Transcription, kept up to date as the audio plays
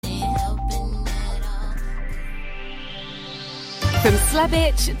From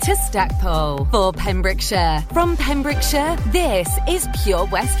Slebech to Stackpole for Pembrokeshire. From Pembrokeshire, this is Pure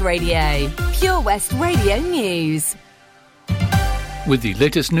West Radio. Pure West Radio News. With the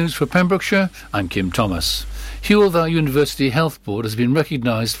latest news for Pembrokeshire, I'm Kim Thomas. Hywel Dda University Health Board has been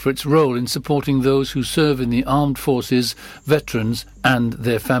recognised for its role in supporting those who serve in the armed forces, veterans and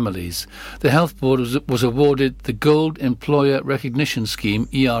their families. The Health Board was awarded the Gold Employer Recognition Scheme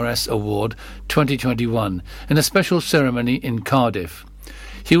ERS Award 2021 in a special ceremony in Cardiff.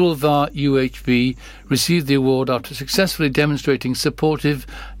 Hywel Dda UHB received the award after successfully demonstrating supportive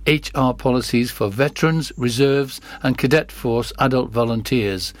HR policies for veterans, reserves and cadet force adult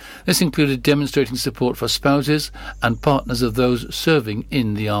volunteers. This included demonstrating support for spouses and partners of those serving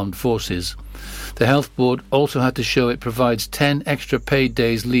in the armed forces. The Health Board also had to show it provides 10 extra paid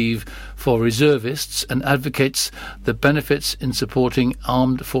days leave for reservists and advocates the benefits in supporting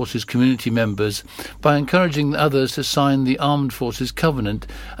armed forces community members by encouraging others to sign the Armed Forces Covenant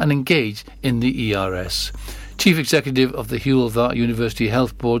and engage in the ERS. Chief Executive of the Hywel Dda University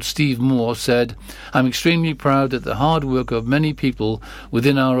Health Board, Steve Moore, said, "I'm extremely proud that the hard work of many people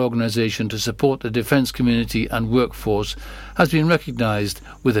within our organisation to support the defence community and workforce has been recognised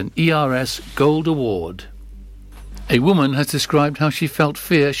with an ERS Gold Award." A woman has described how she felt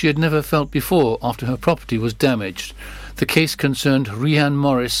fear she had never felt before after her property was damaged. The case concerned Rhian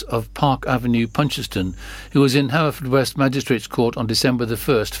Morris of Park Avenue, Puncheston, who was in Haverfordwest Magistrates Court on December the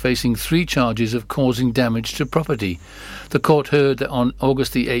 1st, facing 3 charges of causing damage to property. The court heard that on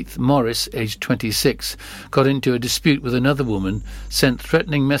August the 8th, Morris, aged 26, got into a dispute with another woman, sent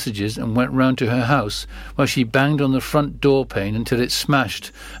threatening messages and went round to her house, where she banged on the front door pane until it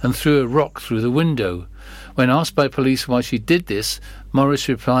smashed and threw a rock through the window. When asked by police why she did this, Morris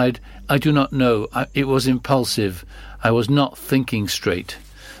replied, "I do not know. It was impulsive. I was not thinking straight."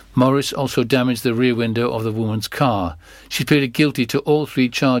 Morris also damaged the rear window of the woman's car. She pleaded guilty to all 3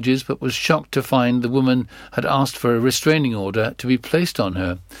 charges but was shocked to find the woman had asked for a restraining order to be placed on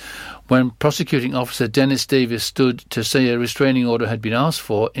her. When prosecuting officer Dennis Davis stood to say a restraining order had been asked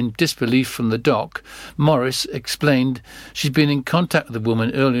for in disbelief from the dock, Morris explained she'd been in contact with the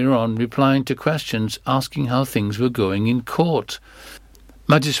woman earlier on, replying to questions asking how things were going in court.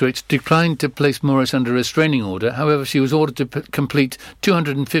 Magistrates declined to place Morris under a restraining order. However, she was ordered to complete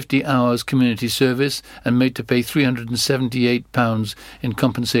 250 hours community service and made to pay £378 in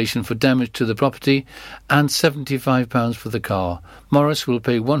compensation for damage to the property and £75 for the car. Morris will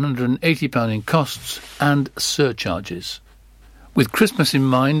pay £180 in costs and surcharges. With Christmas in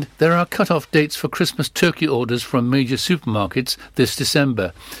mind, there are cut-off dates for Christmas turkey orders from major supermarkets this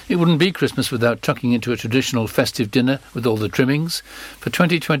December. It wouldn't be Christmas without tucking into a traditional festive dinner with all the trimmings. For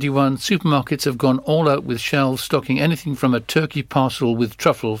 2021, supermarkets have gone all out with shelves stocking anything from a turkey parcel with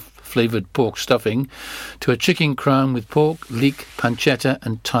truffle-flavoured pork stuffing to a chicken crown with pork, leek, pancetta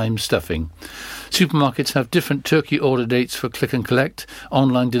and thyme stuffing. Supermarkets have different turkey order dates for click and collect,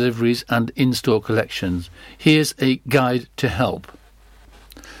 online deliveries and in-store collections. Here's a guide to help.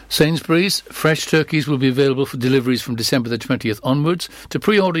 Sainsbury's, fresh turkeys will be available for deliveries from December the 20th onwards. To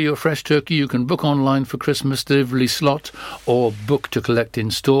pre-order your fresh turkey, you can book online for Christmas delivery slot or book to collect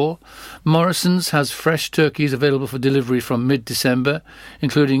in store. Morrison's has fresh turkeys available for delivery from mid-December,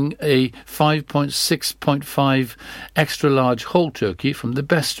 including a 5.6.5 extra large whole turkey from the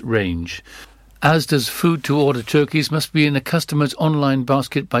best range. As does food to order turkeys must be in a customer's online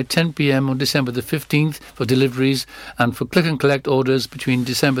basket by 10 p.m. on December the 15th for deliveries and for click and collect orders between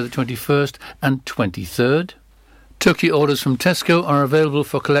December the 21st and 23rd. Turkey orders from Tesco are available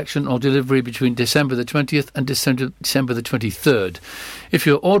for collection or delivery between December the 20th and December the 23rd. If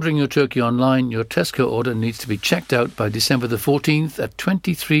you're ordering your turkey online, your Tesco order needs to be checked out by December the 14th at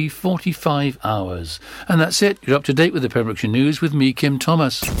 23:45 hours. And that's it. You're up to date with the Pembrokeshire News with me, Kim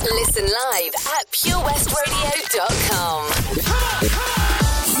Thomas. Listen live at purewestradio.com.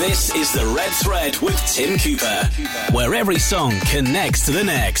 This is The Red Thread with Tim Cooper, where every song connects to the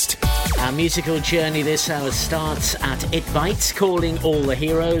next. Our musical journey this hour starts at It Bites, Calling All the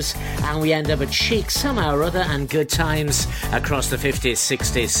Heroes, and we end up at Chic somehow or other and Good Times across the 50s,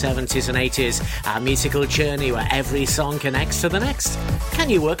 60s, 70s and 80s. Our musical journey where every song connects to the next. Can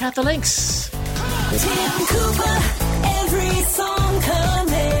you work out the links? Tim Cooper, every song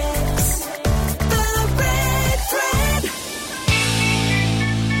connects. The Red Thread.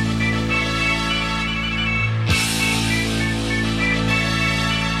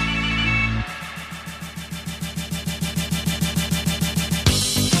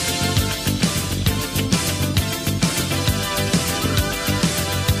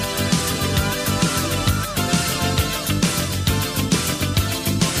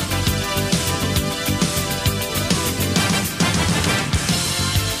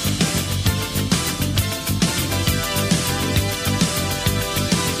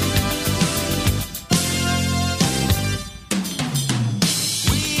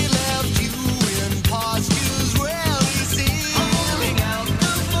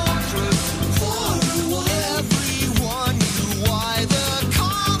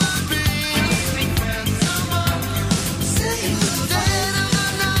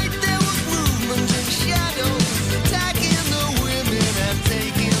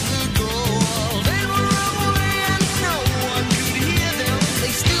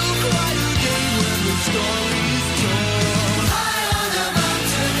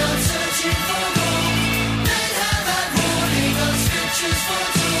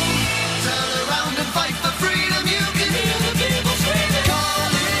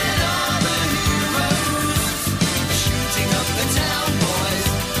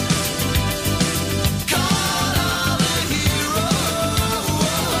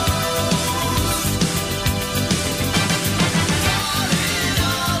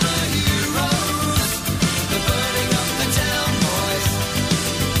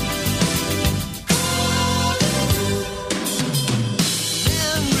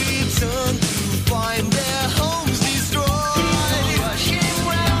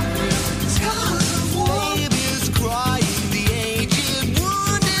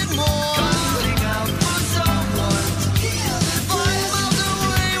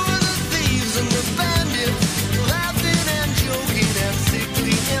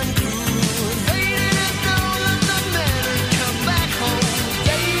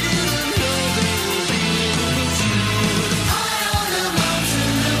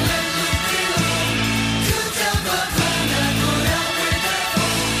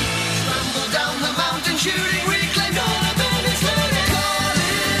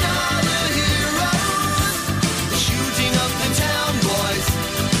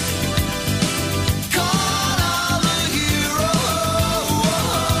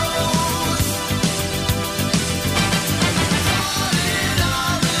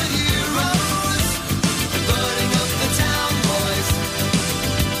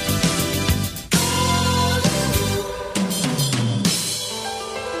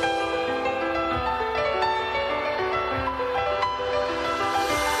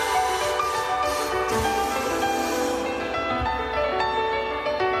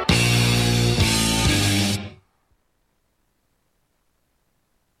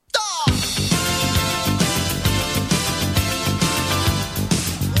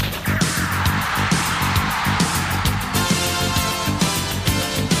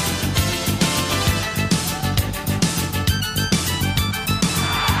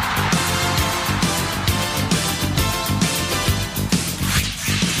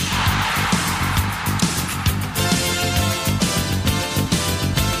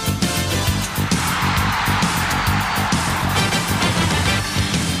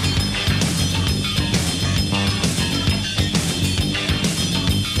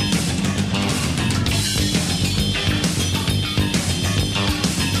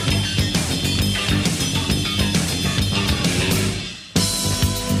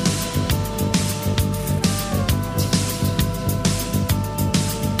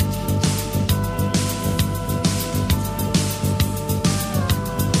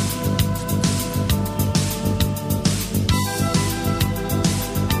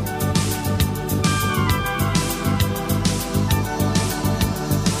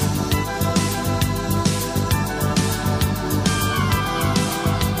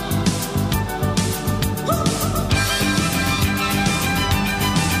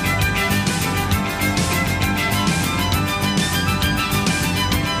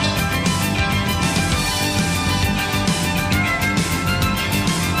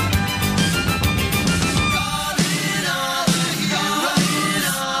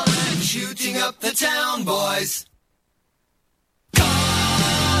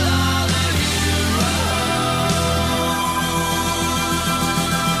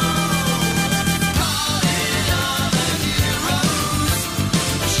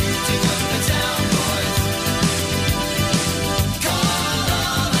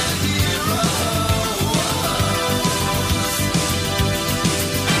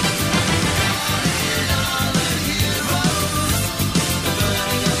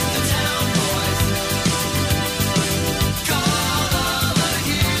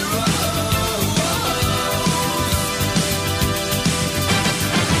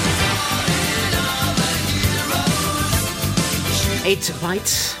 It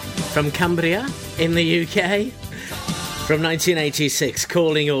Bites from Cumbria in the UK. From 1986,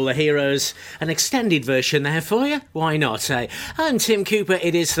 Calling All the Heroes. An extended version there for you. Why not, eh? I'm Tim Cooper.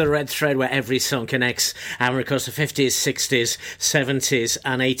 It is the Red Thread where every song connects. And we're across the 50s, 60s, 70s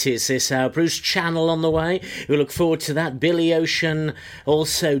and 80s this hour. Bruce Channel on the way. We look forward to that. Billy Ocean.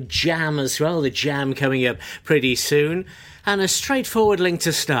 Also Jam as well. The Jam coming up pretty soon. And a straightforward link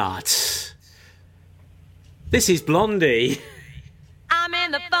to start. This is Blondie. I'm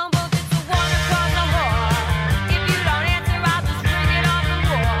in the phone book, it's the one across the hall. If you don't answer, I'll just ring it off the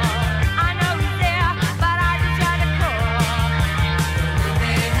wall. I know he's there, but I just try to call.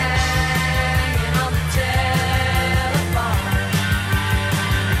 They hanging on the telephone.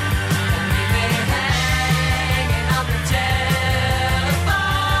 They hanging on the telephone.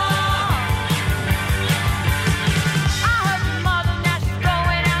 I heard your mother, now she's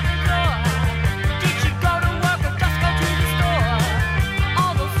going out the door. Did you go to work or just go to the store?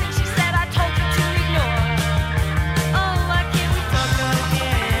 All those things she said I told you to ignore. Oh, why can't we talk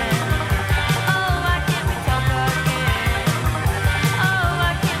again? Oh, why can't we talk again? Oh,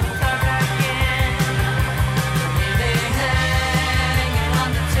 why can't we talk again? They hanging on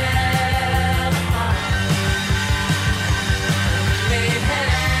the telephone. They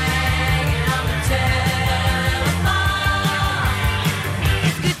hanging on the telephone.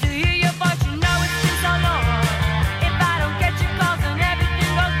 It's good to hear your voice, you know it's been so long. If I don't get your calls, then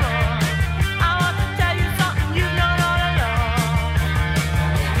everything goes wrong. I want to tell you something you've known all along.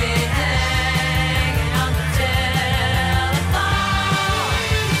 They've been hanging on the telephone.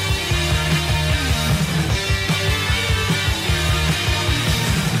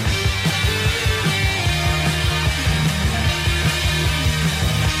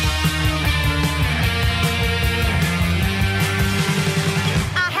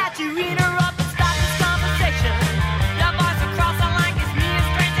 I had to interrupt and stop this conversation. Your voice across the line gives me a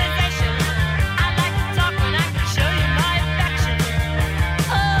strange sensation. I like to talk when I can show you my affection.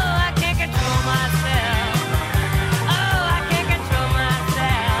 Oh, I can't control myself. Oh, I can't control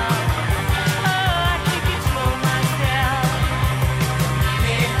myself. Oh, I can't control myself.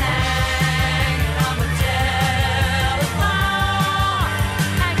 They hanging on the telephone.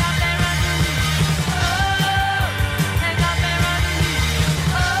 Hang up and run to me. Oh, hang up and run to me.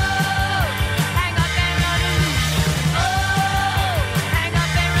 Oh, hang up and run to me. Oh, hang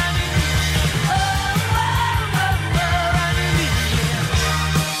up and run to me. Oh, run to me.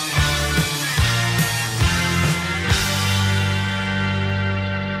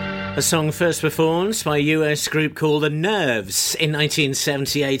 A song first performed by a US group called The Nerves in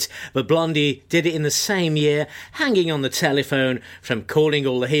 1978, but Blondie did it in the same year, hanging on the telephone from Calling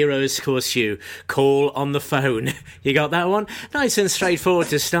All the Heroes. Of course, you call on the phone. You got that one? Nice and straightforward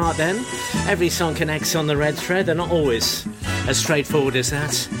to start then. Every song connects on the Red Thread. They're not always as straightforward as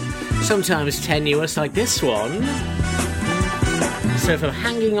that. Sometimes tenuous like this one. So from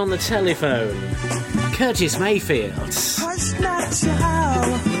Hanging on the Telephone, Curtis Mayfield. Hush not,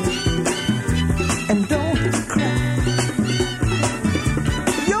 child, and don't cry.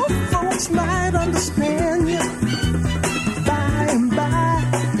 Your folks might understand you by and by.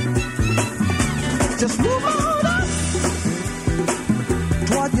 Just move on up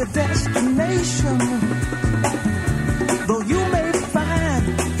toward your destination. Though you may find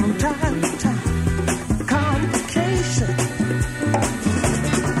from time to time complications.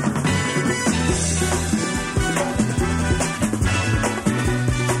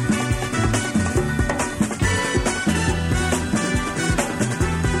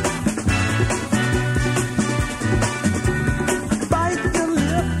 Bite your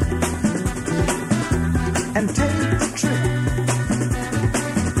lip and take the trip.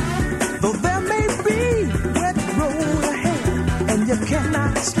 Though there may be wet road ahead and you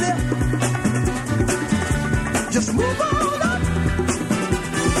cannot slip, just move on up.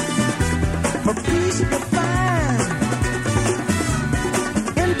 For peace you'll find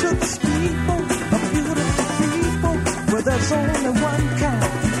into the steeple of beautiful people where there's only one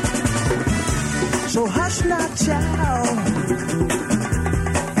kind. So hush not, child,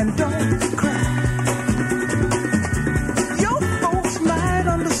 and don't cry. Your folks might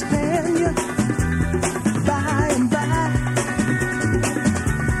understand you by and by.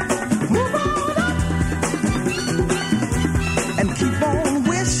 Move on up and keep on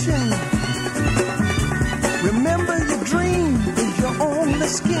wishing. Remember your dream is your only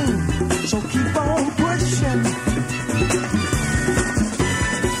scheme, so keep on pushing.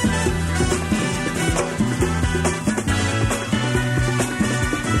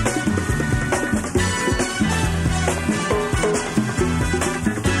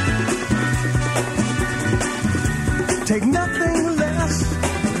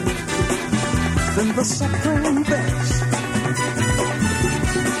 the supreme best.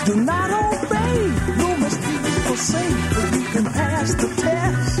 Do not obey, rumors people say, but you can pass the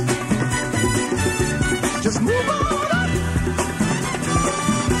test. Just move on up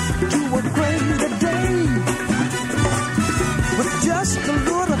to a greater day. With just a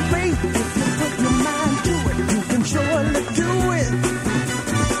little faith, if you put your mind to it, you can surely do it.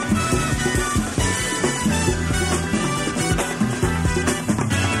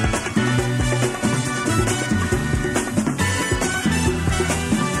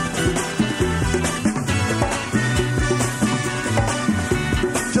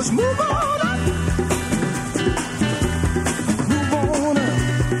 Just move on up. Move on up.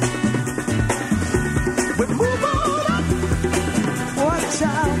 We move on up. Watch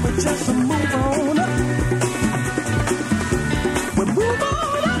out, we just move on up. We move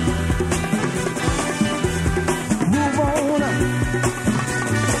on up. Move on up.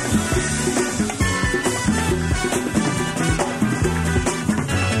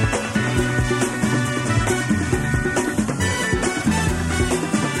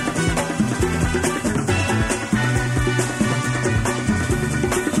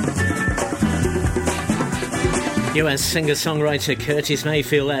 US singer-songwriter Curtis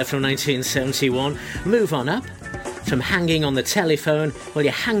Mayfield there from 1971. Move on up. From hanging on the telephone, well,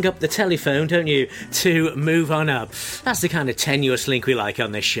 you hang up the telephone, don't you, to move on up. That's the kind of tenuous link we like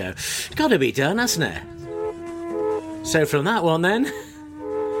on this show. Gotta be done, hasn't it? So from that one then,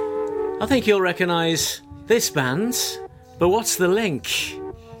 I think you'll recognise this band, but what's the link?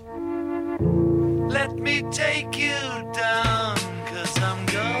 Let me take you down, 'cause I'm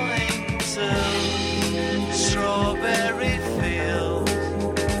going to Strawberry Fields.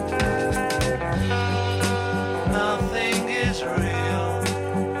 Nothing is real,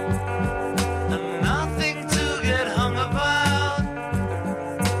 and nothing to get hung about.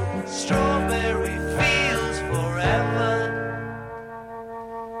 Strawberry Fields forever.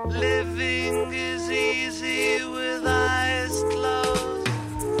 Living is easy with eyes closed.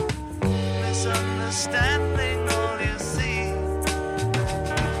 Misunderstanding all you see.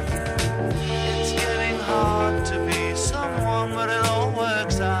 It's getting hard to be someone, but it all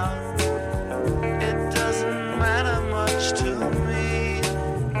works out. It doesn't matter much to me.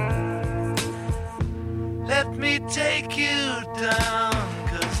 Let me take you down,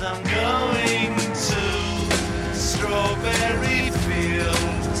 'cause I'm going to Strawberry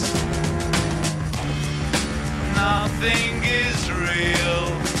Fields. Nothing is real,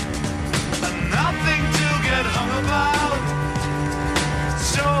 and nothing to get hung about.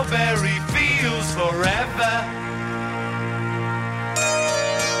 Strawberry Fields forever.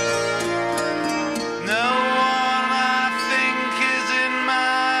 No one I think is in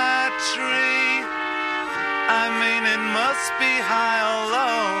my tree. I mean, it must be high or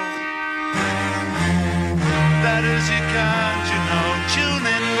low. That is, you can't, tune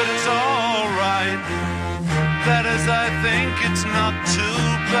in, but it's alright. That is, I think it's not too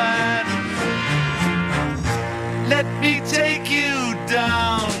bad. Let me take you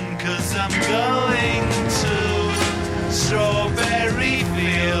down, 'cause I'm going to Strawberry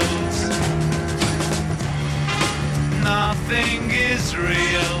Fields. Nothing is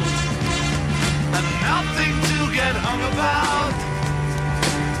real, and nothing to get hung about.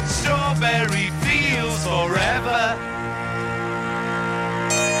 Strawberry Fields forever.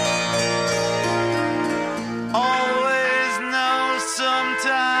 Always know,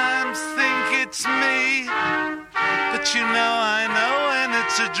 sometimes think it's me, but I know when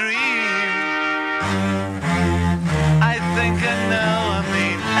it's a dream. I think I know,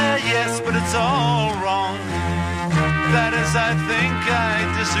 yes, but it's all wrong. That is, I think I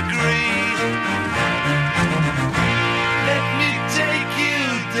disagree. Let me take you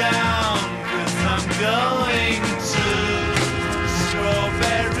down, 'cause I'm going to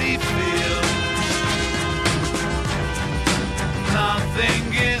Strawberry Fields. Nothing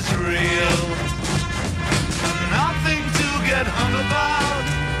is real, nothing to get hung about.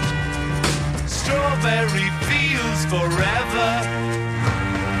 Strawberry Fields forever.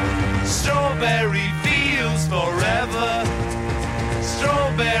 Strawberry Fields forever.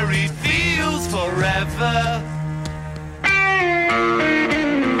 Strawberry Fields forever.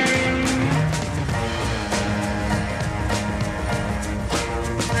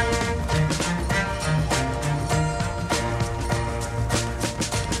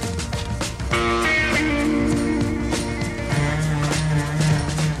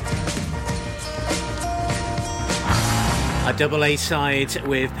 A double A-side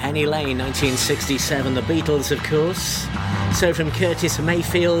with Penny Lane, 1967, the Beatles, of course. So from Curtis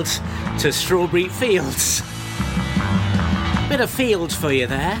Mayfield to Strawberry Fields. Bit of field for you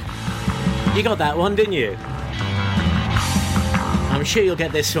there. You got that one, didn't you? I'm sure you'll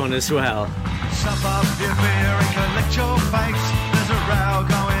get this one as well. Sup up your beer and collect your face. There's a row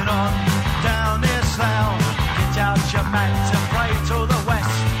going on down near Slough. Get out your mat and pray to the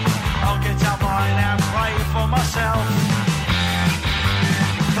west. I'll get out mine and pray for myself.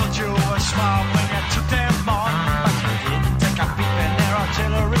 Thought you were smart when you took them on, but you didn't take a peep in their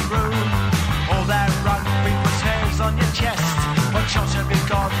artillery room. All that rugby puts hairs on your chest. What chance have you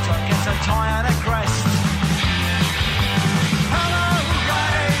got to get a tie and a crest? Hello,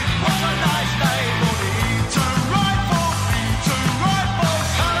 Ray, what a nice day for the Eton Rifles. Eton Rifles.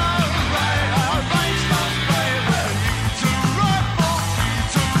 Hello, Ray, our race must brave the Eton Rifles.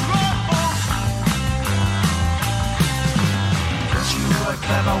 Eton Rifles. Cause you were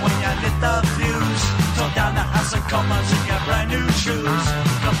clever when you lit the fuse. Tore down the House of Commons in your brand new shoes.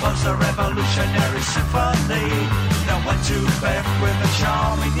 Composed a revolutionary symphony. Then went to bed with a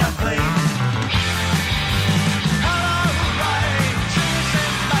charm in your plea. Hello, Ray, cheers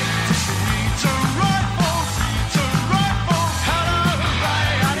in mate to see two rifles, two rifles. Hello,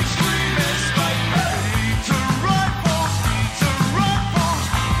 Ray, and extremists mate, two rifles, two rifles.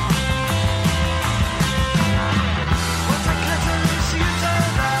 What a catalyst you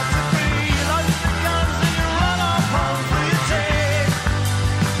turned out to be. Load the guns and you run off home for your tea.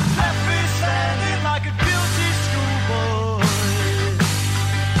 Left me standing like a guilty schoolboy.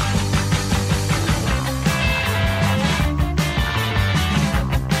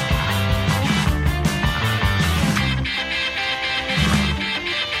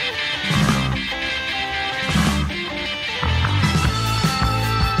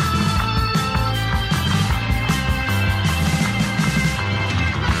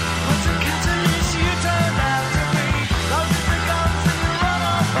 What's a catalyst you turned out to be? Loaded the guns and you run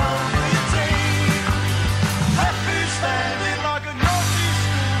off home for your tea. Left me standing like a naughty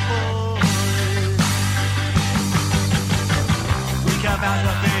schoolboy. We come out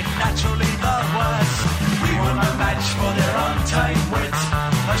of it naturally the worst. We were no match for their untamed wit.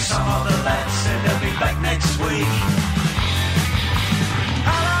 Though some of the lads said they'll be back next week.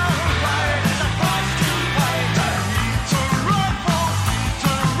 Hello, Ray, there's a price to pay. To rifles,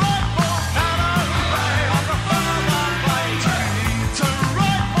 to rifles. Hello, Ray, I prefer the play. To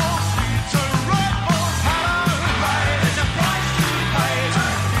rifles, to rifles. Hello, Ray, there's a price to pay.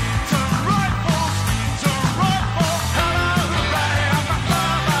 To rifles, to rifles. Hello, Ray, I prefer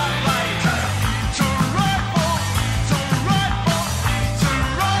the play. To rifles, to rifles, to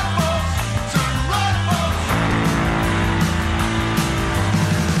rifles, to rifles.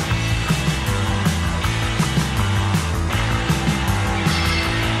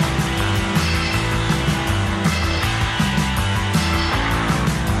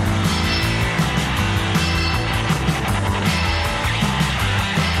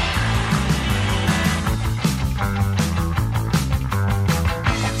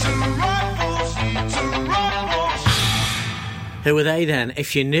 Who were they then?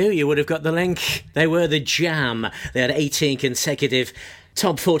 If you knew, you would have got the link. They were the Jam. They had 18 consecutive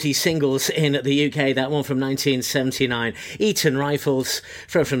top 40 singles in the UK, that one from 1979. Eton Rifles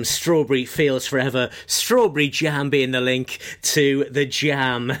from Strawberry Fields Forever. Strawberry Jam being the link to the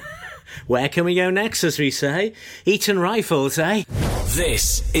Jam. Where can we go next, as we say? Eton Rifles, eh?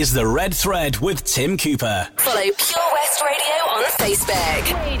 This is The Red Thread with Tim Cooper. Follow Pure West Radio on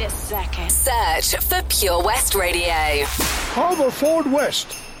Facebook. Wait a second. Search for Pure West Radio.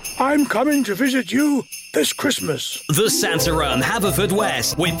 Haverfordwest, I'm coming to visit you this Christmas. The Santa Run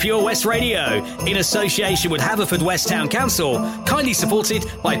Haverfordwest with Pure West Radio in association with Haverfordwest Town Council, kindly supported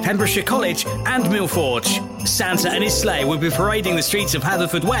by Pembrokeshire College and Millforge. Santa and his sleigh will be parading the streets of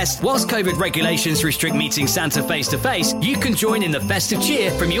Haverfordwest. Whilst COVID regulations restrict meeting Santa face to face, you can join in the festive cheer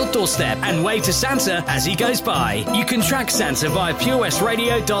from your doorstep and wave to Santa as he goes by. You can track Santa via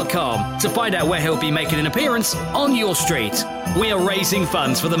purewestradio.com to find out where he'll be making an appearance on your street. We are raising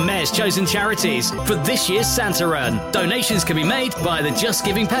funds for the Mayor's chosen charities for this year's Santa Run. Donations can be made via the Just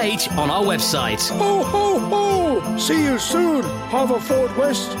Giving page on our website. Ho, ho, ho! See you soon,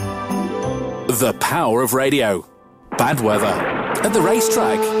 Haverfordwest. The power of radio. Bad weather. At the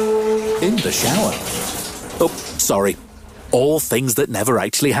racetrack. In the shower. Oh, sorry. All things that never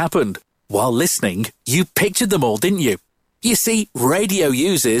actually happened. While listening, you pictured them all, didn't you? You see, radio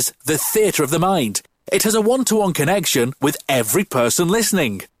uses the theatre of the mind. It has a one-to-one connection with every person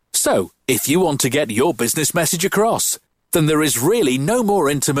listening. So, if you want to get your business message across, then there is really no more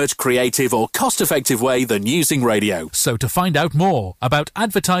intimate, creative or cost-effective way than using radio. So to find out more about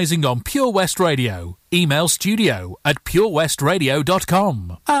advertising on Pure West Radio, email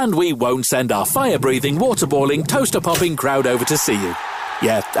studio@purewestradio.com. And we won't send our fire-breathing, water-boiling, toaster-popping crowd over to see you.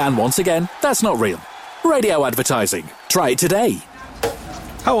 Yeah, and once again, that's not real. Radio advertising. Try it today.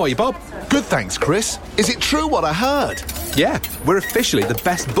 How are you, Bob? Good, thanks, Chris. Is it true what I heard? Yeah, we're officially the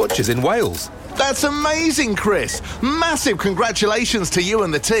best butchers in Wales. That's amazing, Chris. Massive congratulations to you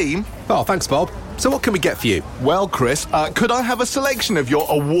and the team. Oh, thanks, Bob. So what can we get for you? Well, Chris, could I have a selection of your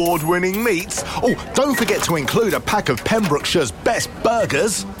award-winning meats? Oh, don't forget to include a pack of Pembrokeshire's best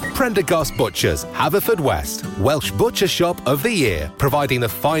burgers. Prendergast Butchers, Haverfordwest, Welsh Butcher Shop of the Year, providing the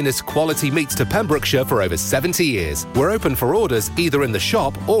finest quality meats to Pembrokeshire for over 70 years. We're open for orders either in the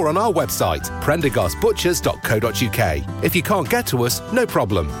shop or on our website, prendergastbutchers.co.uk. If you can't get to us, no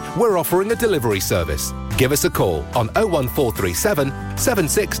problem. We're offering a delivery service. Give us a call on 01437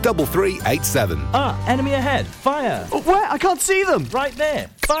 763387. Ah, enemy ahead. Fire. Oh, where? I can't see them. Right there.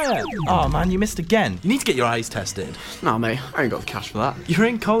 Fire. Oh, man, you missed again. You need to get your eyes tested. Nah, mate, I ain't got the cash for that. You're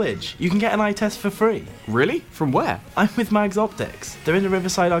in college. You can get an eye test for free. Really? From where? I'm with Mags Optics. They're in the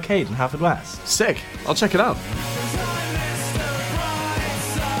Riverside Arcade in Haverfordwest. Sick. I'll check it out.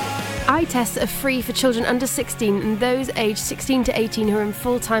 Eye tests are free for children under 16 and those aged 16 to 18 who are in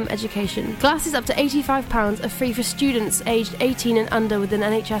full-time education. Glasses up to £85 are free for students aged 18 and under with an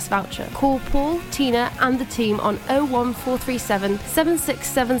NHS voucher. Call Paul, Tina and the team on 01437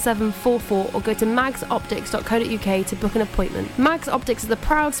 767744 or go to magsoptics.co.uk to book an appointment. Mags Optics are the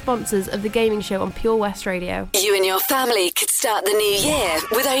proud sponsors of the gaming show on Pure West Radio. You and your family could start the new year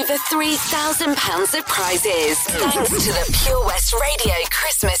with over £3,000 of prizes. Thanks to the Pure West Radio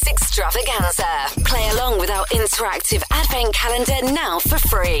Christmas Extravaganza. Play along with our interactive advent calendar now for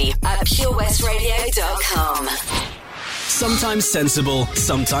free at purewestradio.com. Sometimes sensible,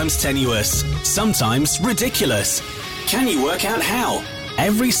 sometimes tenuous, sometimes ridiculous. Can you work out how?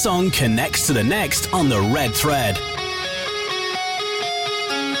 Every song connects to the next on the red thread.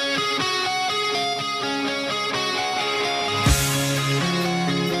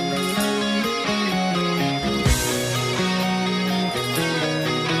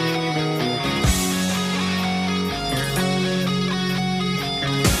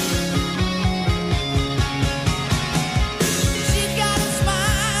 She's got a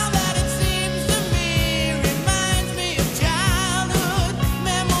smile that it seems to me reminds me of childhood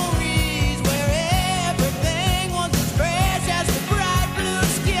memories where everything was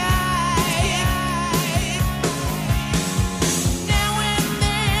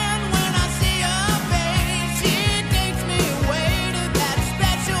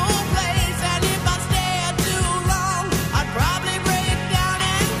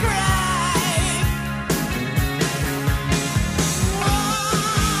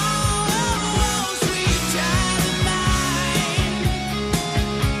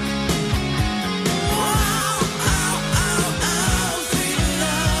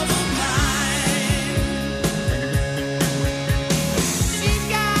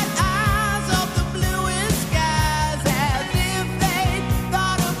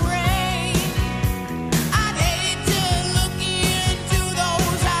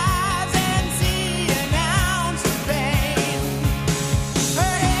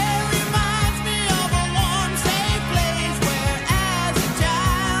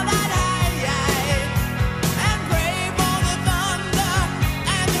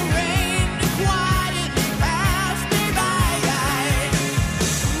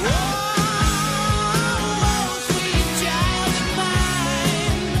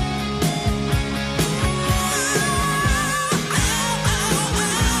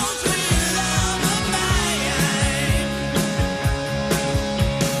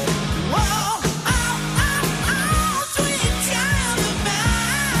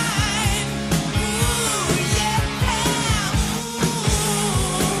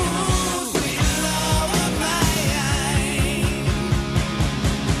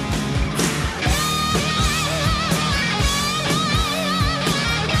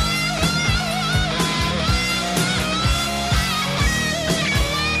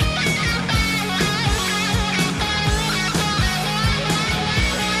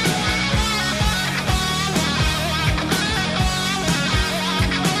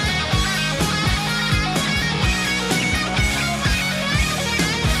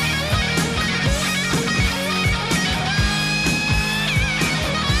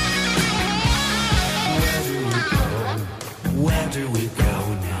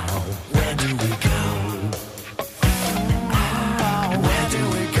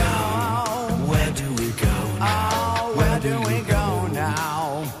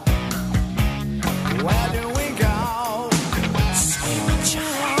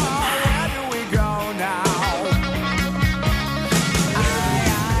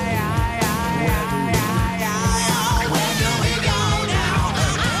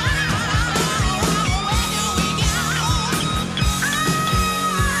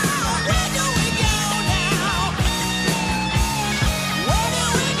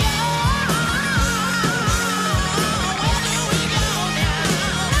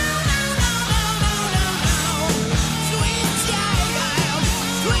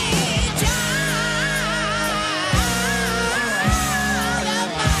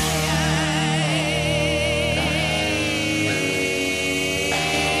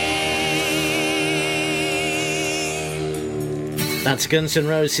That's Guns N'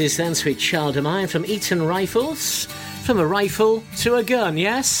 Roses, then Sweet Child of Mine from Eaton Rifles. From a rifle to a gun,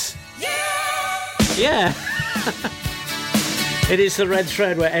 yes? Yeah! It is the red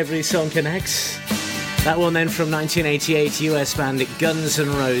thread where every song connects. That one then from 1988 US band Guns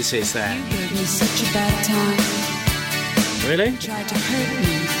N' Roses there. You gave me such a bad time. Really? You tried to hurt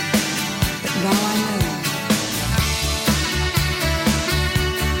me, but now I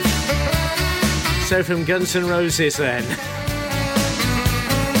know. So from Guns N' Roses then.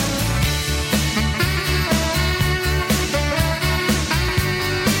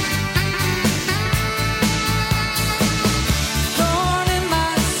 Thorn in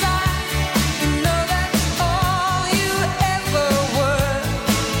my side, you know that's all you ever were.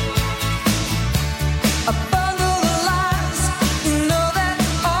 A bundle of lies, you know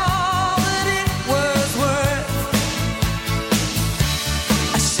that's all that it was worth.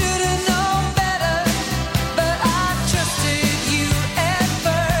 I should have known better, but I trusted you at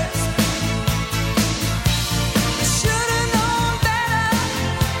first. I should have known better,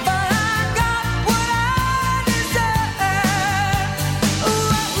 but I got what I deserve.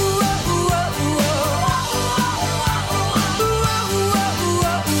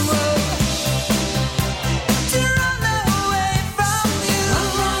 To run away from you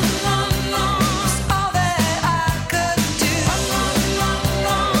was all that I could do. To run away from you was all that I could do.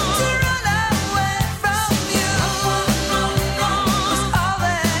 To run away from you was all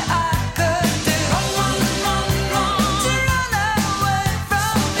that I could do. To run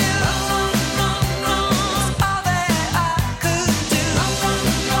away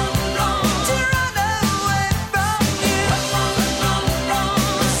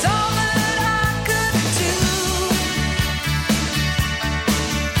from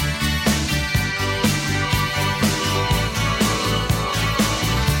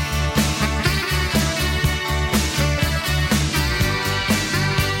you was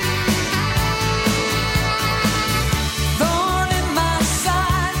all thorn in my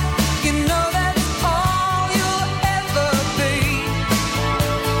side, you know that's all you'll ever be.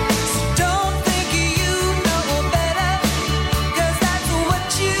 So don't think you know better, 'cause that's what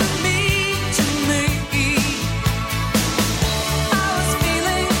you mean to me. I was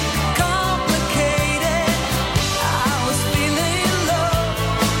feeling complicated, I was feeling low.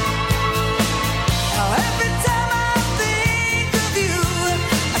 Now every time I think of you,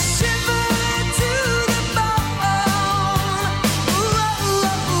 I shiver to the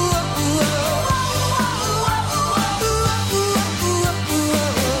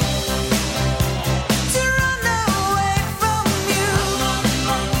To run away from you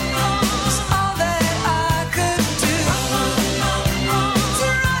was all that I could do. To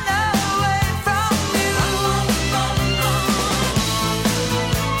run away from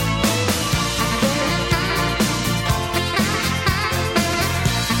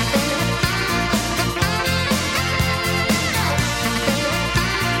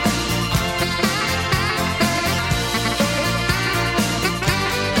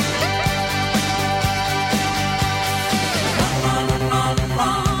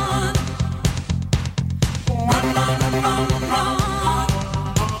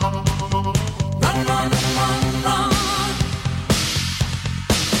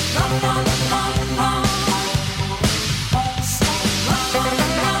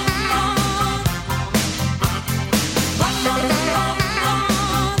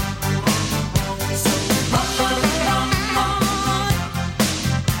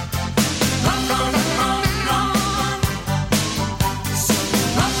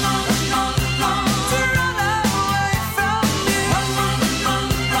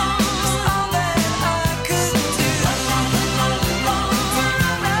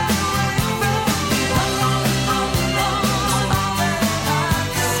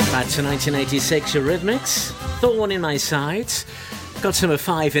Back to 1986 Eurythmics, Thorn in My Side. Got to number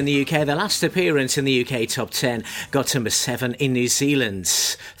 5 in the UK. Their last appearance in the UK top 10 got to number 7 in New Zealand.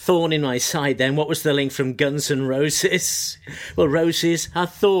 Thorn in My Side then. What was the link from Guns N' Roses? Well, roses are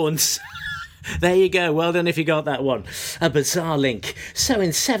thorns. There you go. Well done if you got that one. A bizarre link. So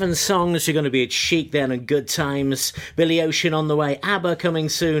in 7 songs, you're going to be at Chic then and Good Times. Billy Ocean on the way. ABBA coming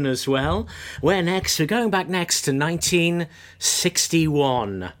soon as well. Where next? We're going back next to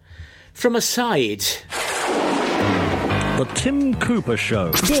 1961. From a side. The Tim Cooper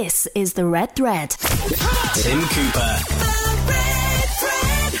Show. This is the Red Thread. Tim Cooper.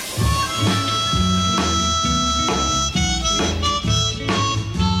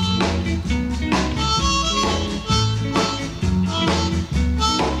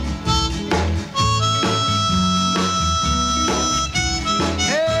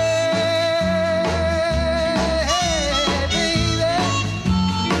 Hey, baby.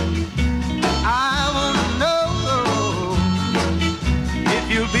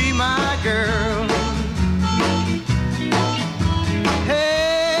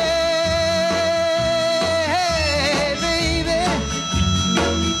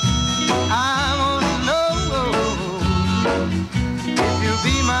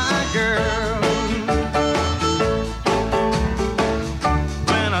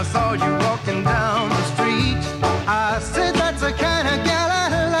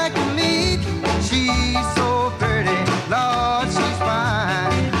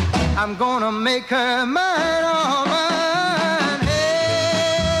 wanna make her mine, all mine.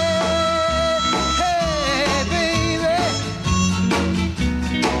 Hey, baby,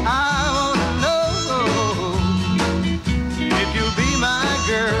 I wanna know if you'll be my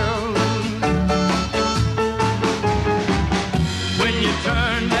girl. When you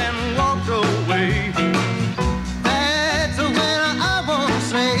turned and walked away, that's when I wanna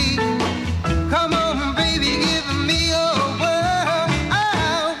say, come on, baby, give me your word.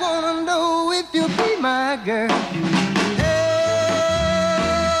 I wanna know if you'll be my girl. Hey,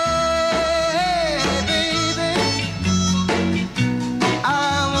 baby, I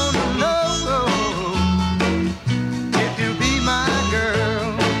wanna know if you'll be my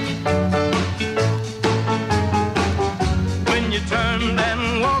girl. When you turned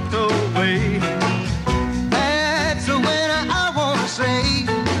and walked away, that's when I wanna say,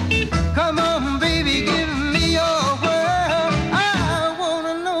 come on, baby, give me your word. I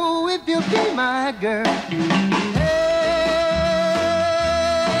wanna know if you'll be my girl. Hey,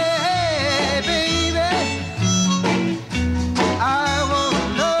 baby, I wanna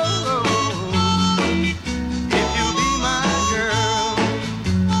know if you'll be my girl.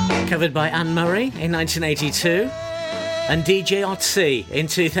 Covered by Anne Murray in 1982 and DJ Otzi in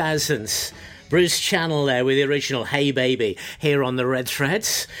 2000s. Bruce Channel there with the original Hey Baby here on the Red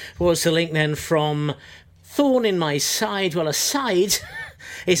Threads. What's the link then from Thorn in My Side? Well, a side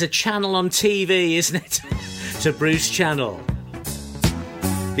is a channel on TV, isn't it? To Bruce Channel.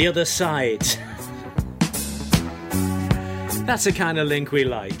 The other side. That's the kind of link we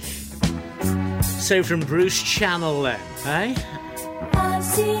like. So from Bruce Channel then, eh? I've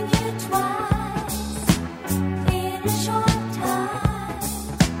seen you twice in a short time.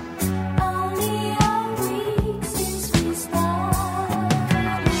 Only a week since we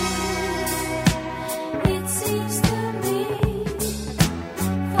started. It seems to me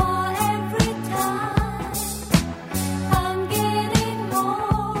for every time I'm getting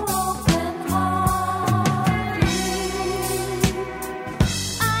more open-hearted.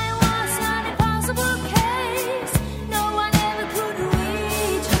 I was an impossible case. No one ever could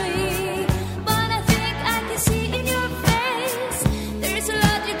reach me. But I think I can see in your face there's a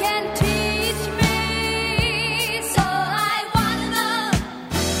lot you can teach me. So I wanna know,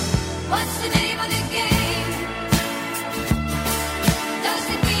 what's the name of the game? Does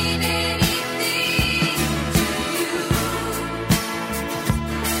it mean anything to you?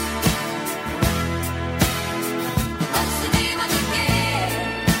 What's the name of the game?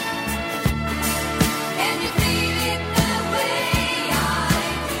 Can you feel it the way I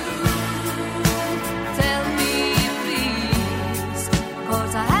do? Tell me please,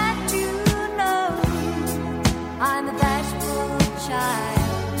 'cause I had to know. I'm a bashful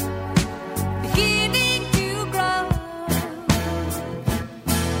child, beginning to grow.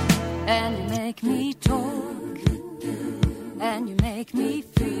 And you make me talk, and you make me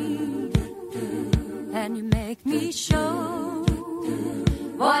feel, and you make me show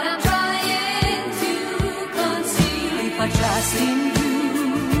what I'm trying to conceal. If I trust in you,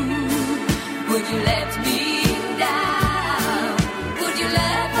 would you let me down? Would you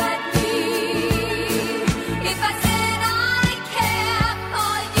laugh at me if I said I care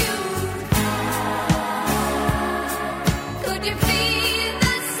for you? Could you feel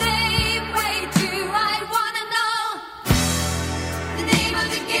the same way too? I wanna know the name of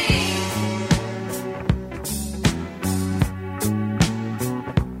the game.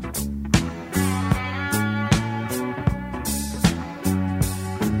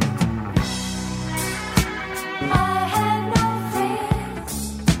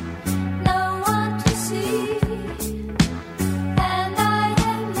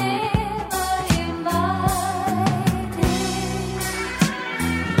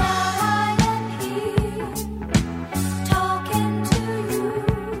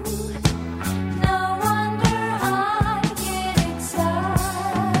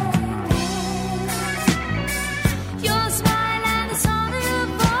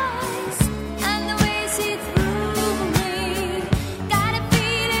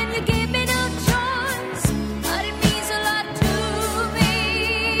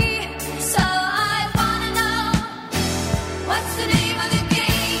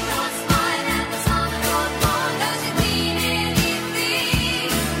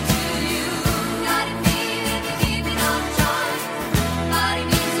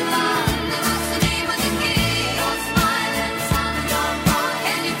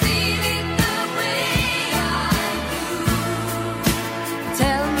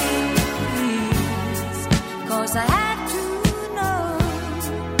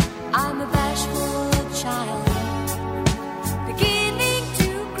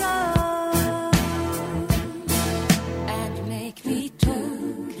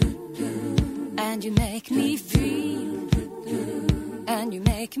 and you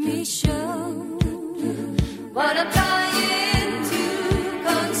make me show what I'm trying to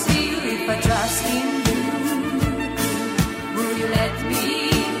conceal. If I trust in you, will you let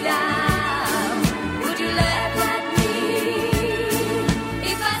me down? Would you let me?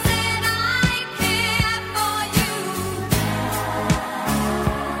 If I said I care for you,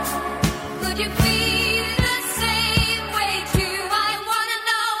 could you feel the same way too? I wanna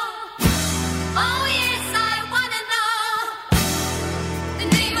know. Oh yes, I wanna know the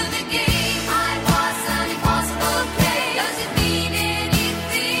name of the game. I was an impossible play. Does it mean anything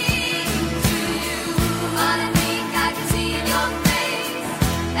to you? But I think I can see in your face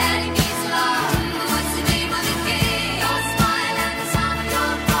that it means love. What's the name of the game? Your smile and the sound of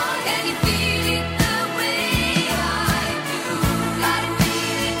your voice. Can you feel it the way I do? Got a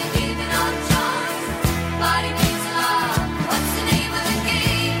feeling you're giving up choice, but it means love. What's the name of the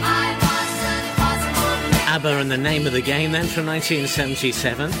game? I was an impossible play. ABBA and the name of the game then from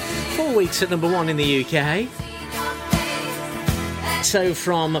 1977. 4 weeks at number 1 in the UK. So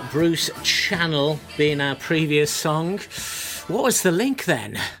from Bruce Channel being our previous song, what was the link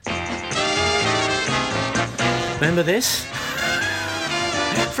then? Remember this?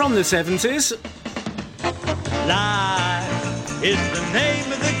 From the 70s. Life is the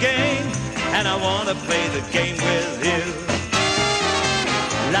name of the game, and I want to play the game with you.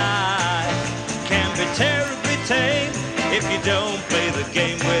 Life can be terribly tame if you don't play the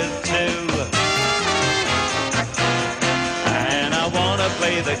game with two. And I want to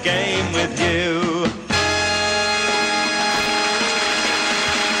play the game with you.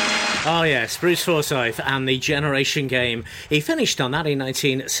 Oh yes, Bruce Forsyth and the Generation Game. He finished on that in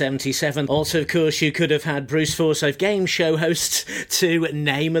 1977. Also, of course, you could have had Bruce Forsyth game show hosts to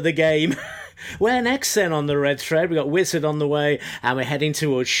Name of the Game. Where next then on the Red Thread? We've got Wizard on the way and we're heading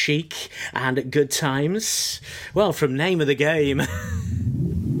towards Chic and Good Times. Well, from Name of the Game.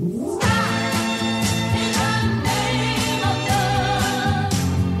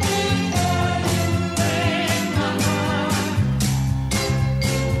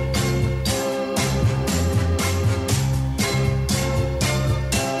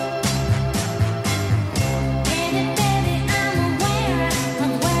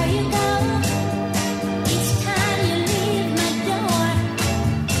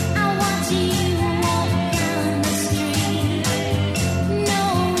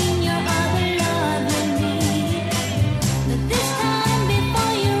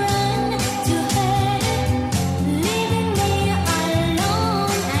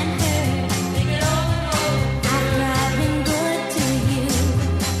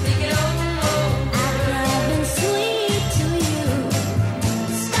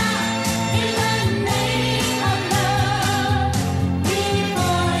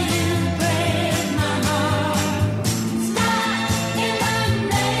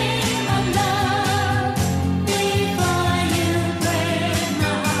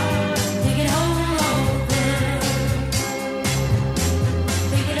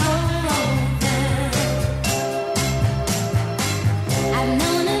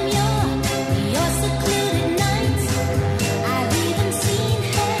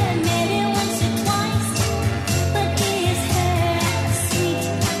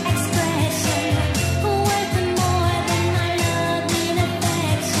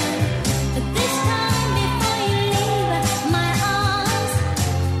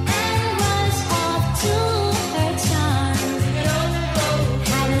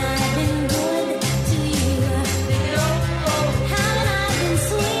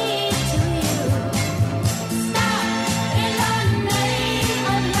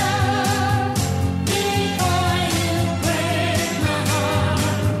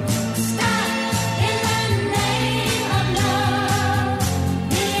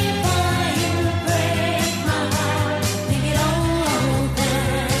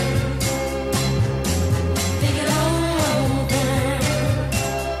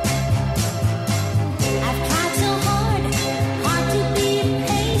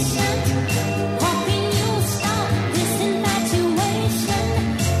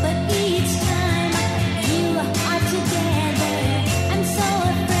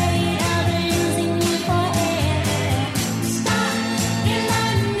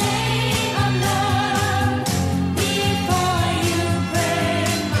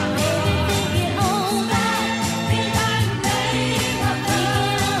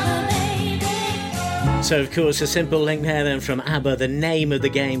 So, of course, a simple link there then from ABBA, the name of the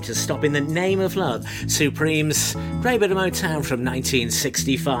game to stop in the name of love. Supremes, great bit of Motown from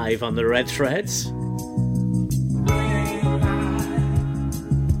 1965 on the Red Threads.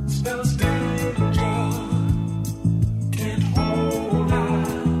 Still got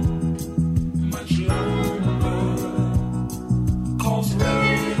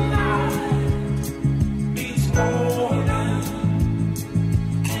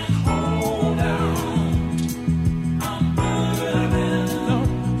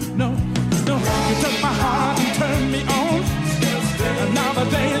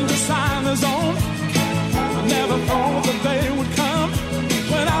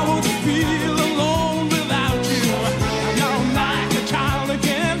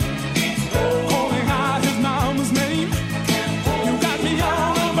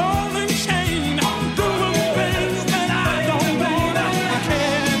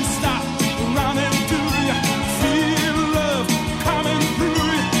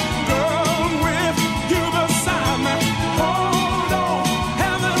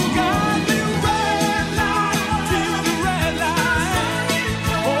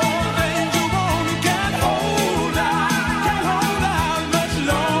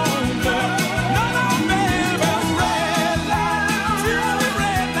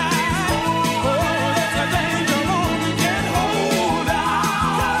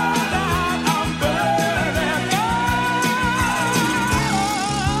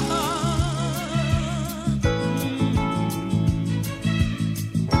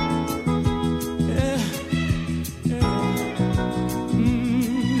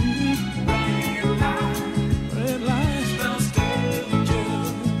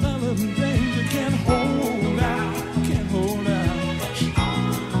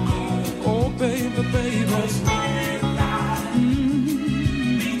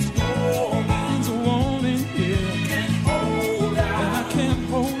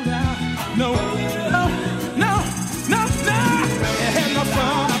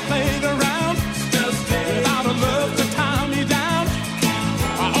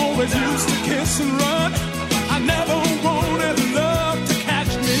race and run. I never wanted love to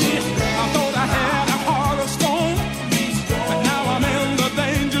catch me. I thought I had a heart of stone, but now I'm in the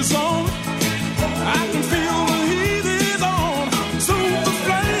danger zone. I can feel the heat is on. Soon the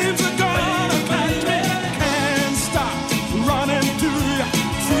flames are gonna catch me. Can't stop running to you.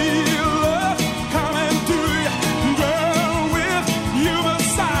 Feel love coming to you. Girl, with you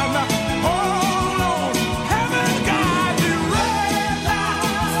beside me. Hold on, heaven guide me. Red light,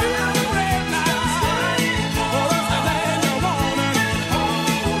 feel the red light. Oh, that's the thing you wanted.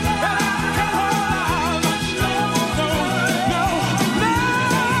 And I can't hold on. No, no, no.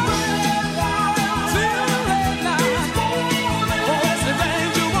 Feel the red light. Oh, that's the thing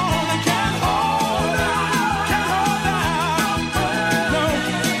you wanted. Can't hold on, can't hold on. No,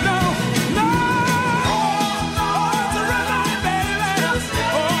 no, no. Oh, it's a red light, baby.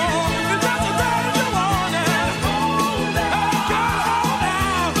 Oh, it's just the thing you wanted. I can't hold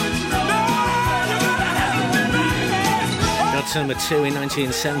on. No, you gotta have me, baby. Got to number 2 in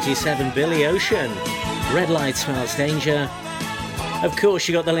 1977, Billy Ocean. Red Light Smells Danger. Of course,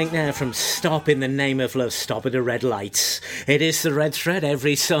 you got the link now from Stop in the Name of Love, Stop at the Red Lights. It is the Red Thread,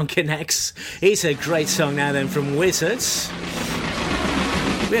 every song connects. It's a great song now then from Wizards.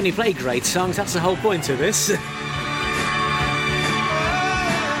 We only play great songs, that's the whole point of this.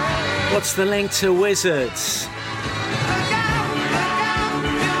 What's the link to Wizards?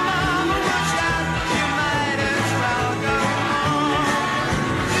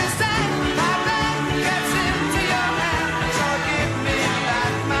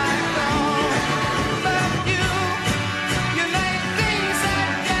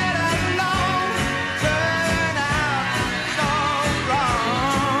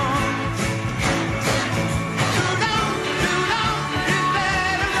 Too long, you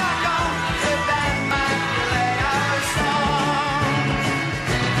better run, 'cause that might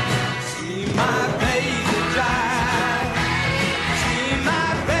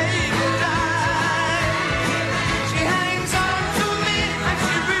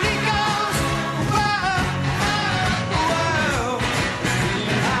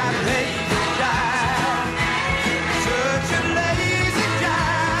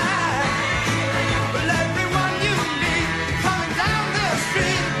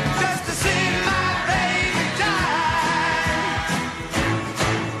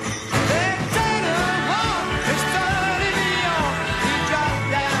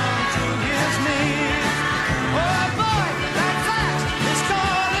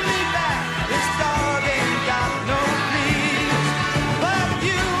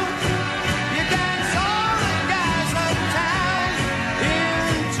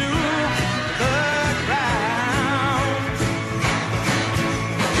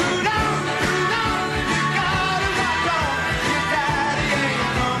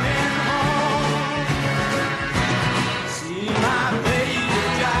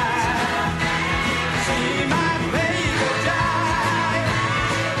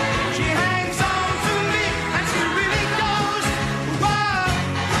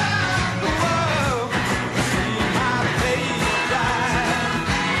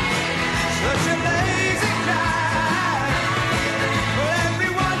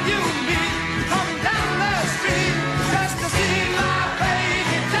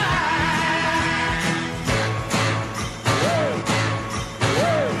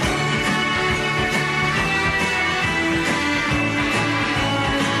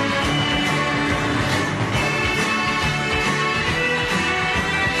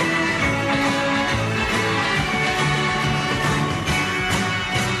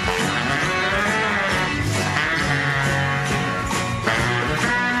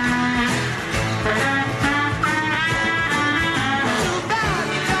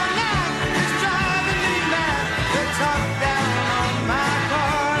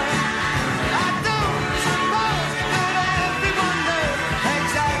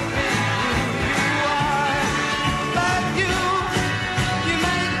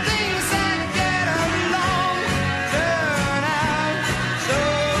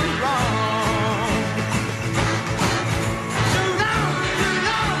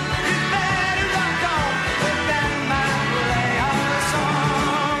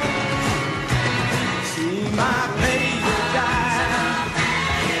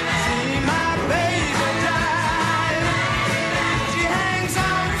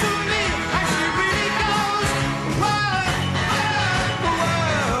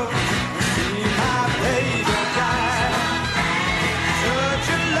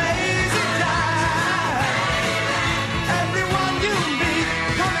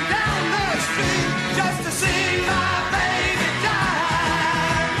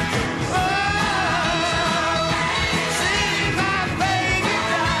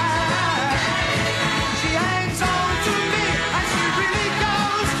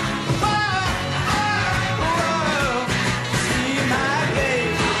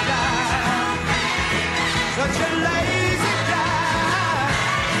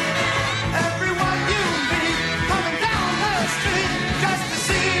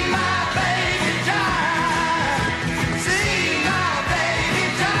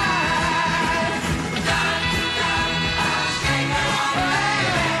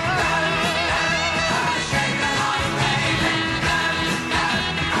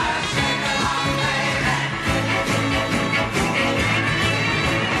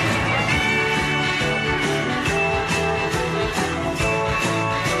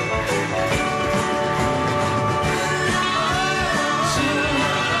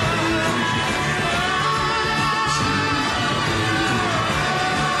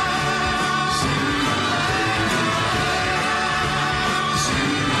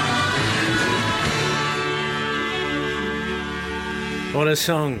What a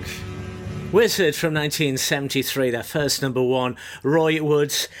song. Wizard from 1973, their first number one. Roy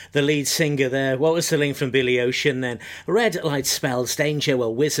Woods, the lead singer there. What was the link from Billy Ocean then? Red light spells danger,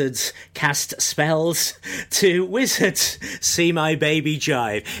 well, wizards cast spells to wizards. See My Baby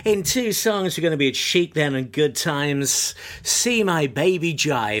Jive. In two songs, we're going to be at Chic then and Good Times. See My Baby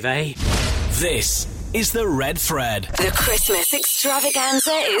Jive, eh? This is the Red Thread. The Christmas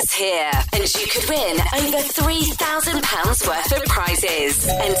extravaganza is here, and you could win over £3,000 worth of prizes.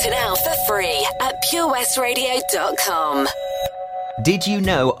 Enter now for free at purewestradio.com. Did you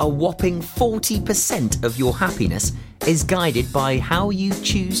know a whopping 40% of your happiness is guided by how you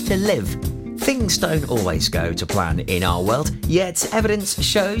choose to live? Things don't always go to plan in our world, yet evidence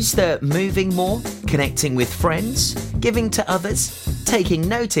shows that moving more, connecting with friends, giving to others, taking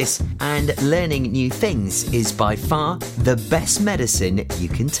notice, and learning new things is by far the best medicine you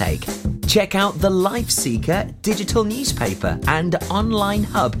can take. Check out the LifeSeeker digital newspaper and online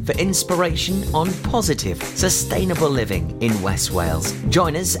hub for inspiration on positive, sustainable living in West Wales.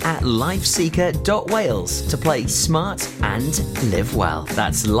 Join us at lifeseeker.wales to play smart and live well.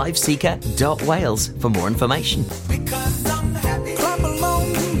 That's lifeseeker.wales for more information. Clap along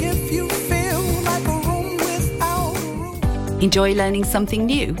if you feel like a room without a room. Enjoy learning something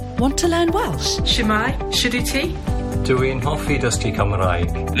new? Want to learn Welsh? Shemai, Shuduti. Dwi'n hoffi dysgu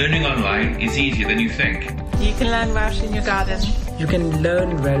Cymraeg. Learning online is easier than you think. You can learn Welsh in your garden. You can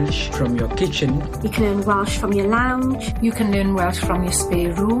learn Welsh from your kitchen. You can learn Welsh from your lounge. You can learn Welsh from your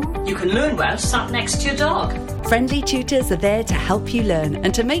spare room. You can learn Welsh sat next to your dog. Friendly tutors are there to help you learn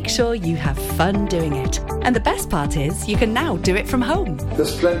and to make sure you have fun doing it. And the best part is, you can now do it from home.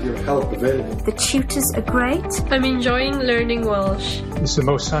 There's plenty of help available. The tutors are great. I'm enjoying learning Welsh. It's the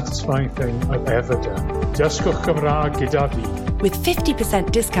most satisfying thing I've ever done. Dysgwch Cymraeg gyda fi. With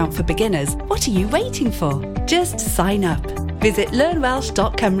 50% discount for beginners, what are you waiting for? Just sign up. Visit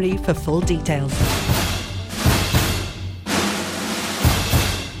learnwelsh.cymru for full details.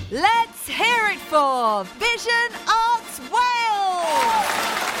 Let's hear it for Vision Arts Wales!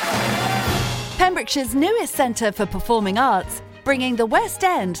 Pembrokeshire's newest centre for performing arts, bringing the West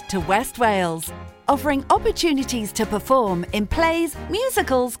End to West Wales. Offering opportunities to perform in plays,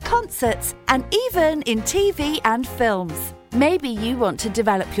 musicals, concerts, and even in TV and films. Maybe you want to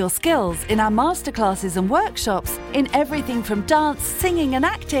develop your skills in our masterclasses and workshops in everything from dance, singing and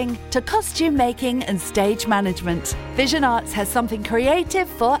acting to costume making and stage management. Vision Arts has something creative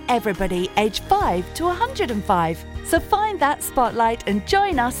for everybody aged 5 to 105. So find that spotlight and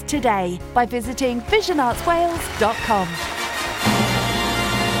join us today by visiting visionartswales.com.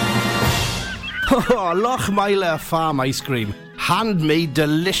 Oh, Lochmeyler Farm Ice Cream. Handmade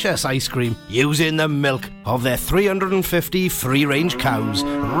delicious ice cream using the milk of their 350 free-range cows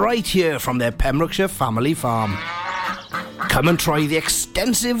right here from their Pembrokeshire family farm. Come and try the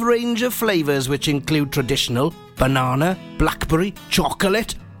extensive range of flavours which include traditional, banana, blackberry,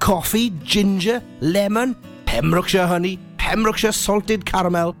 chocolate, coffee, ginger, lemon, Pembrokeshire honey, Pembrokeshire salted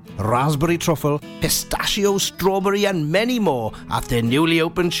caramel, raspberry truffle, pistachio, strawberry and many more at their newly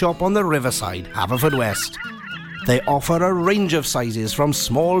opened shop on the Riverside, Haverfordwest. They offer a range of sizes from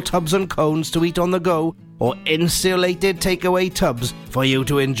small tubs and cones to eat on the go or insulated takeaway tubs for you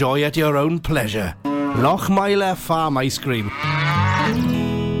to enjoy at your own pleasure. Lochmeyler Farm Ice Cream.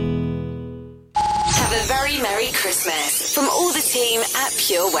 Have a very Merry Christmas from all the team at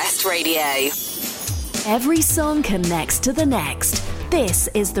Pure West Radio. Every song connects to the next. This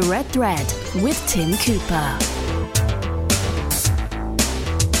is The Red Thread with Tim Cooper.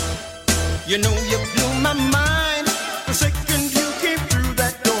 You know you blew my mind the second you came through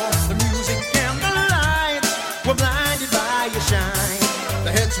that door. The music and the lights were blinded by your shine.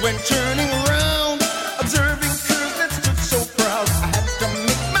 The heads went turning around, observing curves that stood so proud. I had to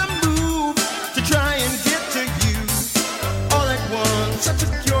make my move to try and get to you. All at once I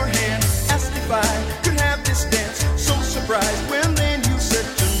took your hand, asked if I could have this dance. So surprised when then you said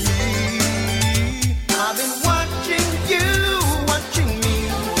to me, I've been watching you, watching me.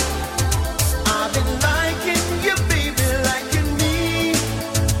 I've been liking you, baby, liking me.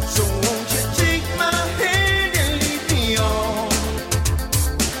 So won't you take my hand and lead me on?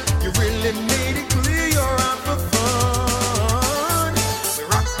 You really made it clear you're out for fun. We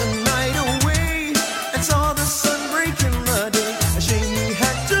rocked the night away and saw the sun break in the day. A shame we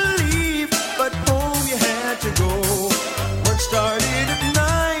had to leave, but home you had to go. Work started at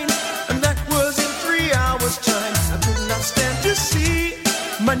 9, and that was in 3 hours' time. I could not stand to see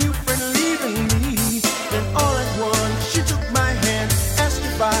my new friend leaving me. Then all at once she took my hand, asked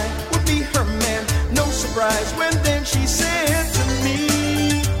if I would be her man. No surprise when then she said to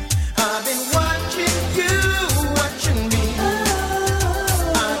me, I've been watching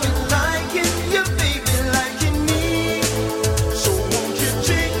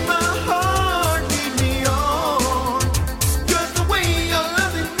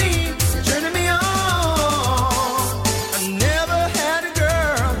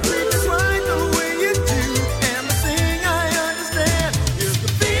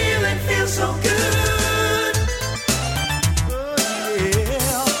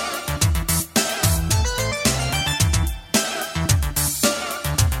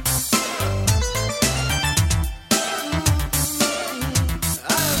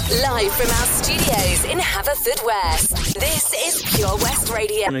from our studios in Haverfordwest, this is Pure West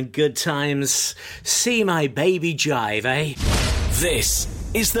Radio. And good times. See my baby jive, eh? This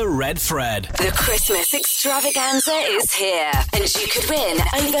is the Red Thread. The Christmas extravaganza is here, and you could win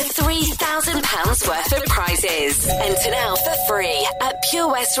over £3,000 worth of prizes. Enter now for free at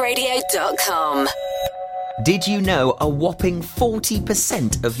purewestradio.com. Did you know a whopping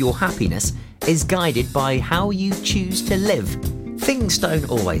 40% of your happiness is guided by how you choose to live? Things don't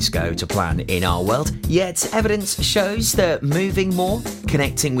always go to plan in our world, yet evidence shows that moving more,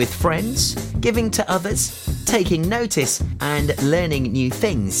 connecting with friends, giving to others, taking notice, and learning new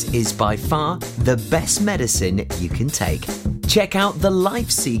things is by far the best medicine you can take. Check out the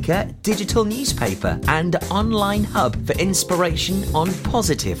LifeSeeker digital newspaper and online hub for inspiration on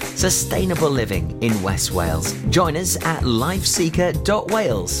positive, sustainable living in West Wales. Join us at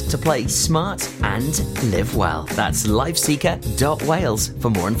lifeseeker.wales to play smart and live well. That's lifeseeker.wales for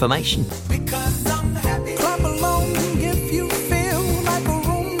more information.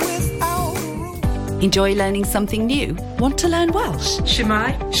 Enjoy learning something new? Want to learn Welsh?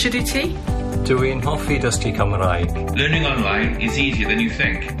 Shemai, Shuduti. Dwi'n hoffi dysgu Cymraeg. Learning online is easier than you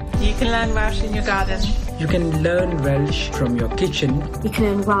think. You can learn Welsh in your garden. You can learn Welsh from your kitchen. You can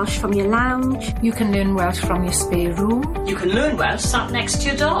learn Welsh from your lounge. You can learn Welsh from your spare room. You can learn Welsh sat next to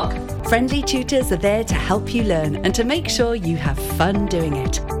your dog. Friendly tutors are there to help you learn and to make sure you have fun doing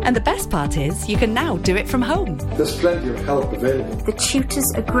it. And the best part is, you can now do it from home. There's plenty of help available. The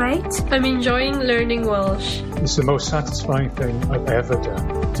tutors are great. I'm enjoying learning Welsh. It's the most satisfying thing I've ever done.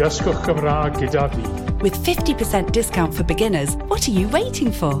 Dysgwch Cymraeg gyda fi. With 50% discount for beginners, what are you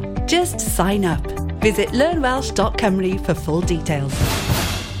waiting for? Just sign up. Visit learnwelsh.com for full details.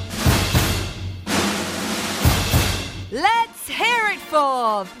 Let's hear it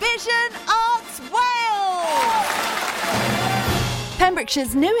for Vision Arts Wales!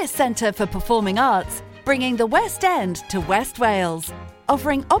 Pembrokeshire's newest centre for performing arts, bringing the West End to West Wales.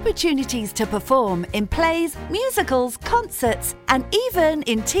 Offering opportunities to perform in plays, musicals, concerts, and even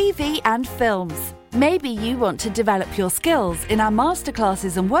in TV and films. Maybe you want to develop your skills in our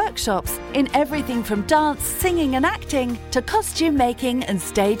masterclasses and workshops in everything from dance, singing and acting to costume making and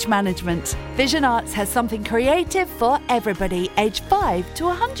stage management. Vision Arts has something creative for everybody aged 5 to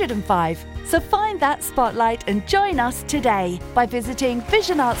 105. So find that spotlight and join us today by visiting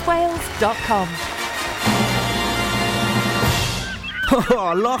visionartswales.com.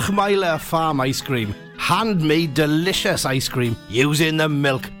 Oh, Lochmeyler Farm Ice Cream. Handmade delicious ice cream using the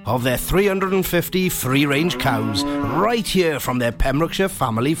milk of their 350 free-range cows right here from their Pembrokeshire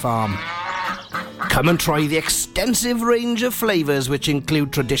family farm. Come and try the extensive range of flavours which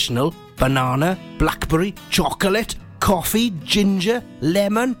include traditional, banana, blackberry, chocolate, coffee, ginger,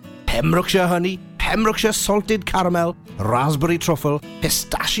 lemon, Pembrokeshire honey, Pembrokeshire salted caramel, raspberry truffle,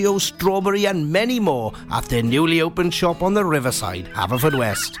 pistachio, strawberry and many more at their newly opened shop on the Riverside,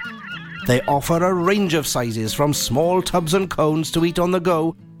 Haverfordwest. They offer a range of sizes from small tubs and cones to eat on the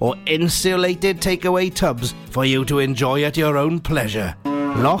go or insulated takeaway tubs for you to enjoy at your own pleasure.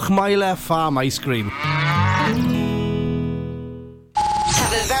 Lochmeyler Farm Ice Cream.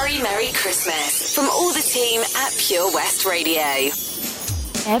 Have a very Merry Christmas from all the team at Pure West Radio.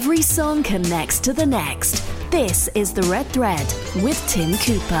 Every song connects to the next. This is The Red Thread with Tim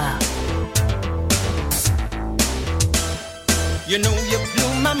Cooper. You know you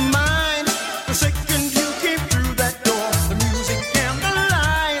blew my mind the second you came through that door. The music and the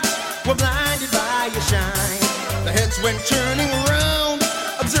lights were blinded by your shine. The heads went turning around,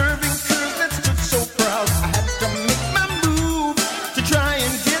 observing curves that stood so proud. I had to make my move to try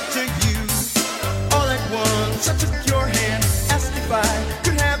and get to you. All at once I took your hand, asked if I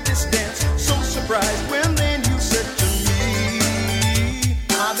could have this dance. So surprised when then you said to me,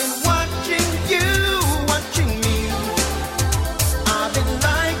 I've been watching you, watching me. I've been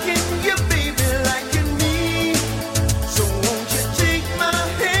liking you, baby, liking me. So won't you take my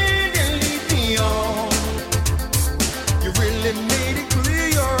hand and lead me on? You really made it clear.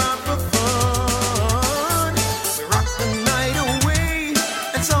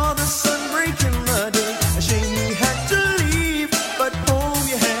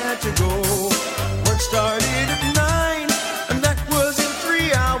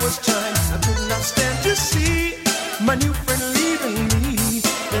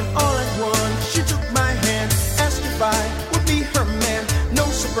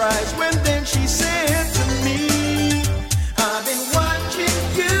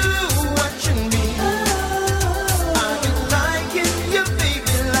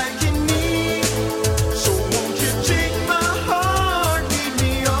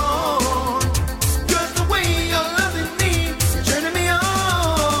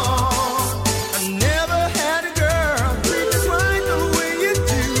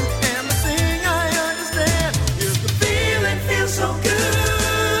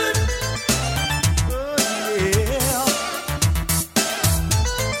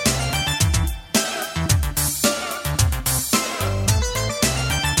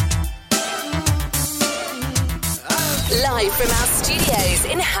 live from our studios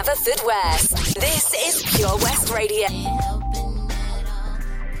in Haverfordwest. This is Pure West Radio.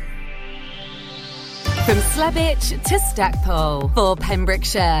 From Slebich to Stackpole for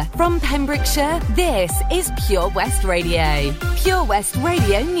Pembrokeshire. From Pembrokeshire, this is Pure West Radio. Pure West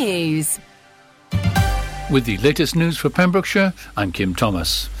Radio News. With the latest news for Pembrokeshire, I'm Kim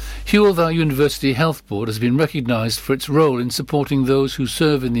Thomas. Hywel Dda University Health Board has been recognised for its role in supporting those who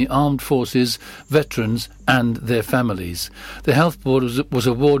serve in the armed forces, veterans and their families. The Health Board was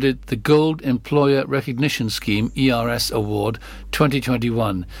awarded the Gold Employer Recognition Scheme ERS Award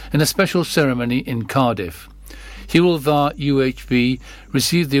 2021 in a special ceremony in Cardiff. Hywel Dda UHB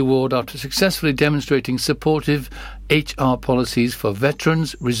received the award after successfully demonstrating supportive HR policies for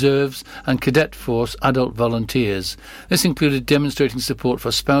veterans, reserves and cadet force adult volunteers. This included demonstrating support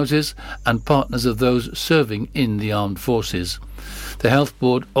for spouses and partners of those serving in the armed forces. The Health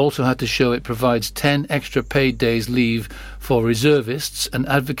Board also had to show it provides 10 extra paid days leave for reservists and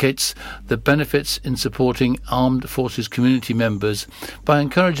advocates the benefits in supporting armed forces community members by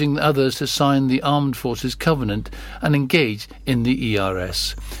encouraging others to sign the Armed Forces Covenant and engage in the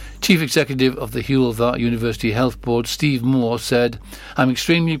ERS. Chief Executive of the Hywel Dda University Health Board, Steve Moore, said, "I'm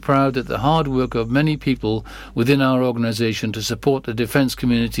extremely proud that the hard work of many people within our organisation to support the defence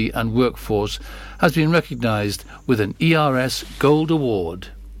community and workforce has been recognised with an ERS Gold Award."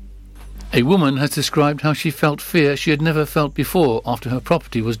 A woman has described how she felt fear she had never felt before after her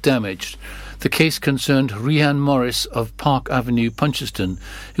property was damaged. The case concerned Rhian Morris of Park Avenue, Puncheston,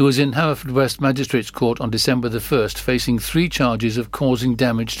 who was in Haverfordwest Magistrates Court on December the 1st, facing 3 charges of causing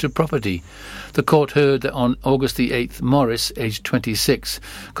damage to property. The court heard that on August the 8th, Morris, aged 26,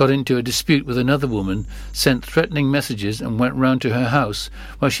 got into a dispute with another woman, sent threatening messages and went round to her house,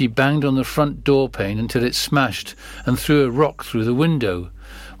 where she banged on the front door pane until it smashed and threw a rock through the window.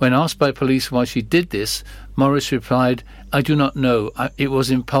 When asked by police why she did this, Morris replied, "I do not know. It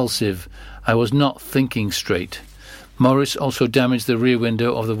was impulsive. I was not thinking straight." Morris also damaged the rear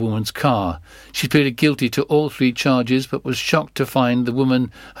window of the woman's car. She pleaded guilty to all 3 charges but was shocked to find the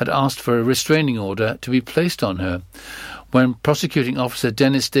woman had asked for a restraining order to be placed on her. When prosecuting officer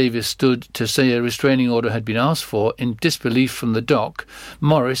Dennis Davis stood to say a restraining order had been asked for in disbelief from the dock,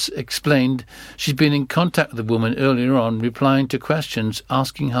 Morris explained she'd been in contact with the woman earlier on, replying to questions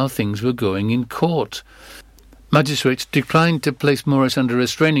asking how things were going in court. Magistrates declined to place Morris under a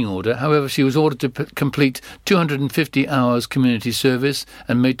restraining order. However, she was ordered to complete 250 hours community service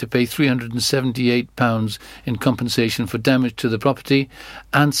and made to pay £378 in compensation for damage to the property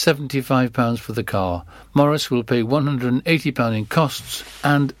and £75 for the car. Morris will pay £180 in costs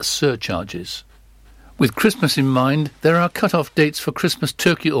and surcharges. With Christmas in mind, there are cut-off dates for Christmas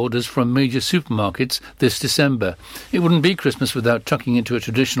turkey orders from major supermarkets this December. It wouldn't be Christmas without tucking into a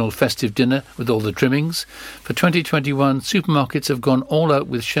traditional festive dinner with all the trimmings. For 2021, supermarkets have gone all out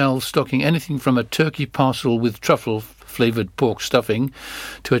with shelves stocking anything from a turkey parcel with truffle-flavoured pork stuffing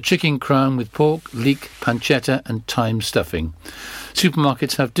to a chicken crown with pork, leek, pancetta and thyme stuffing.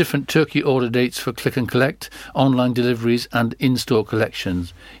 Supermarkets have different turkey order dates for click and collect, online deliveries and in-store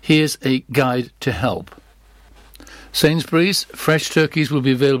collections. Here's a guide to help. Sainsbury's, fresh turkeys will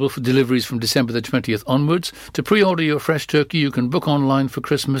be available for deliveries from December the 20th onwards. To pre-order your fresh turkey, you can book online for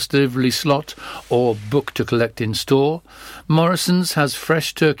Christmas delivery slot or book to collect in store. Morrison's has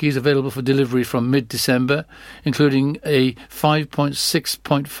fresh turkeys available for delivery from mid-December, including a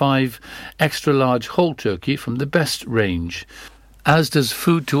 5.6.5 extra large whole turkey from the best range. As does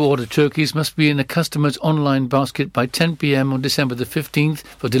food to order turkeys must be in a customer's online basket by 10 p.m. on December the 15th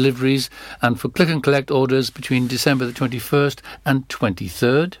for deliveries and for click and collect orders between December the 21st and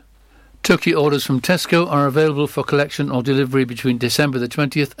 23rd. Turkey orders from Tesco are available for collection or delivery between December the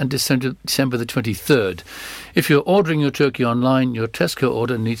 20th and December the 23rd. If you're ordering your turkey online, your Tesco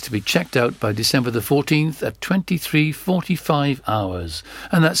order needs to be checked out by December the 14th at 23:45 hours.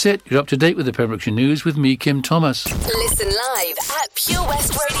 And that's it. You're up to date with the Pembrokeshire News with me, Kim Thomas. Listen live at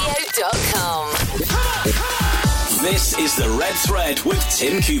purewestradio.com. This is The Red Thread with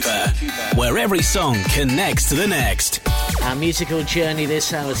Tim Cooper, where every song connects to the next. Our musical journey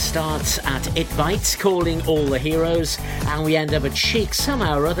this hour starts at It Bites, calling all the heroes, and we end up at Chic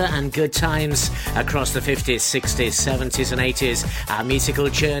somehow or other, and good times across the 50s, 60s, 70s and 80s. Our musical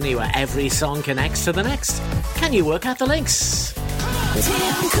journey where every song connects to the next. Can you work out the links?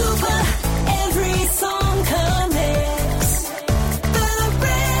 Tim Cooper, every song connects. The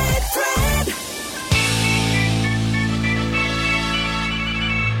Red Thread.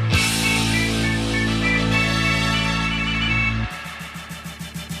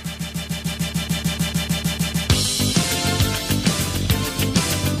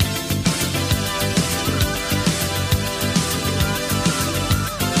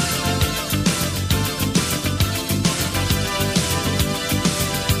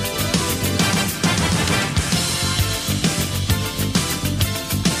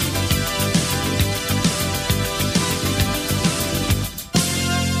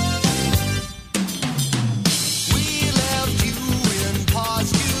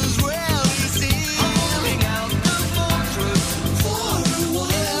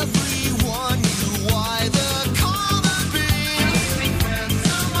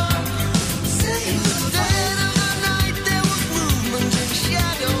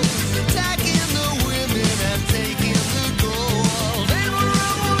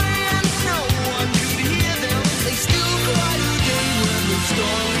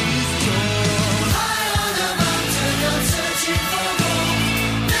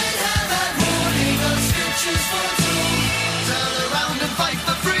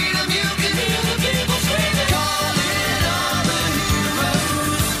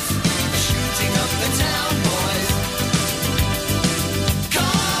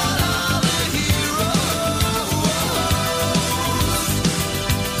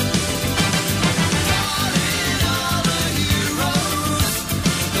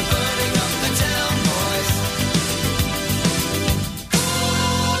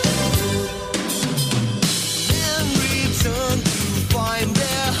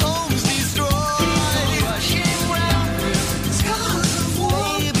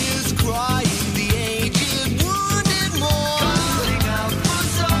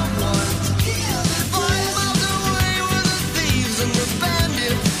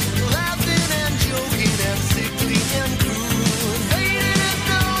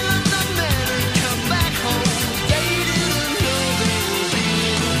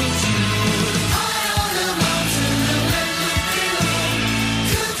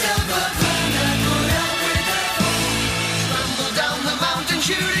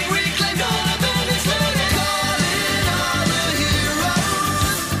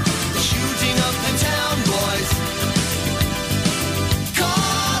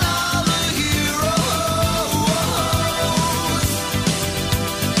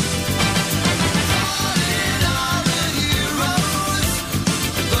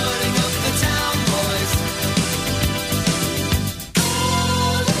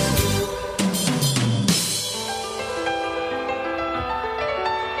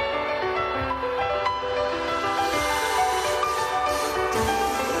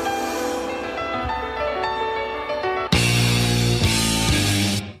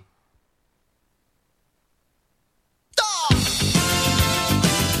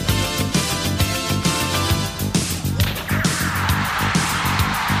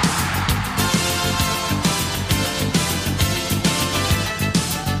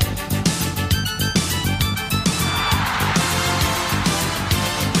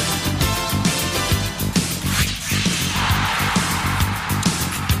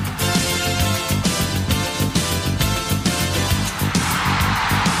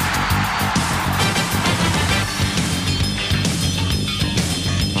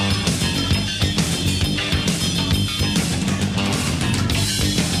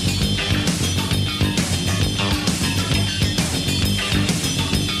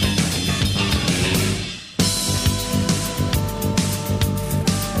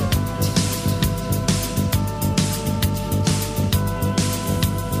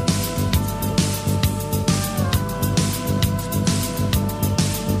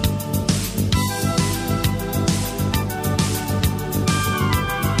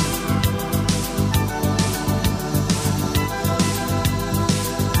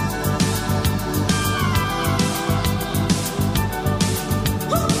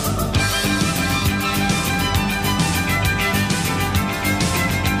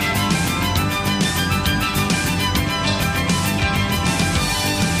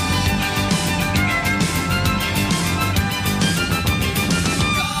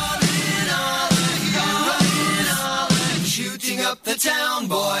 up the town,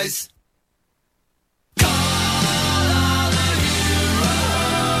 boys.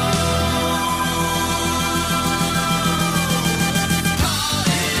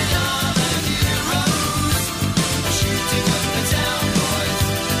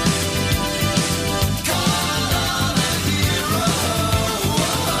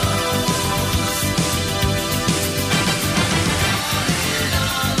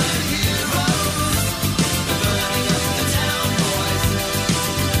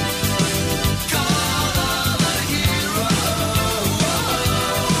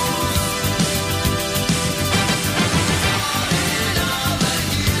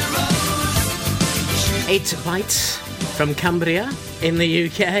 Eight Bites from Cumbria in the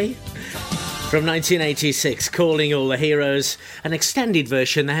UK. From 1986, Calling All the Heroes. An extended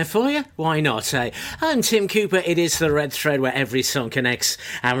version there for you. Why not, eh? I'm Tim Cooper. It is the Red Thread where every song connects.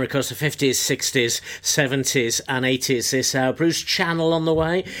 And we're across the 50s, 60s, 70s and 80s this hour. Bruce Channel on the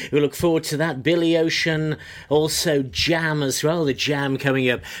way. We look forward to that. Billy Ocean. Also Jam as well. The Jam coming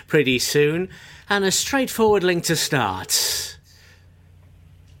up pretty soon. And a straightforward link to start.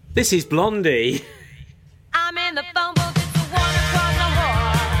 This is Blondie. I'm in the phone book, it's the one across the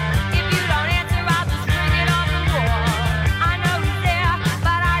hall. If you don't answer, I'll just ring it off the wall. I know he's there,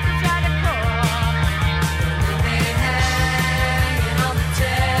 but I just try to call. We've been hanging on the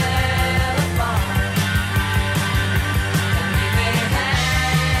telephone. We've been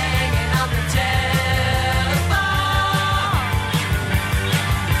hanging on the telephone.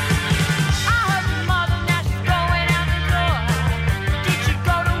 I heard your mother, now she's going out the door. Did she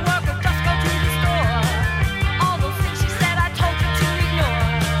go to work or just go to the store? All those things she said I told you to ignore.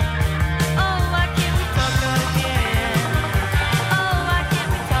 Oh, why can't we talk again? Oh, why can't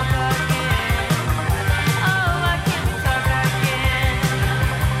we talk again? Oh, why can't we talk again?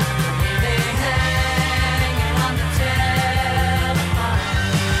 We've been hanging on the telephone.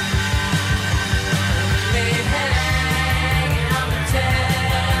 We've been hanging on the telephone.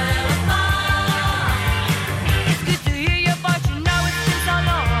 It's good to hear your voice, you know it's been so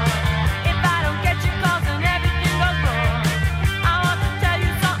long. If I don't get your calls, then everything goes wrong. I want to tell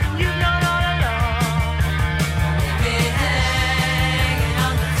you something you've known all along. We've been hanging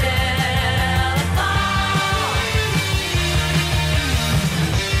on the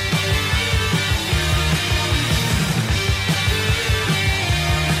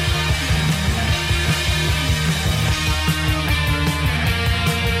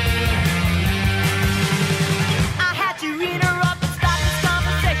I had to interrupt and stop this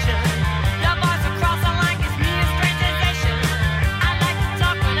conversation. Your voice across the line gives me a strange sensation. I'd like to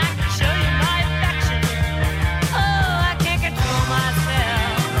talk when I can show you my affection. Oh, I can't control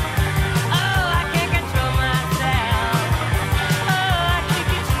myself. Oh, I can't control myself. Oh, I can't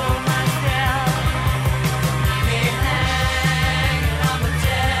control myself. We've been hanging on the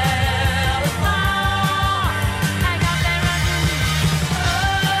telephone. Hang up and run to me.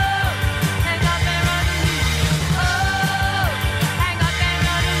 Oh, hang up and run to me. Oh, hang up and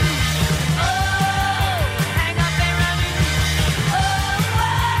run to me. Oh, hang up and run to me. Oh,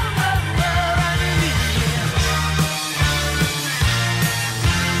 run to me.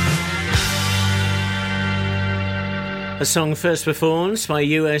 A song first performed by a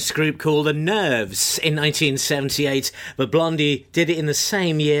US group called The Nerves in 1978, but Blondie did it in the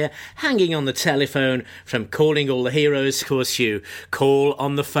same year, hanging on the telephone from Calling All the Heroes. Of course, you call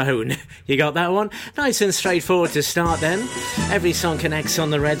on the phone. You got that one? Nice and straightforward to start then. Every song connects on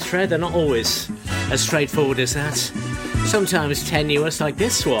the Red Thread. They're not always as straightforward as that. Sometimes tenuous like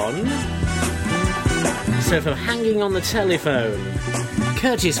this one. So from Hanging on the Telephone,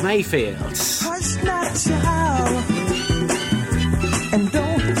 Curtis Mayfield. Hush not, child, and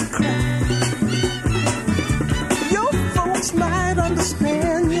don't cry. Your folks might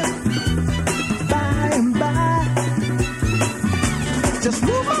understand you by and by. Just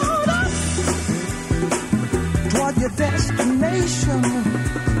move on up toward your destination.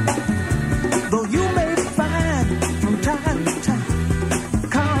 Though you may find from time to time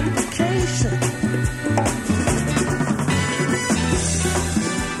complications.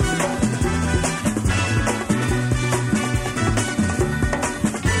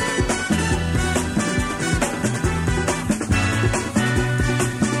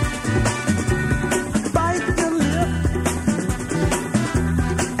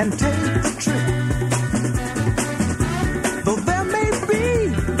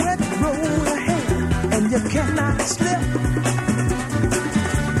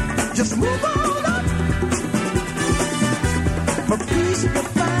 Just move on up. For peace to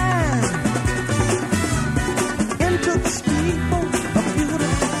find into the steeple of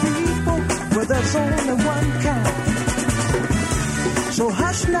beautiful people where there's only one kind.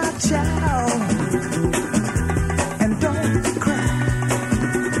 Hush now, child, and don't cry.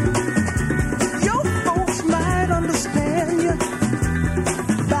 Your folks might understand you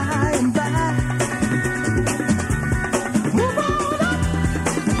by and by. Move on up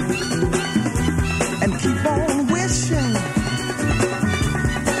and keep on wishing.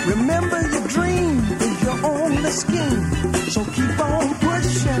 Remember your dream is your only scheme, so keep on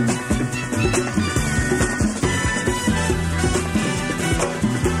pushing.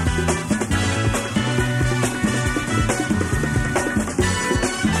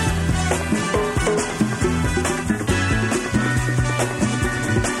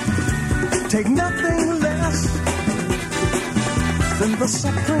 Take nothing less than the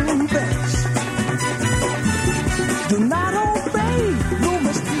supreme best. Do not obey, no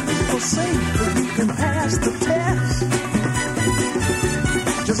people say that you can pass the test.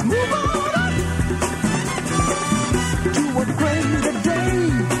 Just move on up to a greater day.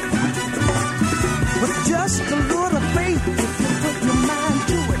 With just a little faith, if you put your mind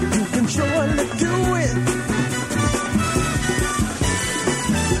to it, you can surely do it.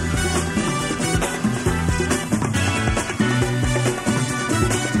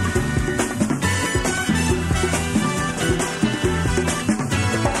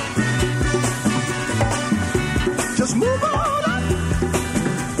 Just move on up.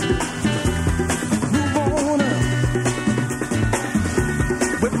 Move on up.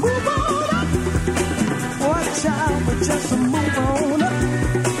 We move on up. Watch out, we just move on up.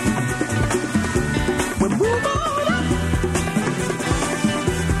 We move on up.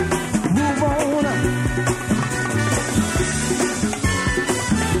 Move on up.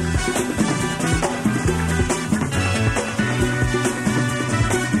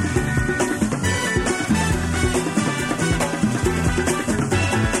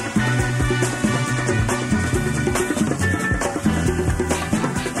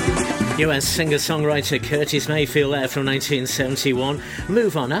 US singer-songwriter Curtis Mayfield there from 1971.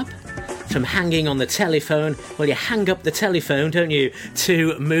 Move on up. From hanging on the telephone, well, you hang up the telephone, don't you,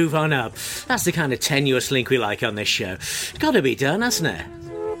 to move on up. That's the kind of tenuous link we like on this show. Gotta be done, hasn't it?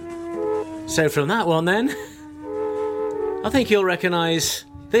 So from that one then, I think you'll recognise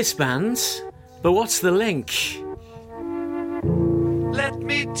this band, but what's the link? Let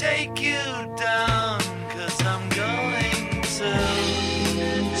me take you down, 'cause I'm going to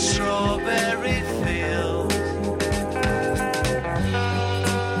Strawberry Fields.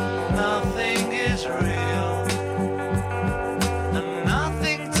 Nothing is real, and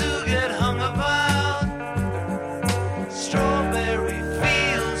nothing to get hung about. Strawberry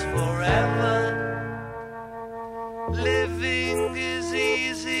Fields forever. Living is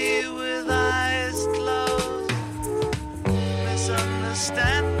easy with eyes closed.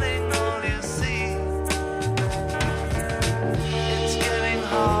 Misunderstanding all you see. It's getting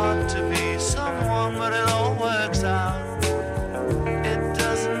hard to be someone, but it all works out. It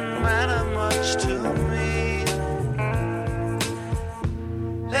doesn't matter much to me.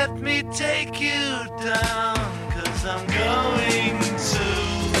 Let me take you down, 'cause I'm going to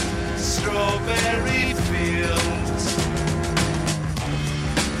Strawberry Fields.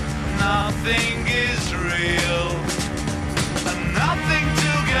 Nothing is real, and nothing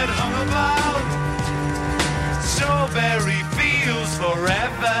to get hung about. Strawberry Fields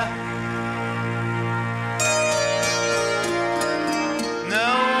forever.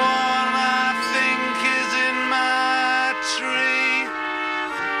 No one I think is in my tree.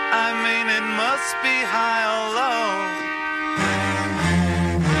 I mean, it must be high or low.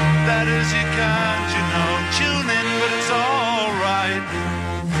 That is, you can't, tune in, but it's alright.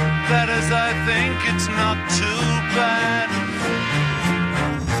 That is, I think it's not too bad.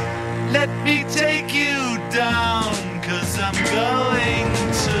 Let me take you down, 'cause I'm going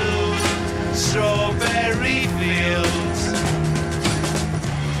to Strawberry Fields.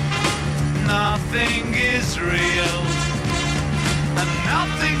 Nothing is real, and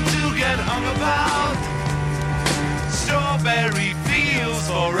nothing to get hung about. Strawberry Fields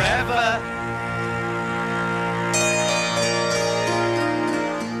forever.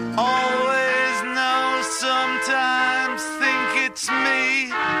 Always know, sometimes think it's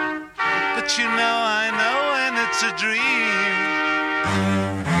me, but I know when it's a dream.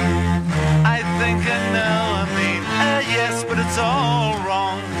 I think I know, yes, but it's all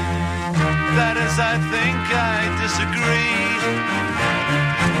wrong. That is, I think I disagree.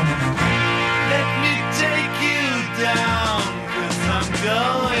 Let me take you down, 'cause I'm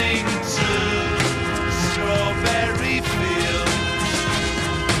going to Strawberry Fields.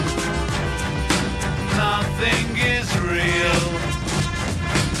 Nothing is real,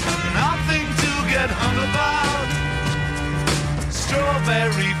 nothing to get hung about. Strawberry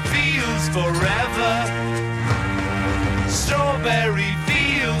forever. Strawberry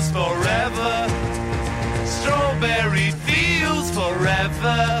fields forever. Strawberry fields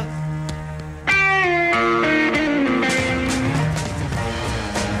forever.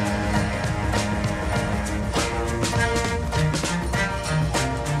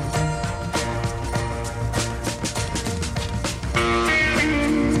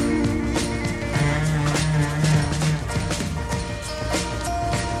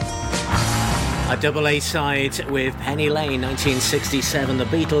 A double A side with Penny Lane, 1967, the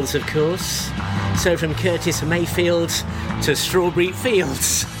Beatles, of course. So from Curtis Mayfield to Strawberry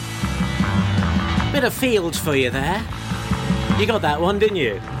Fields. Bit of fields for you there. You got that one, didn't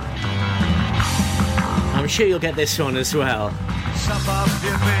you? I'm sure you'll get this one as well. Sup up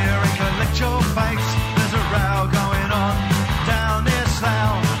your beer and collect your face. There's a row going on down near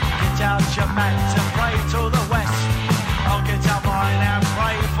Slough. Get out your mat and pray to the west. I'll get out mine and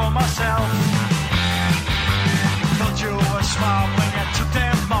pray for myself. Thought you were smart when you took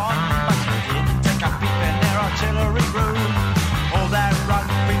them on, but you didn't take a peep in their artillery room. All that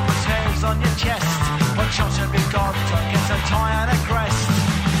rugby puts hairs on your chest. What chance have you got to get a tie and a crest?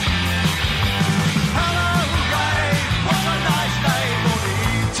 Hello, Ray, what a nice day for the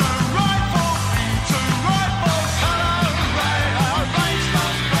Eton Rifles. Eton Rifles. Hello, Ray, our race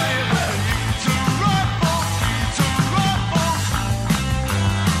must play with the Eton Rifles. Eton Rifles.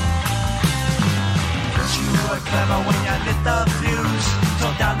 Cause you were clever when you lit the fuse.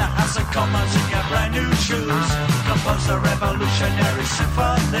 Tore down the House of Commons in your brand new shoes. Composed a revolutionary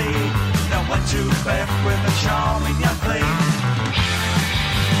symphony. Then went to bed with a charm in your plea.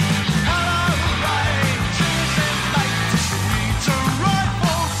 Hello, Ray, cheers in late to see Eton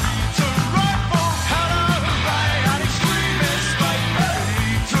Rifles. Eton Rifles. Hello, Ray, and extremists fight for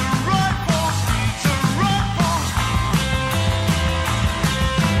Eton Rifles. Eton Rifles.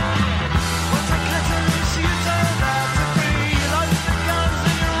 What a catalyst you turned out to be. You load the guns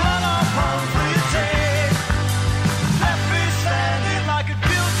and you run off home for your tea. Left me standing like a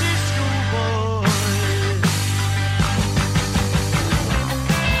guilty schoolboy.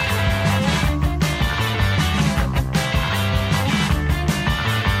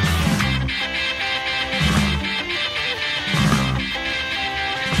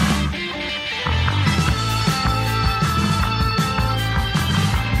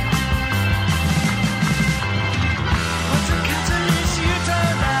 What a catalyst you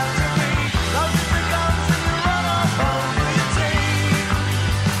turned out to be. Loaded the guns and you run off home for your tea.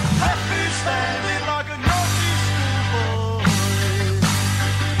 Left me standing like a naughty schoolboy.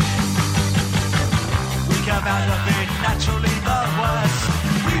 We come out of it naturally the worst.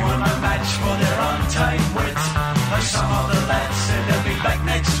 We were no match for their untamed wit. Though some of the lads said they'll be back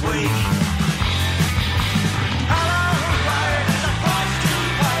next week. Hello, Ray, there's a price to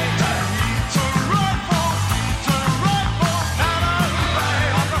pay. Eton Rifles, Eton Rifles. Hello,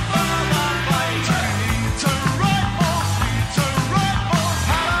 Ray, I prefer the play. Eton Rifles, Eton Rifles.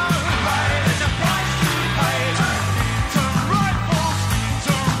 Hello, Ray, there's a price to pay. Eton Rifles,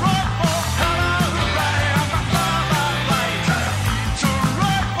 Eton Rifles. Hello, Ray, I prefer the play. Eton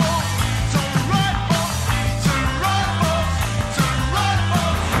Rifles, Eton Rifles. Eton Rifles, Eton Rifles.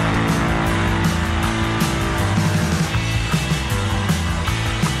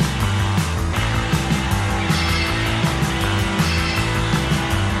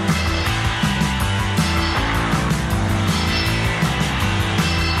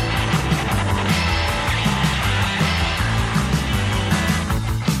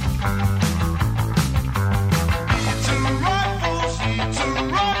 Eton Rifles,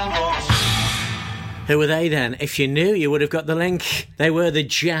 Eton Rifles. Who were they then? If you knew, you would have got the link. They were the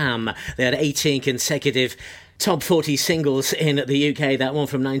Jam. They had 18 consecutive top 40 singles in the UK, that one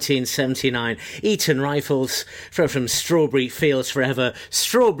from 1979. Eton Rifles from Strawberry Fields Forever.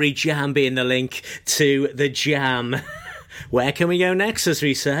 Strawberry Jam being the link to the Jam. Where can we go next, as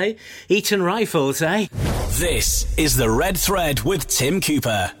we say? Eton Rifles, eh? This is The Red Thread with Tim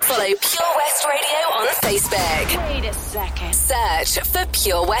Cooper. Follow Pure West Radio on Facebook. Wait a second. Search for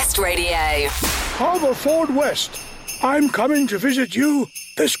Pure West Radio. Haverford West. I'm coming to visit you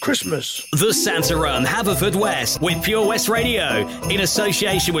this Christmas. The Santa Run, Haverfordwest, with Pure West Radio, in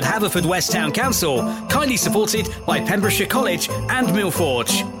association with Haverfordwest Town Council, kindly supported by Pembrokeshire College and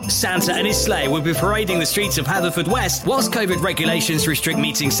Millforge. Santa and his sleigh will be parading the streets of Haverfordwest. Whilst COVID regulations restrict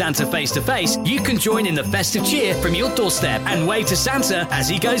meeting Santa face-to-face, you can join in the festive cheer from your doorstep and wave to Santa as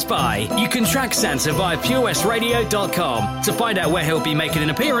he goes by. You can track Santa via purewestradio.com to find out where he'll be making an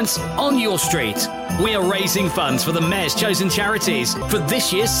appearance on your street. We are raising funds for the Mayor's chosen charities for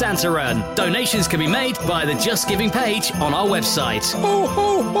this year's Santa Run. Donations can be made via the Just Giving page on our website. Ho,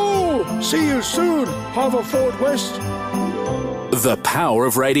 ho, ho! See you soon, Haverfordwest. The power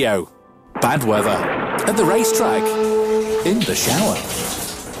of radio. Bad weather. At the racetrack. In the shower.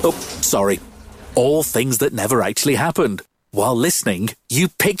 Oh, sorry. All things that never actually happened. While listening, you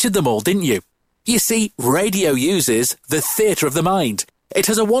pictured them all, didn't you? You see, radio uses the theatre of the mind. It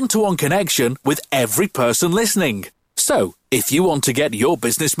has a one-to-one connection with every person listening. So, if you want to get your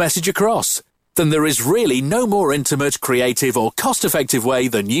business message across, then there is really no more intimate, creative or cost-effective way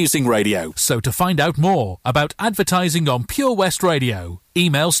than using radio. So to find out more about advertising on Pure West Radio,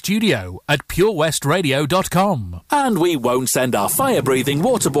 email studio@purewestradio.com. And we won't send our fire-breathing,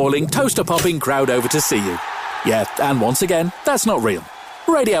 water-boiling, toaster-popping crowd over to see you. Yeah, and once again, that's not real.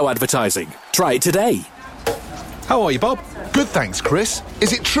 Radio advertising. Try it today. How are you, Bob? Good, thanks, Chris.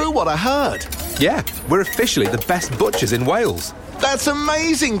 Is it true what I heard? Yeah, we're officially the best butchers in Wales. That's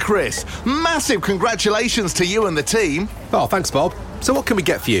amazing, Chris. Massive congratulations to you and the team. Oh, thanks, Bob. So what can we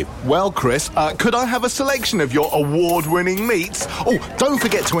get for you? Well, Chris, could I have a selection of your award-winning meats? Oh, don't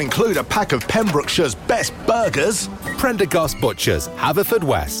forget to include a pack of Pembrokeshire's best burgers. Prendergast Butchers,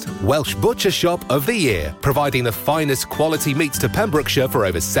 Haverfordwest, Welsh Butcher Shop of the Year, providing the finest quality meats to Pembrokeshire for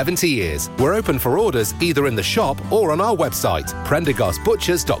over 70 years. We're open for orders either in the shop or on our website,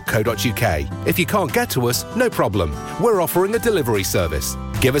 prendergastbutchers.co.uk. If you can't get to us, no problem. We're offering a delivery service.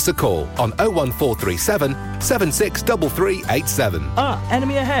 Give us a call on 01437 763387. Ah,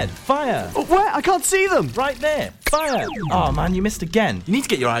 enemy ahead. Fire. Oh, where? I can't see them. Right there. Fire. Oh, man, you missed again. You need to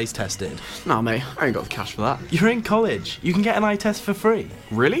get your eyes tested. Nah, mate, I ain't got the cash for that. You're in college. You can get an eye test for free.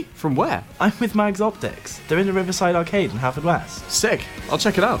 Really? From where? I'm with Mags Optics. They're in the Riverside Arcade in Haverfordwest. Sick. I'll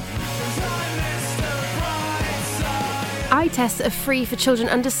check it out. Eye tests are free for children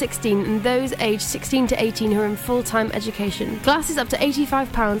under 16 and those aged 16 to 18 who are in full-time education. Glasses up to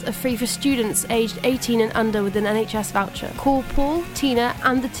 £85 are free for students aged 18 and under with an NHS voucher. Call Paul, Tina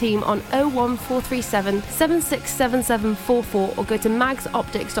and the team on 01437 767744 or go to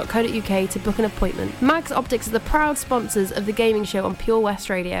magsoptics.co.uk to book an appointment. Mags Optics are the proud sponsors of the gaming show on Pure West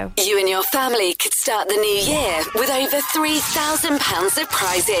Radio. You and your family could start the new year with over £3,000 of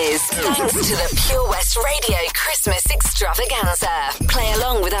prizes. Thanks to the Pure West Radio Christmas Extravaganza. Play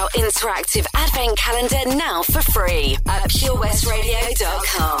along with our interactive advent calendar now for free at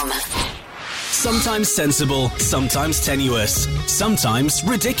purewestradio.com. Sometimes sensible, sometimes tenuous, sometimes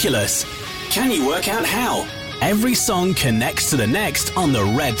ridiculous. Can you work out how? Every song connects to the next on the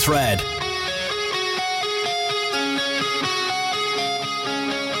Red Thread.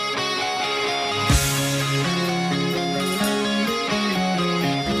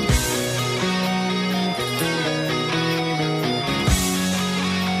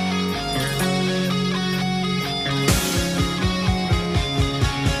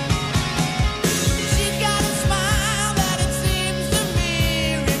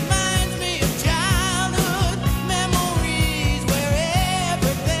 Memories where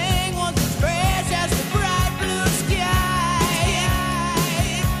everything was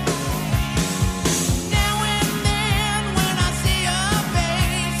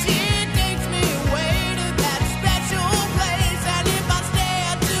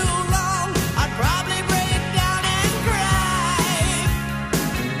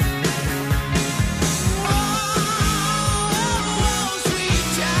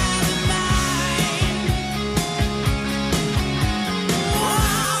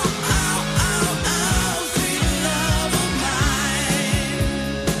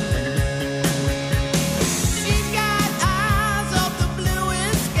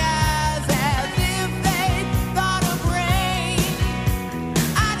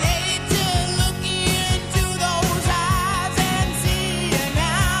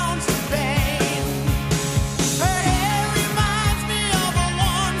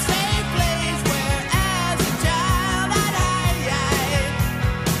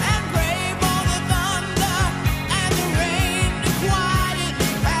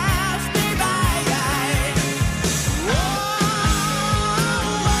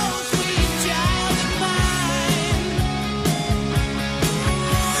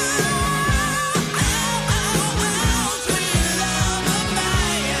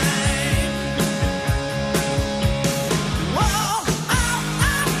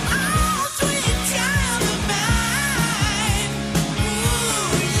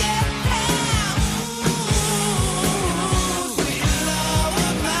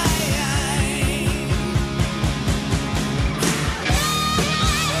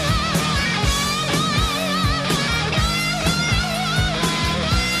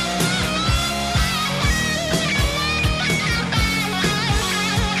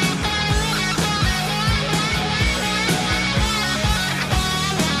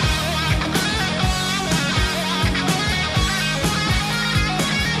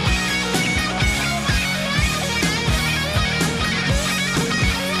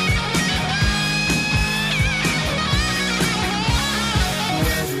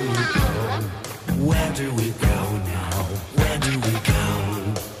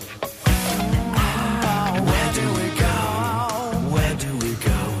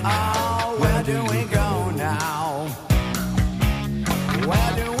Oh, where do we go now?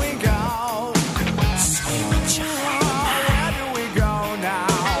 Where do we go? Sweet child, where do we go now?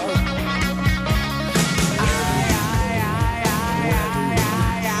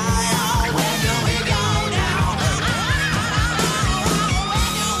 Where do we go now?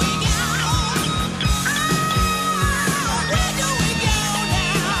 Where do we go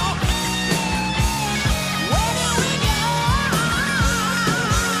now? Where do we go?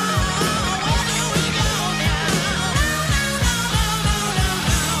 Where do we go now?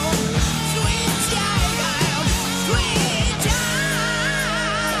 Sweet child, sweet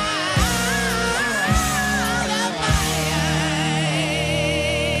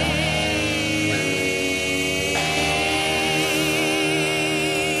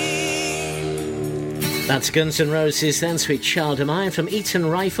That's Guns N' Roses, then Sweet Child of Mine from Eaton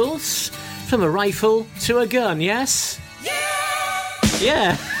Rifles. From a rifle to a gun, yes?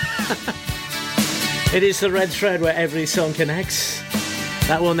 Yeah! It is the red thread where every song connects.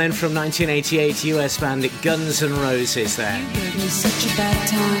 That one then from 1988 US band Guns N' Roses there. Gave me such a bad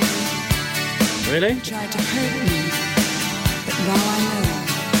time. Really? Tried to hurt me, but now I know.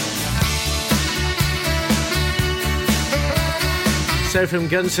 So from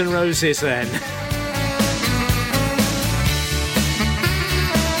Guns N' Roses then.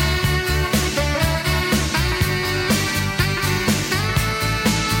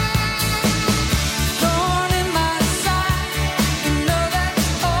 Thorn in my side, you know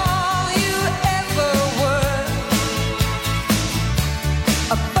that's all you ever were.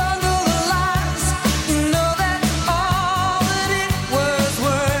 A bundle of lies, you know that's all that it was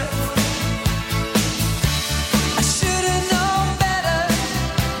worth. I should have known better,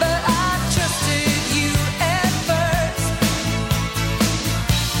 but I trusted you at first.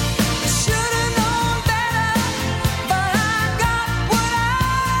 I should have known better, but I got what I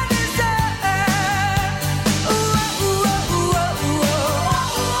deserved.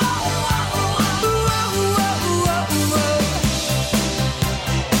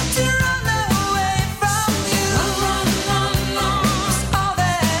 To run away from you was all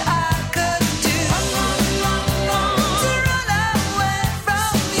that I could do. To run away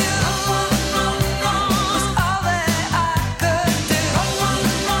from you was all that I could do.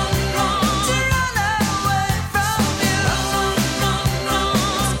 To run away from you was all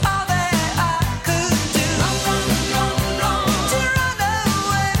that I could do. To run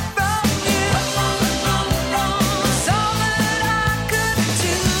away from you was all that I could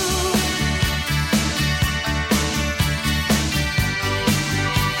do.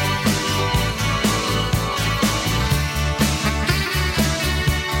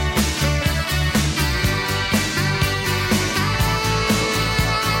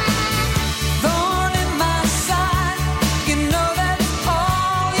 Thorn in my side, you know that's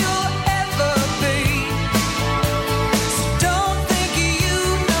all you'll ever be. So don't think you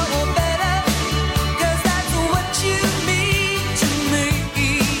know better, 'cause that's what you mean to me.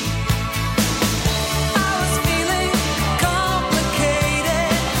 I was feeling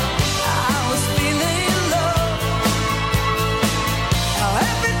complicated, I was feeling low. Now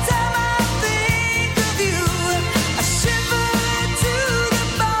every time I think of you, I shiver to the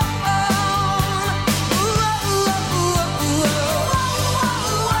bone.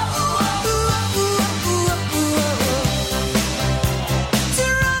 To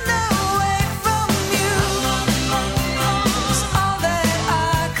run away from you was all that I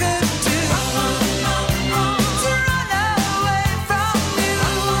could do. To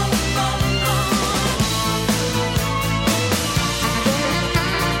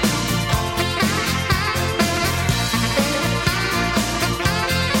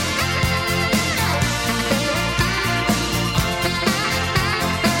run away from you.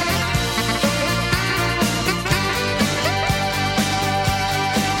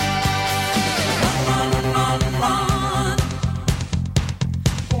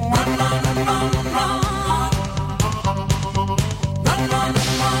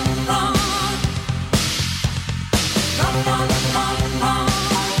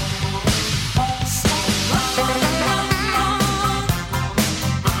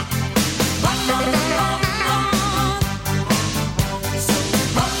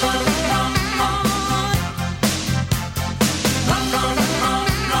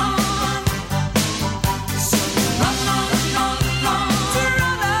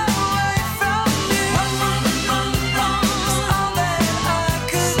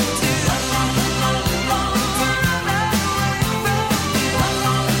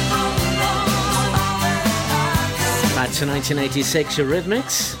 Back to 1986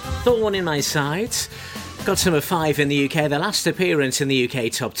 Eurythmics, Thorn in My Side. Got number 5 in the UK. Their last appearance in the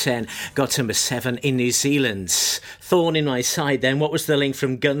UK top 10 got number 7 in New Zealand. Thorn in My Side then. What was the link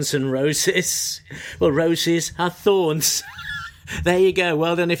from Guns N' Roses? Well, roses are thorns. There you go.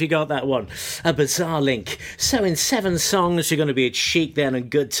 Well done if you got that one. A bizarre link. So in 7 songs, you're going to be at Chic then and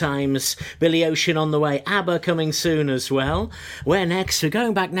Good Times. Billy Ocean on the way. ABBA coming soon as well. Where next? We're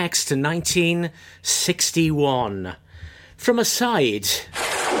going back next to 1961. From a side...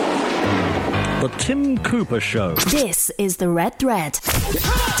 The Tim Cooper Show. This is the Red Thread.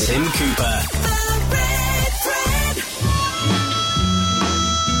 Tim Cooper.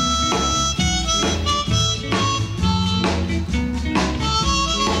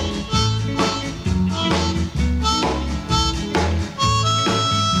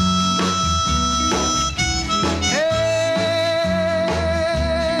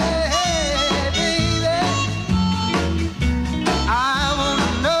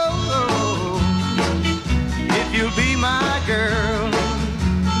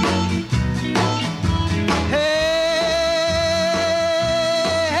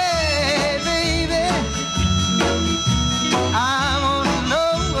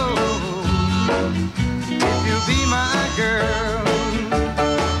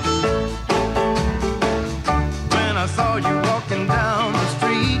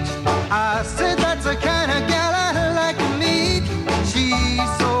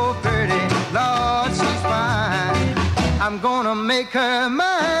 I'm gonna make her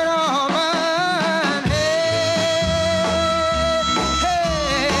mine, all mine. Hey,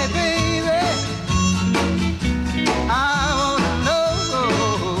 hey, baby, I wanna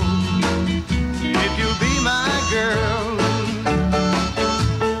know if you'll be my girl.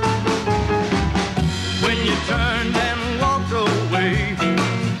 When you turned and walked away,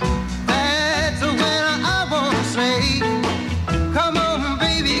 that's when I wanna say, come on,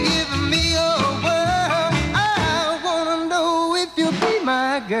 baby, give me your word. I wanna know if you'll be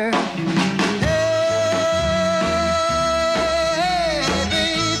my girl. Hey,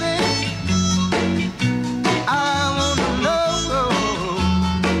 baby, I wanna know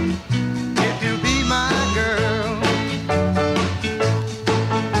if you'll be my girl.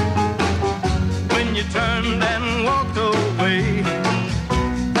 When you turned and walked away,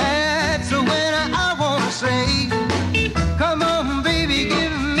 that's when I wanna say, come on, baby,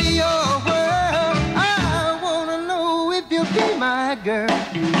 give me your word. I wanna know if you'll be my girl.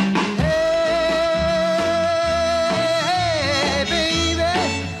 Hey, baby,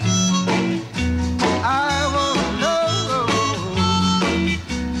 I wanna know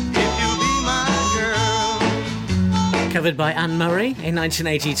if you'll be my girl. Covered by Anne Murray in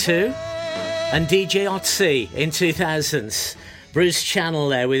 1982 and DJ Otzi in 2000s. Bruce Channel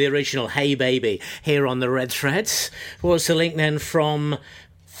there with the original Hey Baby here on the Red Threads. What's the link then from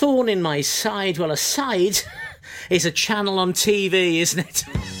Thorn in My Side? Well, a side is a channel on TV, isn't it?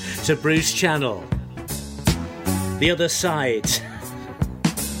 To Bruce Channel. The other side.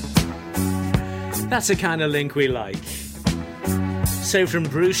 That's the kind of link we like. So from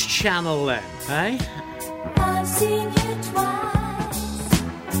Bruce Channel then, eh? I've seen you twice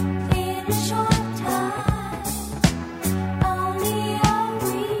in a short time. Only a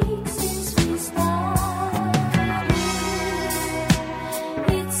week since we started.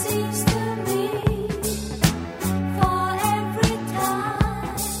 It seems to me for every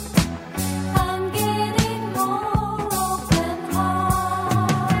time I'm getting more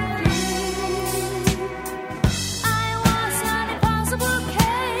open-hearted. I was an impossible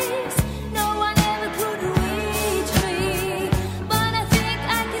case. No one ever could reach me. But I think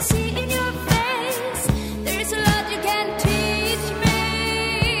I can see in your face there's a lot you can teach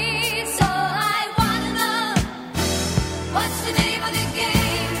me. So I wanna know, what's the name of the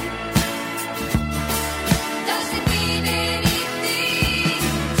game? Does it mean anything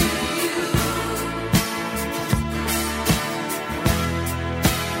to you?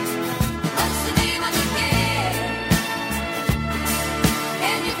 What's the name of the game?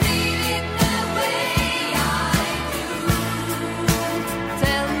 Can you feel it the way I do?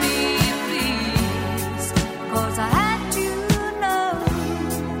 Tell me please, 'cause I had to know.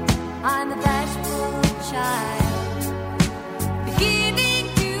 I'm a bashful child, beginning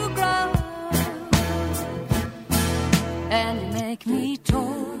to grow. And you make me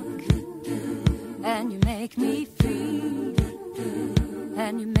talk, and you make me feel,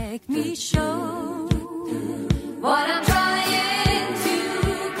 and you make me show what I'm trying to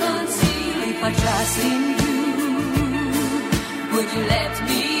conceal. If I trust in you, would you let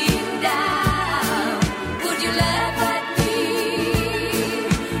me down? Would you laugh at me?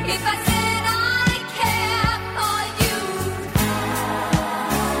 If I said I care for you,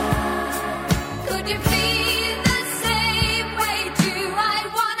 could you feel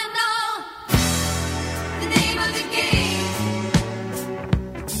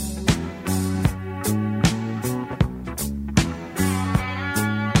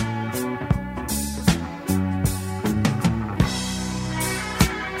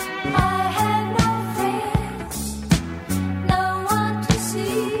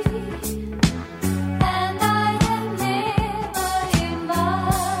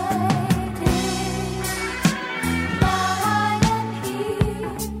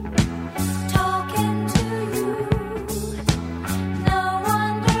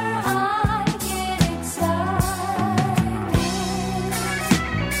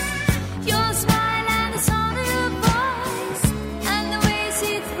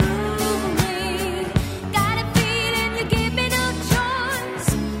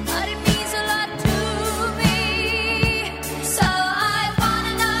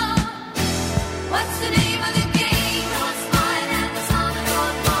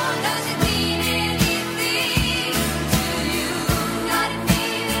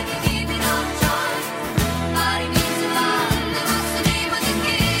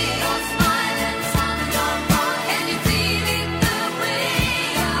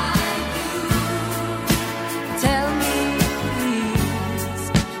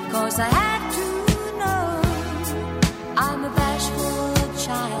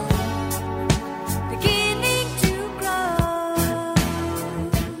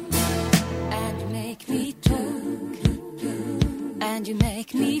you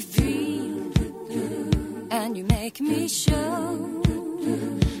make me feel, and you make me show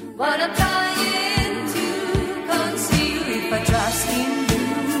what I'm trying to conceal. If I trust in you,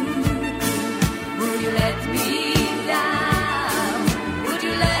 will you let me down? Would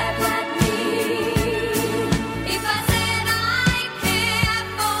you let me? If I said I care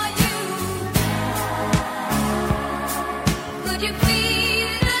for you, could you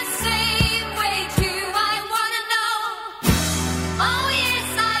feel the same way too? I wanna know. Oh yes,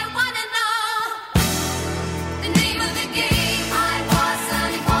 I wanna know the name of the game. I was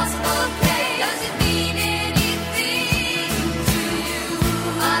an impossible case. Does it mean anything to you?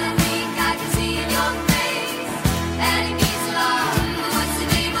 But I think I can see in your face that it means a lot. What's the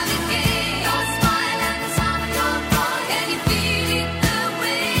name of the game? Your smile and the sound of your voice. Can you feel it the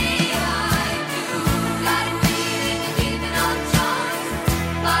way I do? Got a feeling you're giving no choice,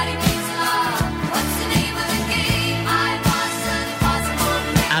 but it means a lot. What's the name of the game? I was an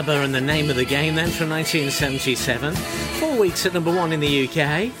impossible case. ABBA and the Name of the Game then from 1977. 4 weeks at number 1 in the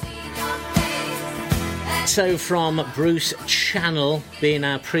UK. So from Bruce Channel being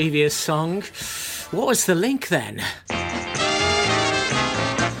our previous song, what was the link then?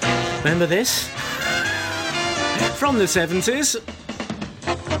 Remember this? From the 70s.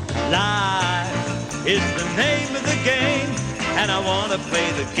 Life is the name of the game, and I want to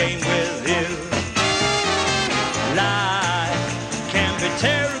play the game with you. Life can be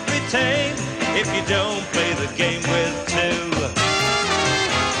terribly tame if you don't play the game with two.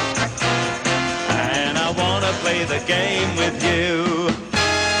 And I want to play the game with you.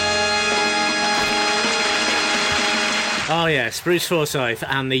 Oh yes, Bruce Forsyth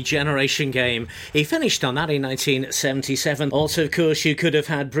and the Generation Game. He finished on that in 1977. Also, of course, you could have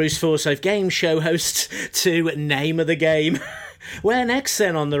had Bruce Forsyth game show hosts to Name of the Game. Where next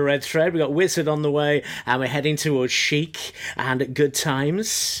then on the Red Thread? We've got Wizard on the way and we're heading towards Chic and Good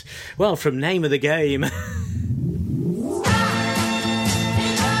Times. Well, from Name of the Game.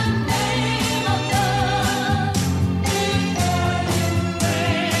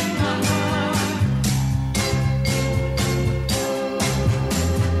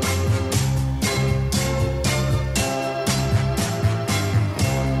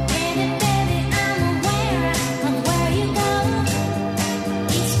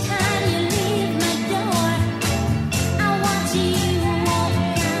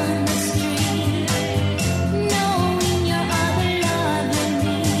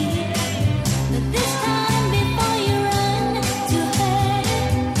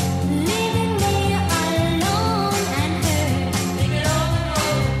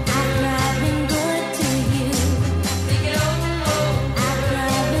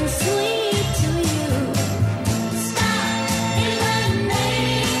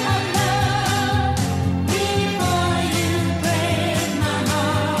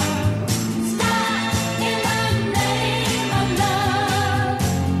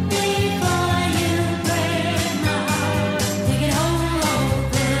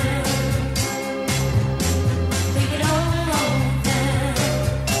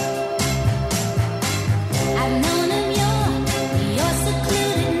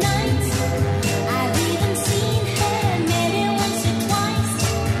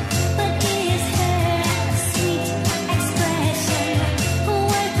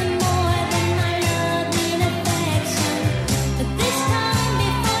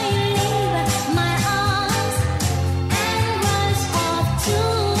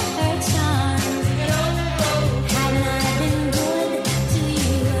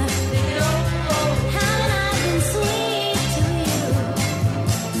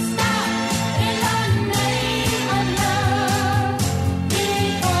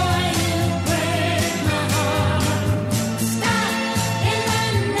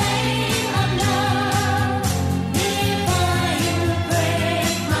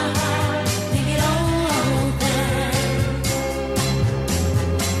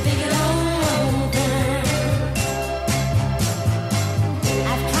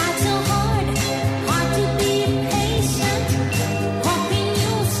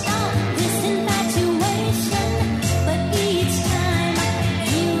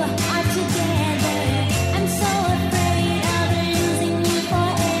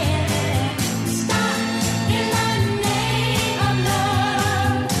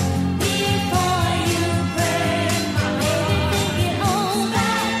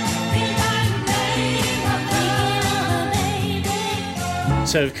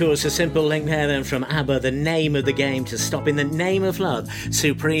 So, of course, a simple link there then from ABBA, the name of the game, to Stop in the Name of Love.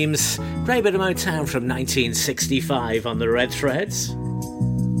 Supremes, great bit of Motown from 1965 on the Red Threads.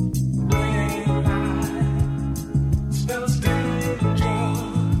 Still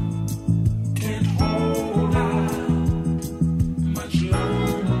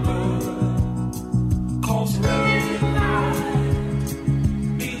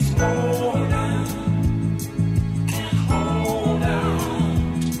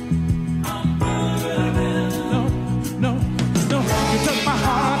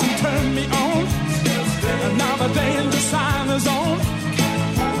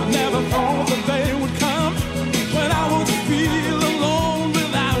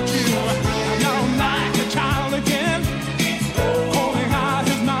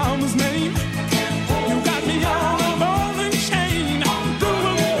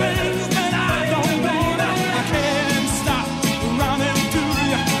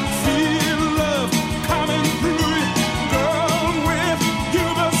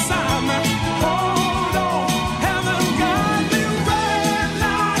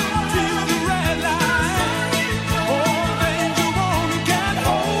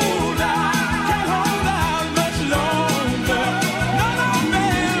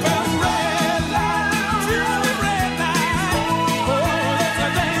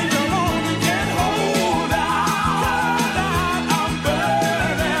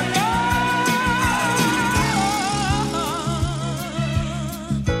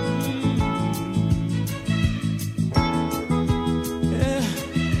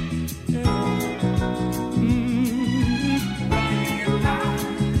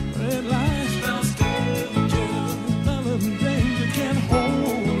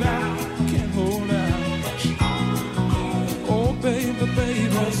baby,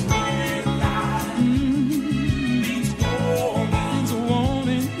 baby. Means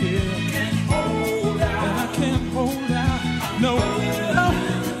warning, yeah. And I can't hold out. No, no,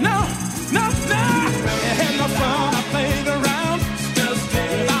 no, no, no. It had no fun. I played around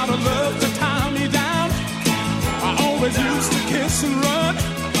without a love to tie me down. I always used to kiss and run.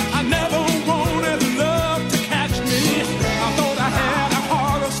 I never wanted love to catch me. I thought I had a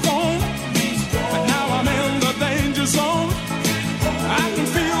heart of stone, but now I'm in the danger zone. I can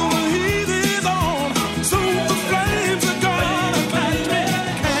feel the heat is on. Soon the flames are gonna catch me.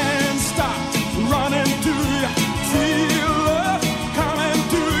 Can't stop running to you. Feel love coming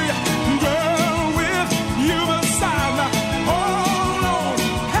to you. Girl, with you beside me. Hold on,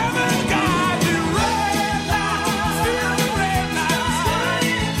 haven't got the red light. Still the red light.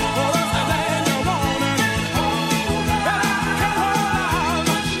 Oh, that's the danger warning. And I can't hold out.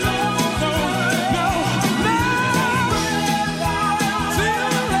 No, no, no. Still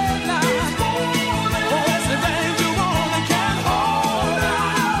the red light. Oh, that's the danger warning. Can't hold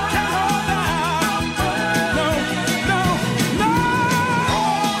out. Can't hold out. No, no, no. Oh,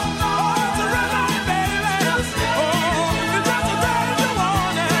 it's a red light, baby. Oh, it's just a danger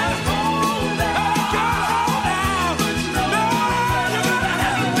warning. I can't hold out. No, you gotta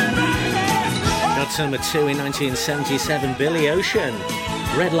help me, baby. Got number 2 in 1977, Billy Ocean.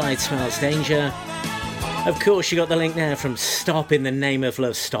 Red light smells danger. Of course, you got the link now from Stop in the Name of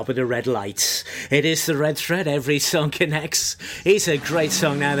Love, Stop at the Red Lights. It is the Red Thread, every song connects. It's a great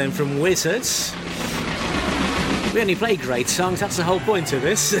song now then from Wizards. We only play great songs, that's the whole point of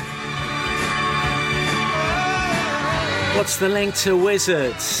this. What's the link to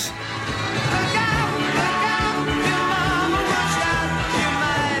Wizards?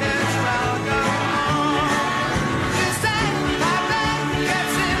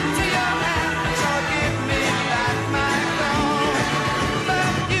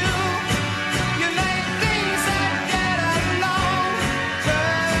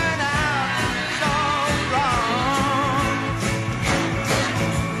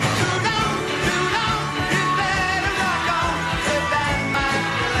 Too long, you better run, 'cause that might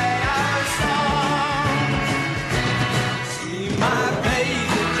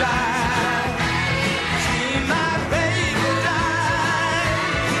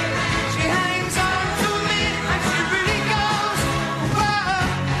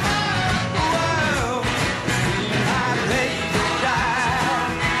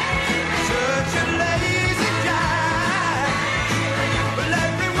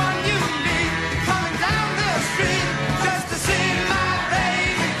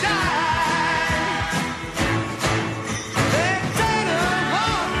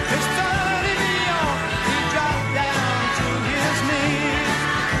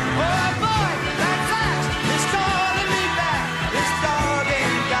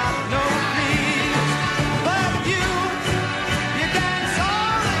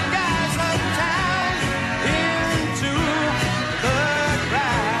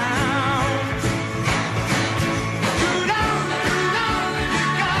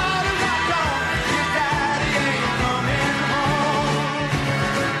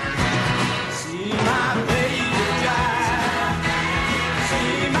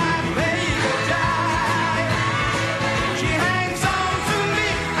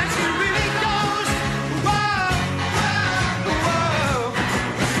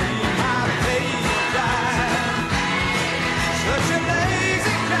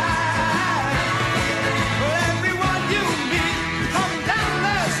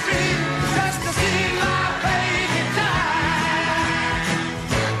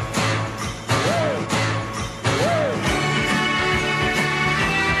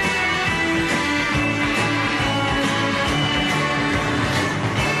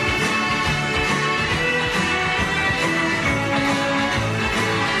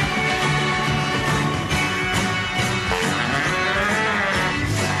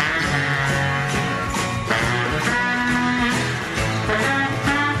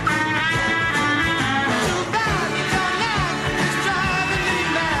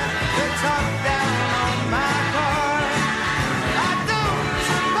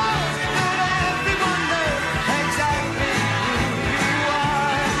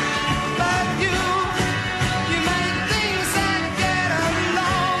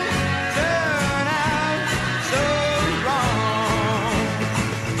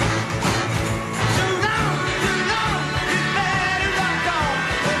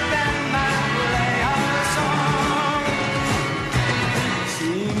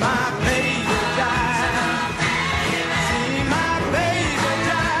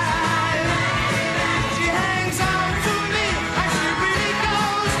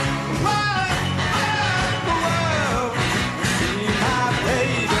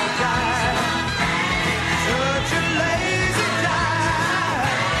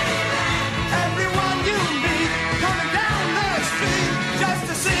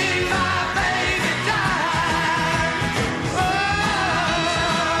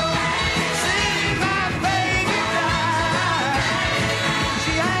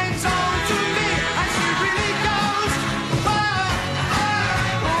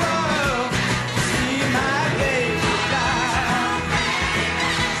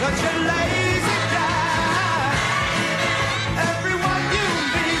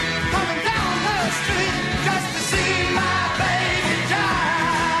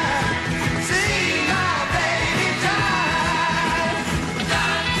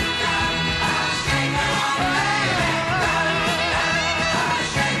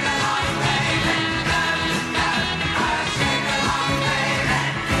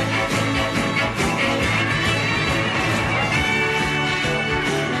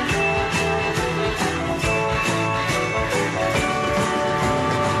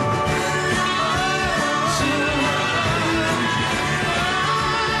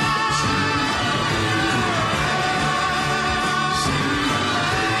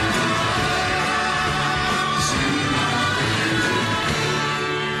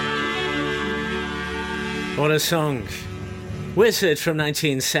What a song. Wizard from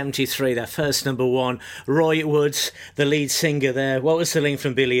 1973, their first number one. Roy Woods, the lead singer there. What was the link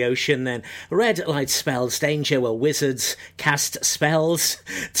from Billy Ocean then? Red light spells danger, well, wizards cast spells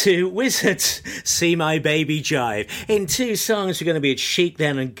to wizards. See My Baby Jive. In two songs, we're going to be at Chic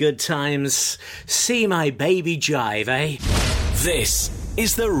then and Good Times. See My Baby Jive, eh? This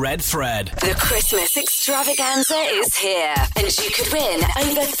is the Red Thread. The Christmas extravaganza is here, and you could win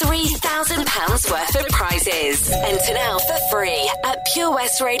over £3,000 worth of prizes. Enter now for free at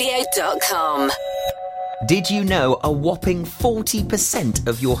purewestradio.com. Did you know a whopping 40%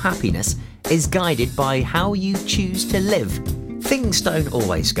 of your happiness is guided by how you choose to live? Things don't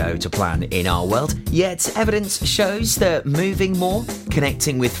always go to plan in our world, yet evidence shows that moving more,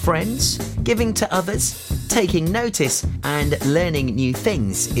 connecting with friends, giving to others, taking notice, and learning new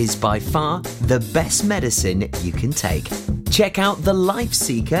things is by far the best medicine you can take. Check out the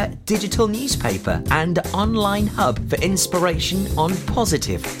LifeSeeker digital newspaper and online hub for inspiration on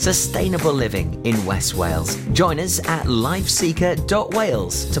positive, sustainable living in West Wales. Join us at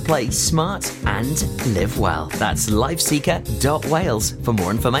lifeseeker.wales to play smart and live well. That's lifeseeker.wales for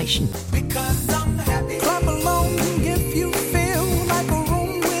more information. Clap along if you feel like a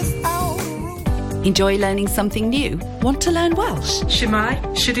room without a room. Enjoy learning something new? Want to learn Welsh? Shemai,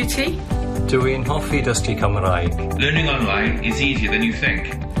 Shuduti. Dwi'n hoffi dysgu Cymraeg. Learning online is easier than you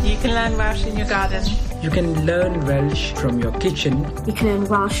think. You can learn Welsh in your garden. You can learn Welsh from your kitchen. You can learn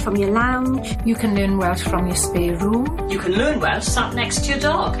Welsh from your lounge. You can learn Welsh from your spare room. You can learn Welsh sat next to your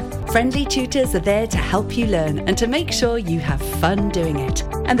dog. Friendly tutors are there to help you learn and to make sure you have fun doing it.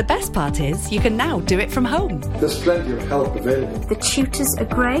 And the best part is, you can now do it from home. There's plenty of help available. The tutors are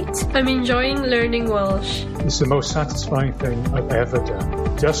great. I'm enjoying learning Welsh. It's the most satisfying thing I've ever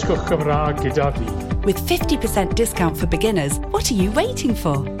done. Dysgwch Cymraeg gyda fi. With 50% discount for beginners, what are you waiting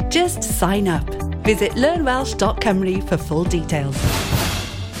for? Just sign up. Visit learnwelsh.cymru for full details.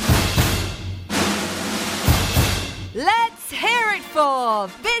 Let's hear it for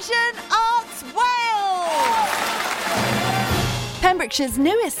Vision Arts Wales! Pembrokeshire's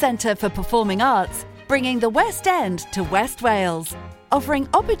newest centre for performing arts, bringing the West End to West Wales. Offering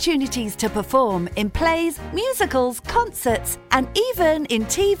opportunities to perform in plays, musicals, concerts, and even in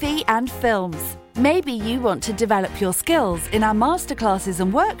TV and films. Maybe you want to develop your skills in our masterclasses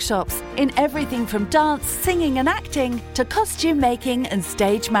and workshops in everything from dance, singing and acting to costume making and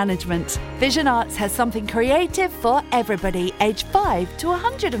stage management. Vision Arts has something creative for everybody aged 5 to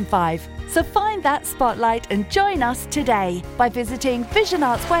 105. So find that spotlight and join us today by visiting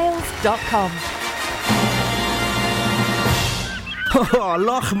visionartswales.com. Oh,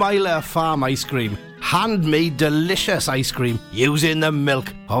 Lochmeyler Farm Ice Cream. Handmade delicious ice cream using the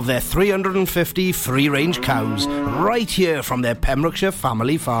milk of their 350 free-range cows right here from their Pembrokeshire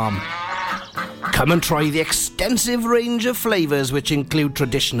family farm. Come and try the extensive range of flavours which include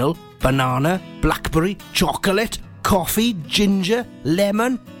traditional, banana, blackberry, chocolate, coffee, ginger,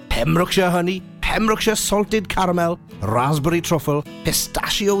 lemon, Pembrokeshire honey, Pembrokeshire salted caramel, raspberry truffle,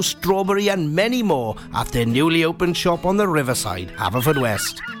 pistachio, strawberry and many more at their newly opened shop on the Riverside,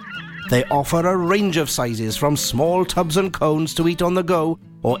 Haverfordwest. They offer a range of sizes from small tubs and cones to eat on the go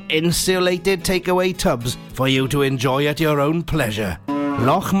or insulated takeaway tubs for you to enjoy at your own pleasure.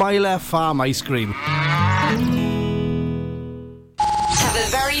 Lochmeyler Farm Ice Cream. Have a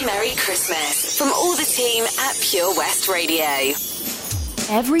very Merry Christmas from all the team at Pure West Radio.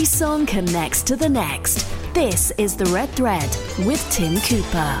 Every song connects to the next. This is The Red Thread with Tim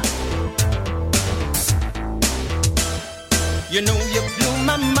Cooper. You know you blew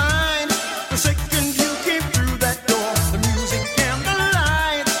my mind the second you came through that door. The music and the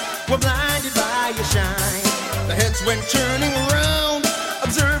lights were blinded by your shine. The heads went turning around,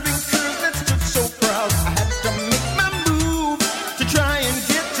 observing curves that stood so proud. I had to make my move to try and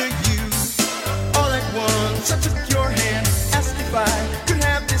get to you. All at once I took your hand, asked if I could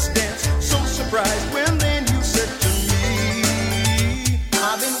have this dance. So surprised when then you said to me,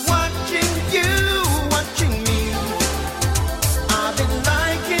 I've been watching you, watching me. I've been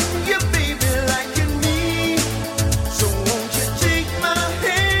liking you, baby, liking me. So won't you take my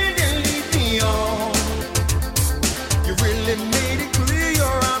hand and lead me on? You really made it clear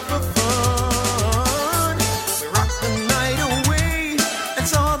you're out for fun. We rocked the night away and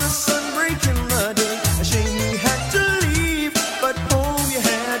saw the sun break in the day. A shame we had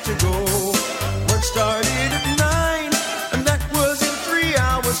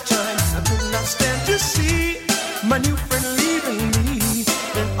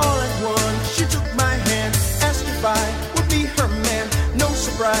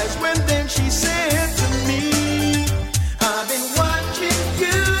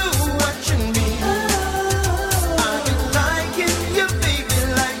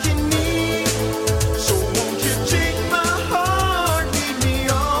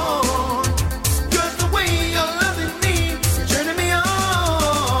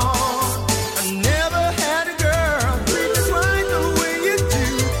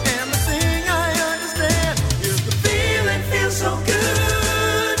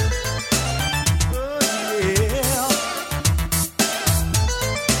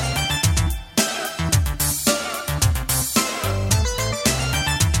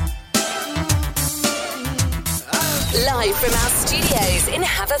Live from our studios in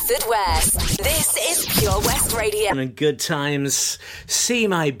Haverfordwest, this is Pure West Radio. And good times. See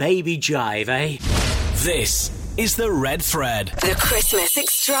my baby jive, eh? This is the Red Thread. The Christmas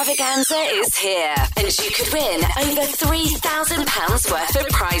extravaganza is here, and you could win over £3,000 worth of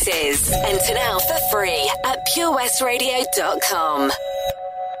prizes. Enter now for free at purewestradio.com.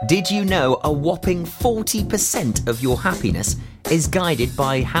 Did you know a whopping 40% of your happiness is guided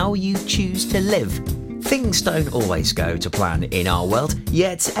by how you choose to live? Things don't always go to plan in our world,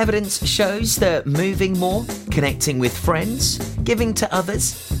 yet evidence shows that moving more, connecting with friends, giving to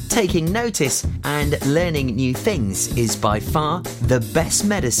others, taking notice, and learning new things is by far the best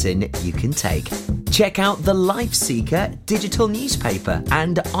medicine you can take. Check out the LifeSeeker digital newspaper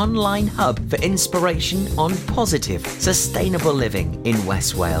and online hub for inspiration on positive, sustainable living in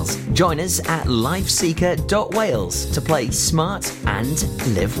West Wales. Join us at lifeseeker.wales to play smart and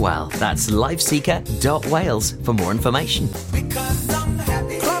live well. That's lifeseeker.wales for more information.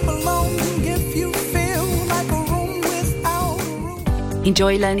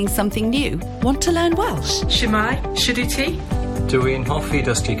 Enjoy learning something new? Want to learn Welsh? Shemai, Shuduti. Dwi'n hoffi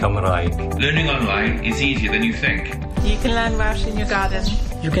dysgu Cymraeg. Learning online is easier than you think. You can learn Welsh in your garden.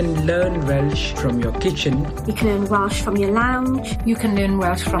 You can learn Welsh from your kitchen. You can learn Welsh from your lounge. You can learn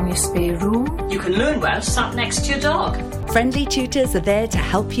Welsh from your spare room. You can learn Welsh sat next to your dog. Friendly tutors are there to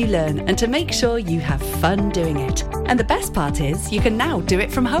help you learn and to make sure you have fun doing it. And the best part is, you can now do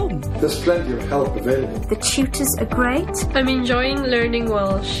it from home. There's plenty of help available. The tutors are great. I'm enjoying learning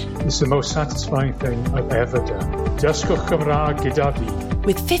Welsh. It's the most satisfying thing I've ever done. Dysgwch Cymraeg gyda fi.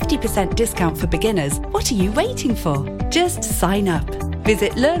 With 50% discount for beginners, what are you waiting for? Just sign up.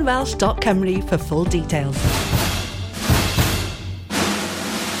 Visit learnwelsh.cymru for full details.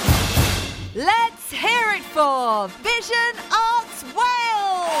 Let's hear it for Vision Arts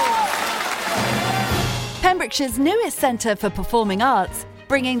Wales! Pembrokeshire's newest centre for performing arts,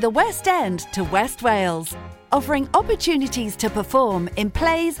 bringing the West End to West Wales. Offering opportunities to perform in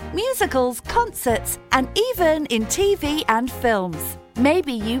plays, musicals, concerts, and even in TV and films.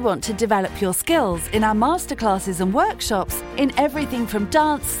 Maybe you want to develop your skills in our masterclasses and workshops in everything from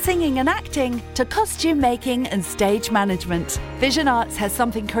dance, singing and acting to costume making and stage management. Vision Arts has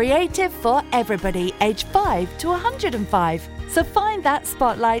something creative for everybody aged 5 to 105. So find that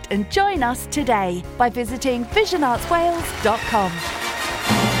spotlight and join us today by visiting visionartswales.com.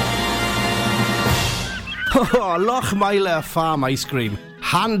 Oh, Lochmeyler Farm Ice Cream.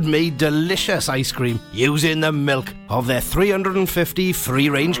 Handmade delicious ice cream using the milk of their 350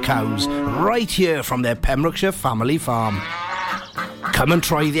 free-range cows right here from their Pembrokeshire family farm. Come and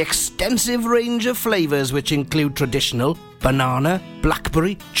try the extensive range of flavours which include traditional, banana,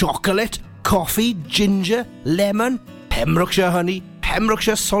 blackberry, chocolate, coffee, ginger, lemon, Pembrokeshire honey,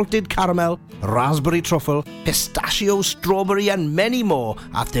 Pembrokeshire salted caramel, raspberry truffle, pistachio, strawberry and many more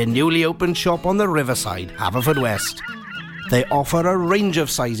at their newly opened shop on the Riverside, Haverfordwest. They offer a range of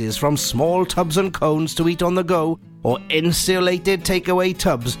sizes from small tubs and cones to eat on the go or insulated takeaway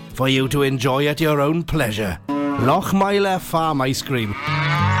tubs for you to enjoy at your own pleasure. Lochmeyler Farm Ice Cream.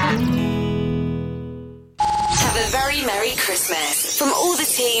 Have a very Merry Christmas from all the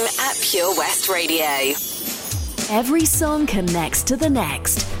team at Pure West Radio. Every song connects to the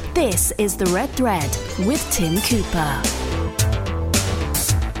next. This is The Red Thread with Tim Cooper.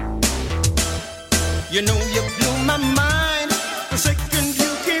 You know you blew my mind the second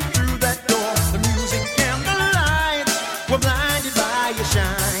you came through that door. The music and the lights were blinded by your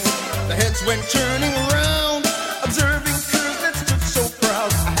shine. The heads went turning around, observing curves that stood so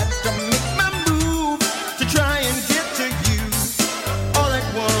proud. I had to make my move to try and get to you. All at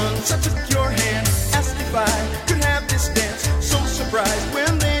once I took your hand, asked if I could have this dance. So surprised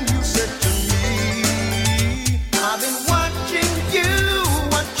when then you said to me, I've been watching you,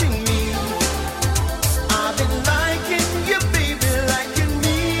 watching me. I've been liking you, baby, liking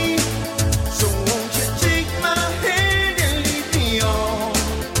me. So won't you take my hand and lead me on?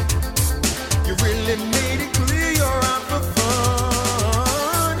 You really made it clear you're out for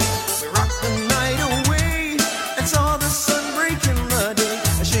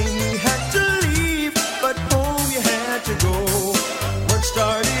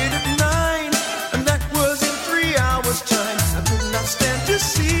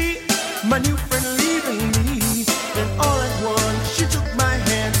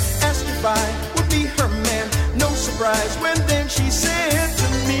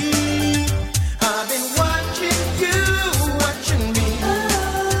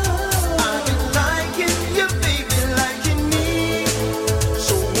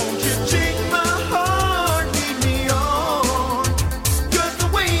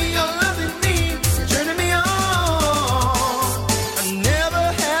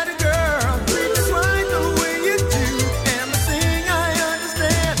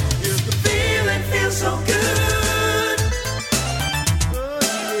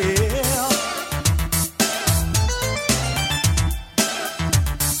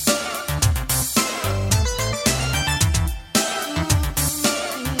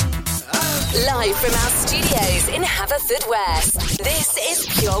West. This is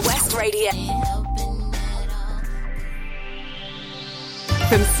Pure West Radio.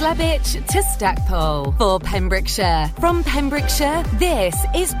 From Slebech to Stackpole for Pembrokeshire. From Pembrokeshire, this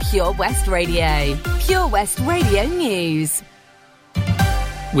is Pure West Radio. Pure West Radio News.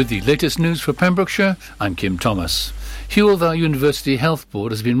 With the latest news for Pembrokeshire, I'm Kim Thomas. Hywel Dda University Health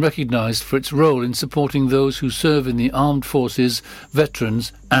Board has been recognised for its role in supporting those who serve in the armed forces,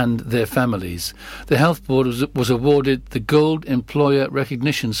 veterans and their families. The Health Board was awarded the Gold Employer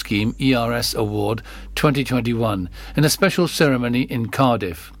Recognition Scheme ERS Award 2021 in a special ceremony in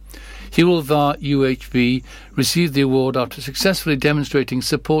Cardiff. Hywel Dda UHB received the award after successfully demonstrating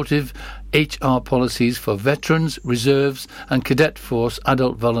supportive HR policies for veterans, reserves and cadet force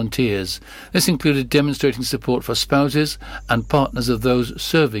adult volunteers. This included demonstrating support for spouses and partners of those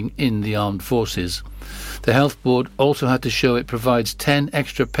serving in the armed forces. The Health Board also had to show it provides 10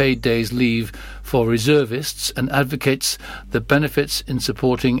 extra paid days leave for reservists and advocates the benefits in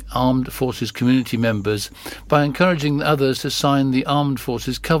supporting armed forces community members by encouraging others to sign the Armed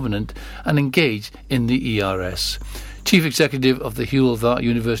Forces Covenant and engage in the ERS. Chief Executive of the Hywel Dda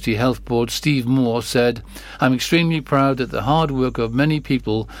University Health Board, Steve Moore, said, "I'm extremely proud that the hard work of many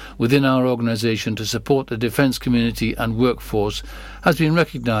people within our organisation to support the defence community and workforce has been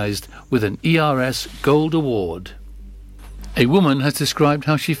recognised with an ERS Gold Award." A woman has described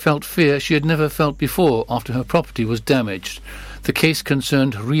how she felt fear she had never felt before after her property was damaged. The case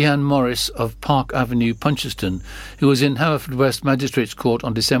concerned Rhian Morris of Park Avenue, Puncheston, who was in Haverfordwest Magistrates Court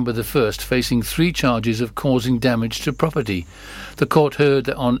on December the 1st, facing 3 charges of causing damage to property. The court heard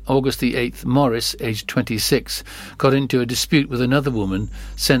that on August the 8th, Morris, aged 26, got into a dispute with another woman,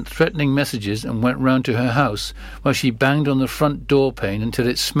 sent threatening messages and went round to her house, where she banged on the front door pane until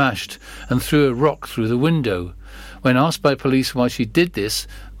it smashed and threw a rock through the window. When asked by police why she did this,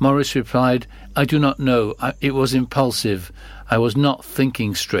 Morris replied, "I do not know. It was impulsive. I was not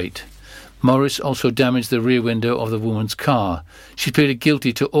thinking straight." Morris also damaged the rear window of the woman's car. She pleaded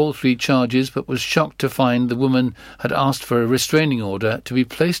guilty to all 3 charges but was shocked to find the woman had asked for a restraining order to be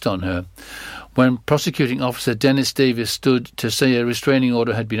placed on her. When prosecuting officer Dennis Davis stood to say a restraining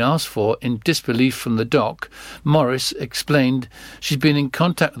order had been asked for in disbelief from the dock, Morris explained she'd been in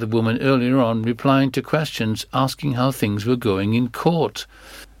contact with the woman earlier on, replying to questions asking how things were going in court.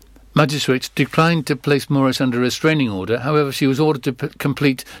 Magistrates declined to place Morris under a restraining order. However, she was ordered to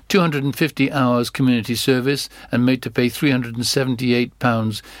complete 250 hours community service and made to pay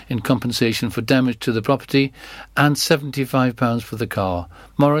 £378 in compensation for damage to the property and £75 for the car.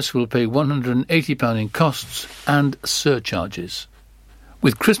 Morris will pay £180 in costs and surcharges.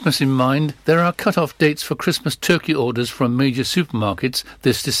 With Christmas in mind, there are cut-off dates for Christmas turkey orders from major supermarkets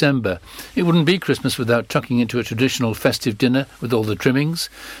this December. It wouldn't be Christmas without tucking into a traditional festive dinner with all the trimmings.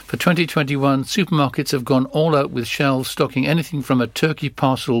 For 2021, supermarkets have gone all out with shelves stocking anything from a turkey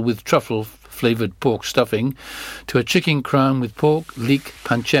parcel with truffle-flavoured pork stuffing to a chicken crown with pork, leek,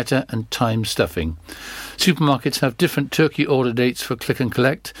 pancetta and thyme stuffing. Supermarkets have different turkey order dates for click and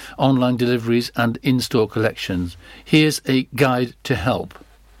collect, online deliveries and in-store collections. Here's a guide to help.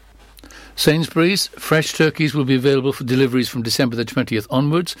 Sainsbury's, fresh turkeys will be available for deliveries from December the 20th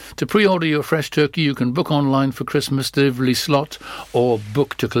onwards. To pre-order your fresh turkey, you can book online for Christmas delivery slot or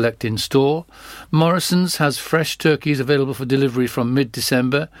book to collect in store. Morrison's has fresh turkeys available for delivery from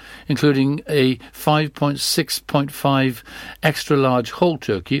mid-December, including a 5.6.5 extra large whole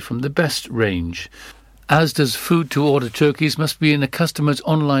turkey from the best range. As does food to order turkeys must be in a customer's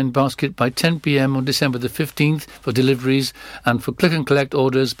online basket by 10 p.m. on December the 15th for deliveries and for click and collect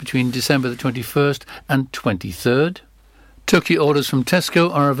orders between December the 21st and 23rd. Turkey orders from Tesco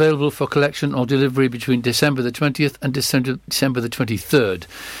are available for collection or delivery between December the 20th and December the 23rd.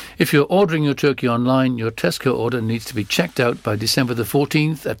 If you're ordering your turkey online, your Tesco order needs to be checked out by December the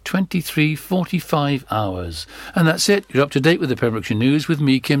 14th at 23:45 hours. And that's it. You're up to date with the Pembrokeshire News with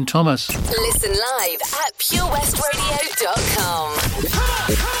me, Kim Thomas. Listen live at purewestradio.com.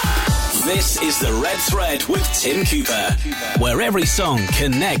 This is The Red Thread with Tim Cooper, where every song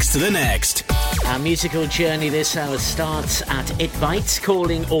connects to the next. Our musical journey this hour starts at It Bites,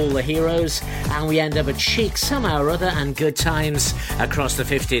 calling all the heroes, and we end up at Chic somehow or other and good times across the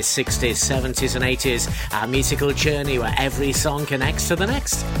 50s, 60s, 70s and 80s. Our musical journey where every song connects to the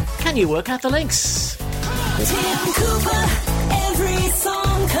next. Can you work out the links? Tim Cooper, every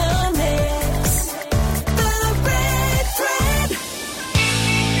song connects. The Red Thread.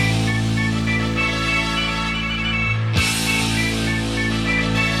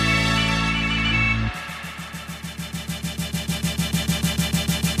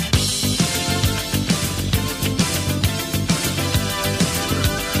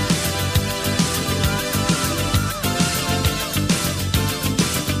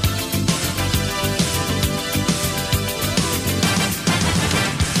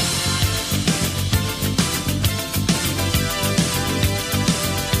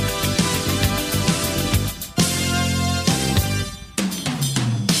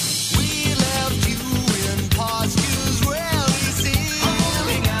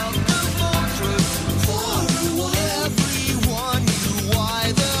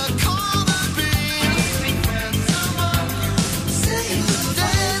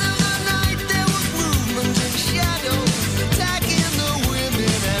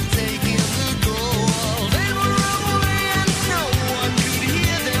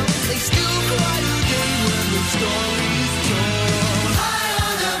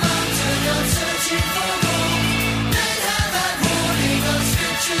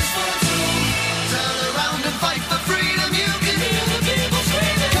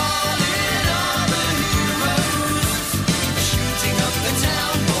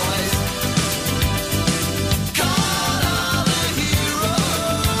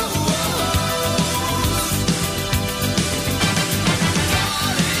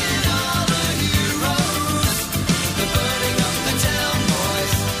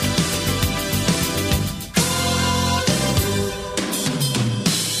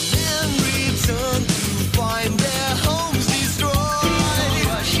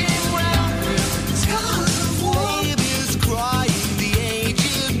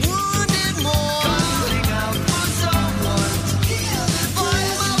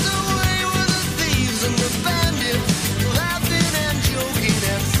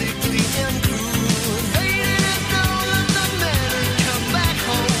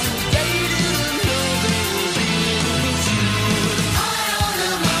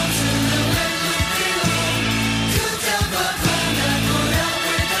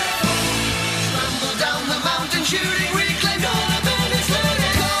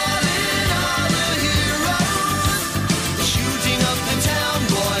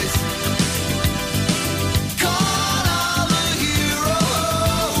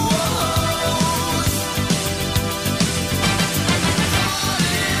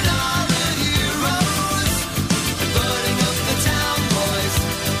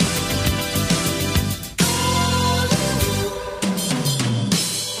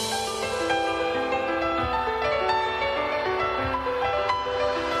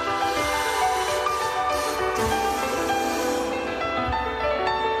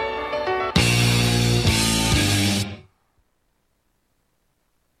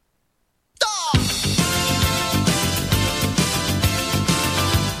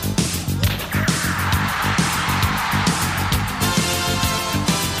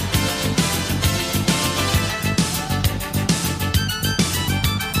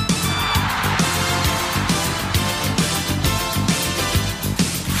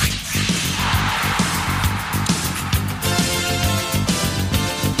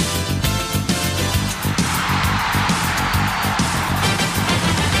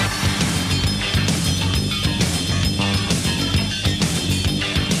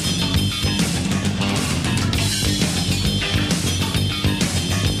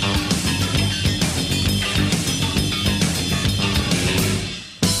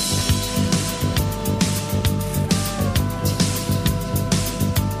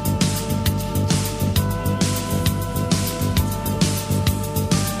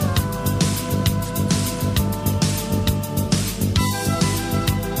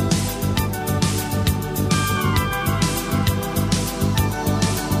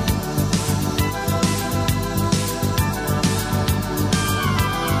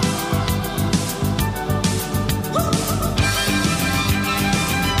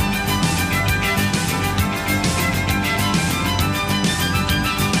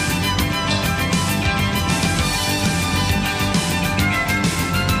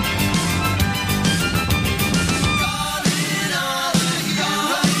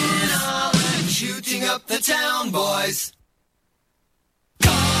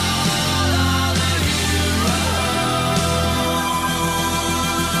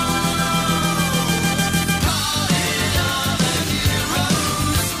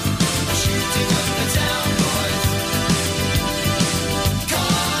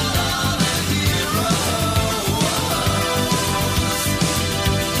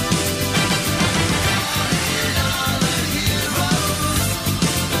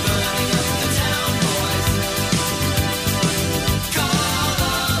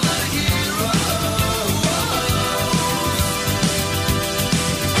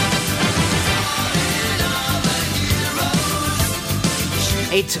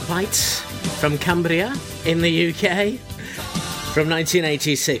 It Bites from Cumbria in the UK. From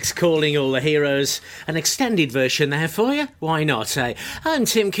 1986, Calling All the Heroes. An extended version there for you. Why not, eh? I'm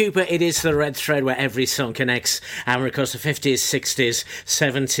Tim Cooper. It is the Red Thread where every song connects. And we're across the 50s, 60s,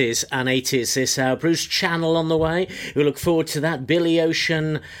 70s and 80s this hour. Bruce Channel on the way. We look forward to that. Billy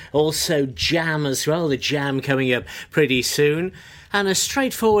Ocean. Also Jam as well. The Jam coming up pretty soon. And a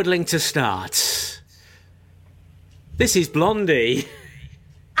straightforward link to start. This is Blondie.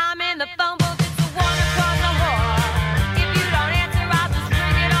 I'm in the phone booth, it's the one across the hall. If you don't answer, I'll just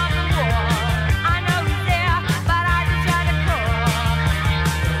ring it off the wall. I know he's there, but I just try to call.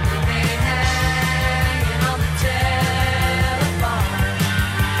 Leave me hanging on the telephone.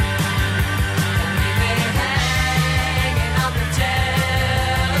 Leave me hanging on the telephone.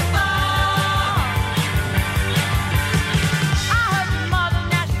 I heard your mother,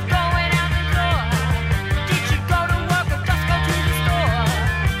 now she's going out the door. Did you go to work or just go to the store?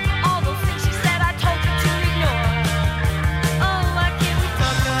 All those things she said, I told you to ignore. Oh, why can't we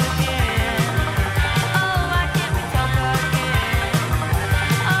talk again? Oh, why can't we talk again?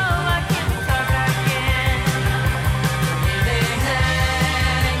 Oh, why can't we talk again? Leave me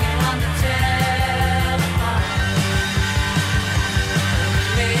hanging on the telephone.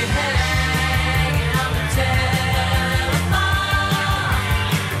 Leave me hanging on the telephone.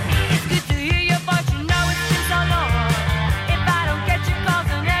 It's good to hear your voice, you know it's been so long. If I don't get your calls,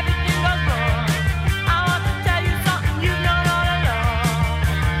 then everything goes wrong. I want to tell you something you've known all along.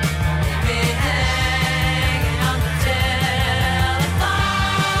 Leave me hanging on the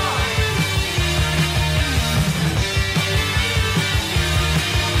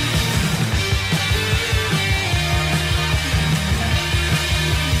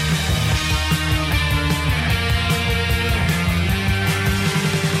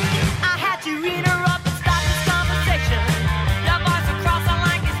I had to interrupt and stop this conversation. Your voice across the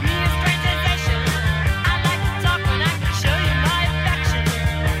line gives me a strange sensation. I'd like to talk when I can show you my affection.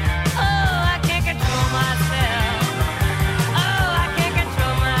 Oh, I can't control myself. Oh, I can't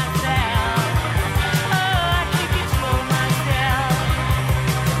control myself. Oh, I can't control myself.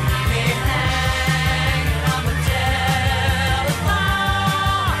 Leave me hanging on the telephone.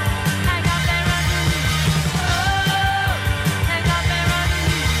 Hang up and run to me. Oh, hang up and run to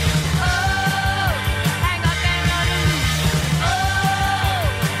me. Oh, hang up and run to me. Oh,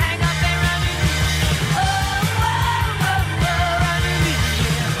 hang up and run to me. Oh, run to me.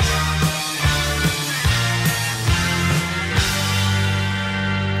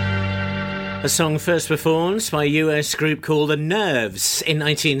 A song first performed by a US group called The Nerves in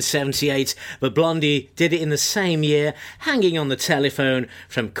 1978, but Blondie did it in the same year, hanging on the telephone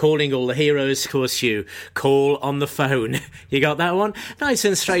from Calling All the Heroes. Of course, you call on the phone. You got that one? Nice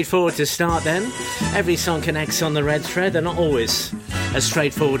and straightforward to start then. Every song connects on the Red Thread. They're not always as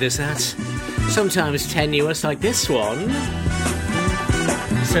straightforward as that. Sometimes tenuous like this one.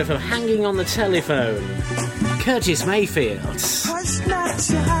 So for Hanging on the Telephone, Curtis Mayfield. Hush not,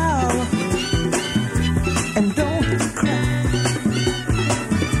 child, and don't cry.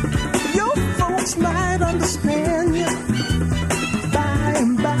 Your folks might understand you by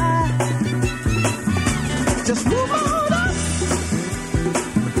and by. Just move on up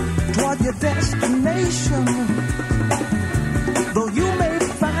toward your destination. Though you may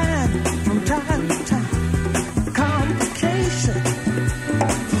find from time to time complications.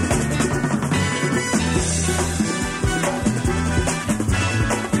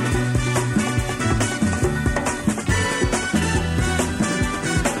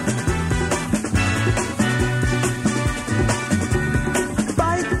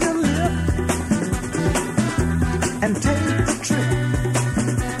 Bite your lip and take the trip.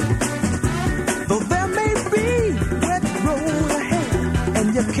 Though there may be wet road ahead and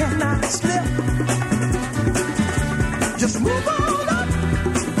you cannot slip, just move on up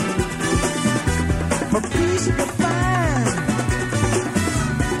for peace to find.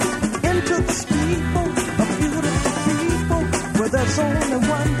 Into the steeple of beautiful people where there's only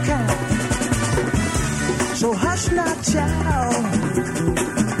one kind. So hush not, child,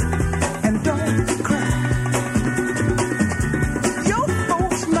 and don't cry. Your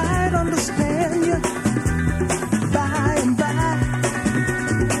folks might understand you by and by.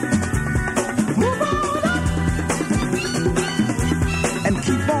 Move on up and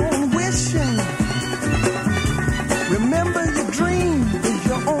keep on wishing. Remember, your dream is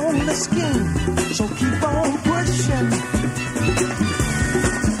your only scheme, so keep on pushing.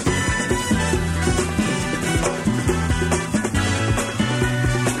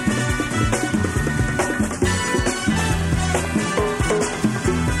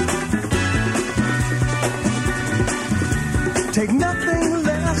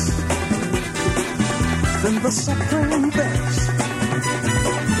 the supreme best.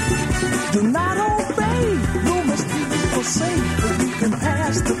 Do not obey, you must people say that you can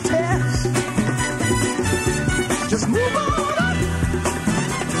pass the test. Just move on up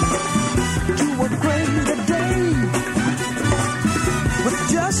to a greater day. With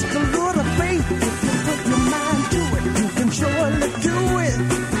just a little faith, if you put your mind to it, you can surely do it.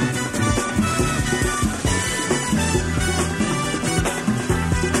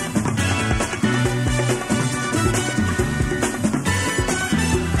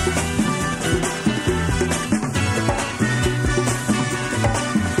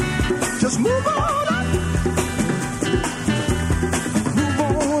 Just move on up. Move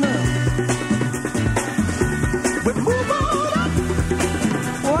on up. But move on up.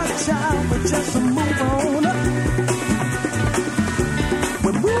 Watch out, but just move on up.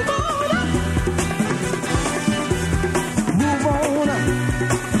 But move on up. Move on up.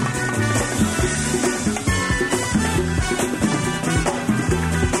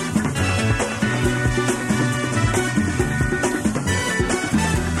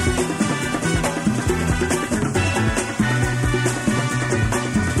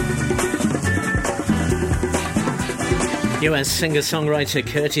 US singer-songwriter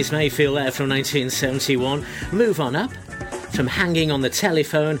Curtis Mayfield there from 1971. Move on up. From hanging on the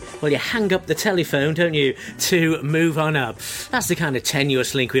telephone, well, you hang up the telephone, don't you, to move on up. That's the kind of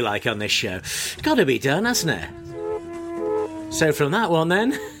tenuous link we like on this show. Gotta be done, hasn't it? So from that one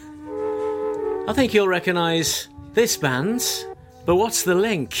then, I think you'll recognise this band, but what's the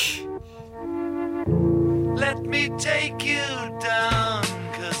link? Let me take you down,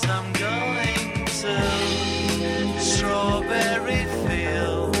 'cause I'm going to Strawberry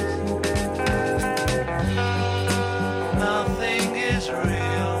Fields. Nothing is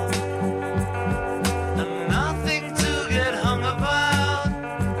real, and nothing to get hung about.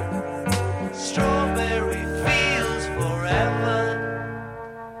 Strawberry Fields forever.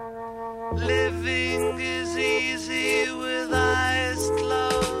 Living is easy with eyes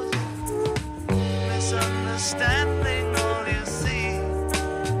closed. Misunderstanding all you see.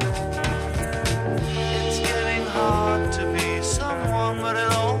 It's getting hard to be someone, but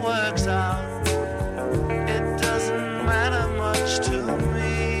it all works out. It doesn't matter much to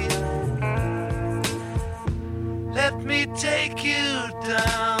me. Let me take you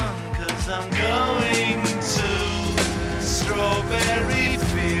down, 'cause I'm going to Strawberry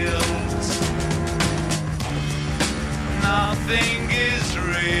Fields. Nothing is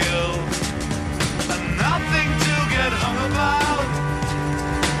real, and nothing to get hung about.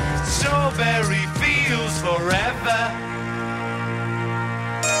 Strawberry Fields forever.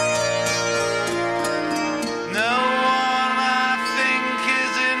 No one I think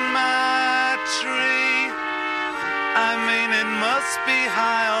is in my tree. I mean, it must be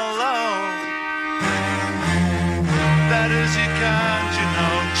high or low. That is, you can't,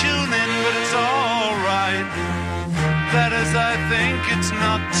 tune in, but it's alright. That is, I think it's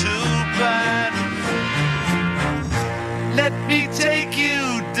not too bad. Let me take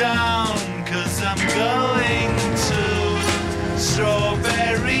you down, 'cause I'm going to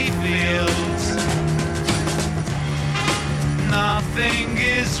Strawberry Fields. Nothing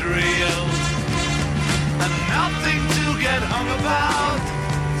is real, and nothing to get hung about.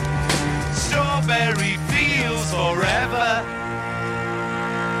 Strawberry Fields forever.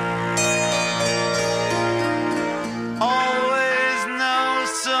 Always know,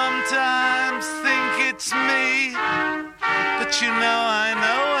 sometimes think it's me, but I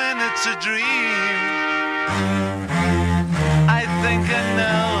know when it's a dream. I think I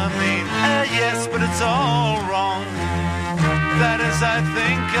know, yes, but it's all wrong. That is, I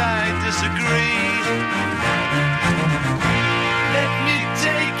think I disagree. Let me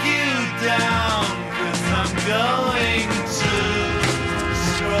take you down, 'cause I'm going to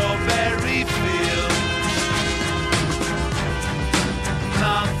Strawberry Fields.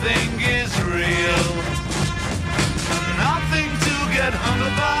 Nothing is real, nothing to get hung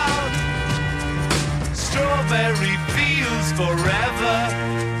about. Strawberry Fields forever.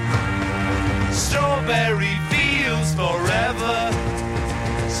 Strawberry Fields forever.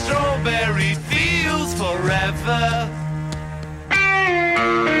 Strawberry Fields forever.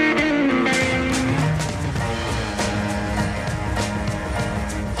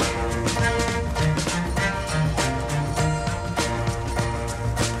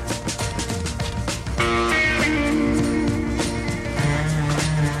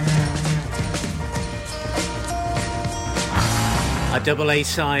 A double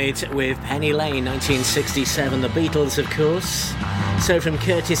A-side with Penny Lane, 1967, the Beatles, of course. So from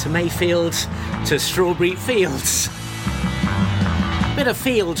Curtis Mayfield to Strawberry Fields. Bit of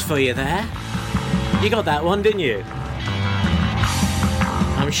field for you there. You got that one, didn't you?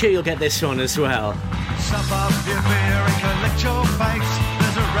 I'm sure you'll get this one as well. Sup up your beer and collect your face.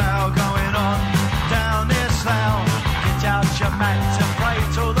 There's a row going on down near Slough. Get out your mat and pray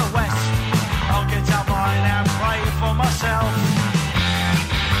to the west. I'll get out mine and pray for myself.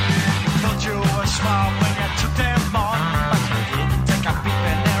 Thought you were smart when you took them on, but you didn't take a peep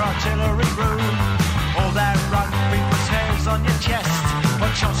in their artillery room. All that rugby was hairs on your chest.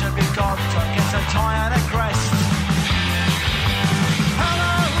 What chance have you got to get a tie and a crest?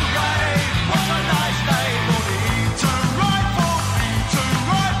 Hello, Ray, what a nice day for the Eton Rifles. Eton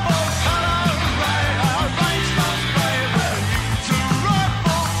Rifles. Hello, Ray, our race must play with Eton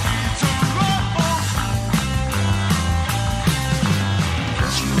Rifles. Eton Rifles.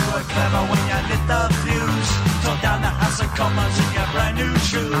 Guess you were clever when you lit the fuse. Tore down the House of Commons in your brand new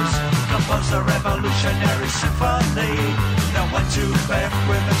shoes. Composed a revolutionary symphony. Then went to bed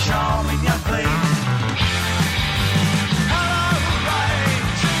with a charm in your plea. Hello, Ray,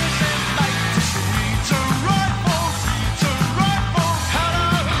 choosing mate to see to rifles, to rifles.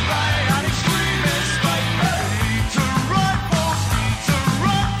 Hello, Ray, and extremist mate to rifles, to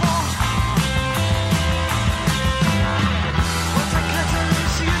rifles. What a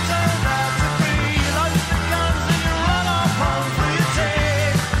catalyst you turned out to be. You load the guns and you run off home for your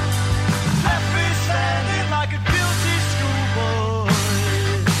tea. Left me standing like a guilty schoolboy.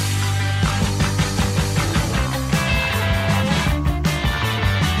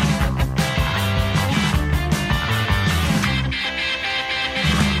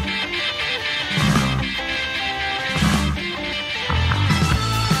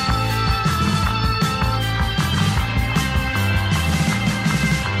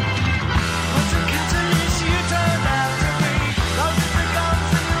 What a catalyst you turned out to be. Load the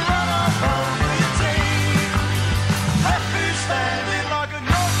guns and you run off home for your tea. Left me standing like a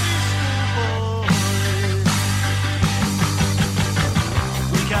naughty schoolboy.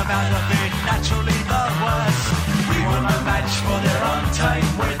 We come out of it naturally the worst. We were no match for their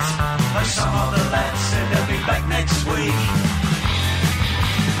untamed wit. Though some of the lads said they'll be back next week.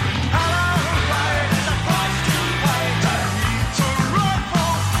 Hello, Ray, there's a price to pay. To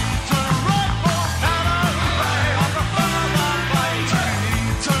rifles, to rifles. Hello, Ray, I prefer the play.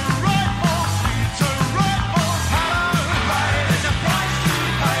 To rifles, to rifles. Hello, Ray, there's a price to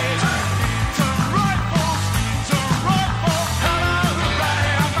pay. To rifles, to rifles. Hello, Ray,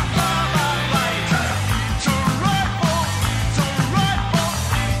 I prefer the play. To rifles, to rifles,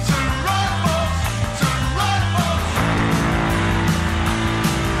 to rifles, to rifles.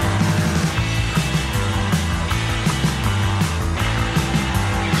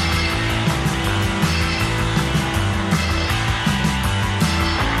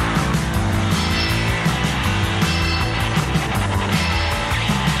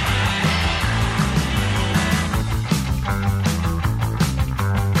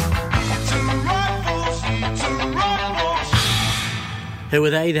 Who were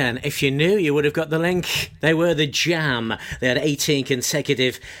they then? If you knew, you would have got the link. They were the Jam. They had 18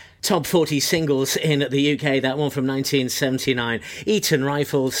 consecutive top 40 singles in the UK. That one from 1979. Eton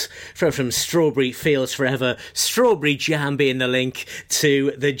Rifles from Strawberry Fields Forever. Strawberry Jam being the link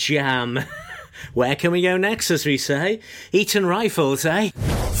to the Jam. Where can we go next, as we say? Eton Rifles, eh?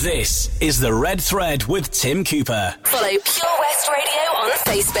 This is The Red Thread with Tim Cooper. Follow Pure West Radio on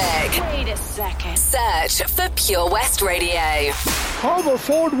Facebook. Wait a second. Search for Pure West Radio.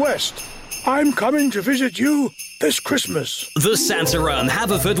 Haverford West, I'm coming to visit you this Christmas. The Santa Run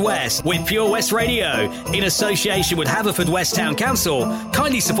Haverfordwest with Pure West Radio in association with Haverfordwest Town Council,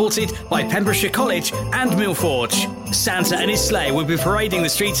 kindly supported by Pembrokeshire College and Millforge. Santa and his sleigh will be parading the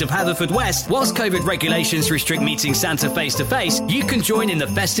streets of Haverfordwest. Whilst COVID regulations restrict meeting Santa face to face, you can join in the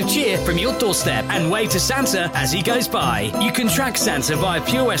festive cheer from your doorstep and wave to Santa as he goes by. You can track Santa via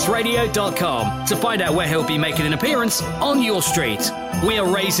purewestradio.com to find out where he'll be making an appearance on your street. We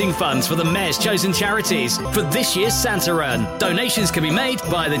are raising funds for the Mayor's chosen charities for this year's Santa Run. Donations can be made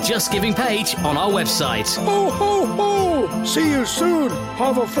via the Just Giving page on our website. Ho, ho, ho! See you soon,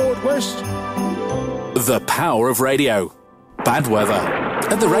 Haverford West. The power of radio. Bad weather.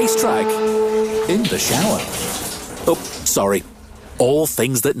 At the racetrack. In the shower. Oh, sorry. All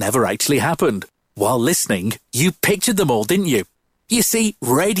things that never actually happened. While listening, you pictured them all, didn't you? You see,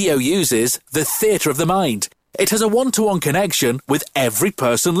 radio uses the theatre of the mind. It has a one-to-one connection with every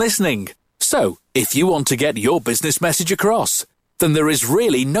person listening. So, if you want to get your business message across, then there is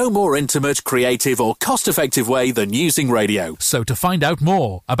really no more intimate, creative or cost-effective way than using radio. So to find out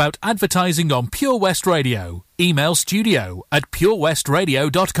more about advertising on Pure West Radio, email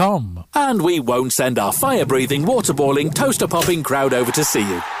studio@purewestradio.com. And we won't send our fire-breathing, water-boiling, toaster-popping crowd over to see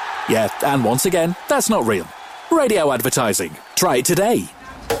you. Yeah, and once again, that's not real. Radio advertising. Try it today.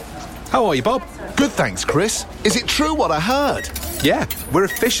 How are you, Bob? Good, thanks, Chris. Is it true what I heard? Yeah, we're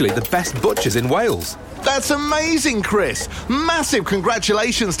officially the best butchers in Wales. That's amazing, Chris. Massive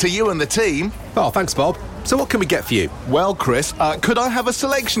congratulations to you and the team. Oh, thanks, Bob. So what can we get for you? Well, Chris, could I have a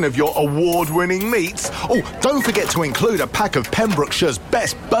selection of your award-winning meats? Oh, don't forget to include a pack of Pembrokeshire's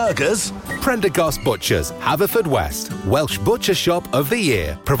best burgers. Prendergast Butchers, Haverfordwest, Welsh Butcher Shop of the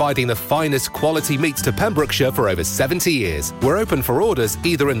Year, providing the finest quality meats to Pembrokeshire for over 70 years. We're open for orders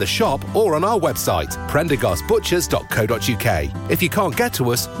either in the shop or on our website, prendergastbutchers.co.uk. If you can't get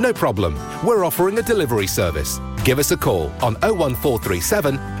to us, no problem. We're offering a delivery service. Give us a call on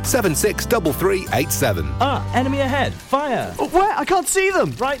 01437 763387. Ah, enemy ahead. Fire. Oh, where? I can't see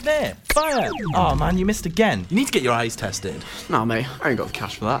them. Right there. Fire. Oh, man, you missed again. You need to get your eyes tested. Nah, mate, I ain't got the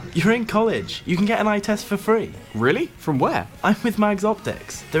cash for that. You're in college. You can get an eye test for free. Really? From where? I'm with Mags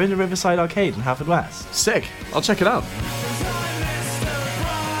Optics. They're in the Riverside Arcade in Haverfordwest. Sick. I'll check it out.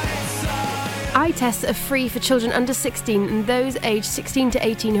 Eye tests are free for children under 16 and those aged 16 to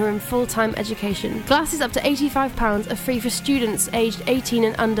 18 who are in full-time education. Glasses up to £85 are free for students aged 18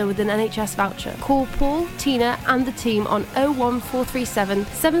 and under with an NHS voucher. Call Paul, Tina and the team on 01437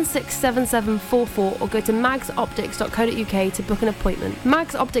 767744 or go to magsoptics.co.uk to book an appointment.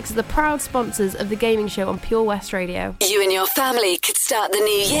 Mags Optics are the proud sponsors of the gaming show on Pure West Radio. You and your family could start the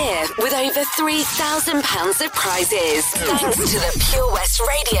new year with over £3,000 of prizes. Thanks to the Pure West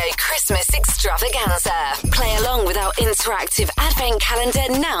Radio Christmas Extravaganza. Play along with our interactive advent calendar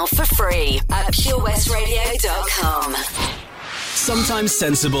now for free at purewestradio.com. Sometimes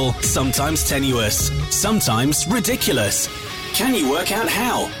sensible, sometimes tenuous, sometimes ridiculous. Can you work out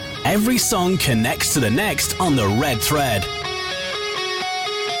how? Every song connects to the next on the Red Thread.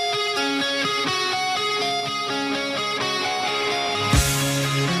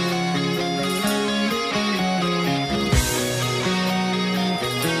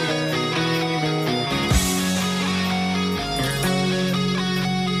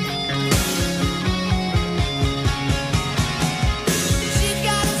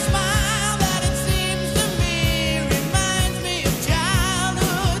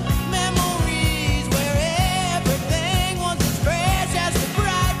 Memories where everything was as fresh as the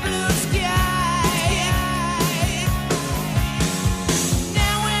bright blue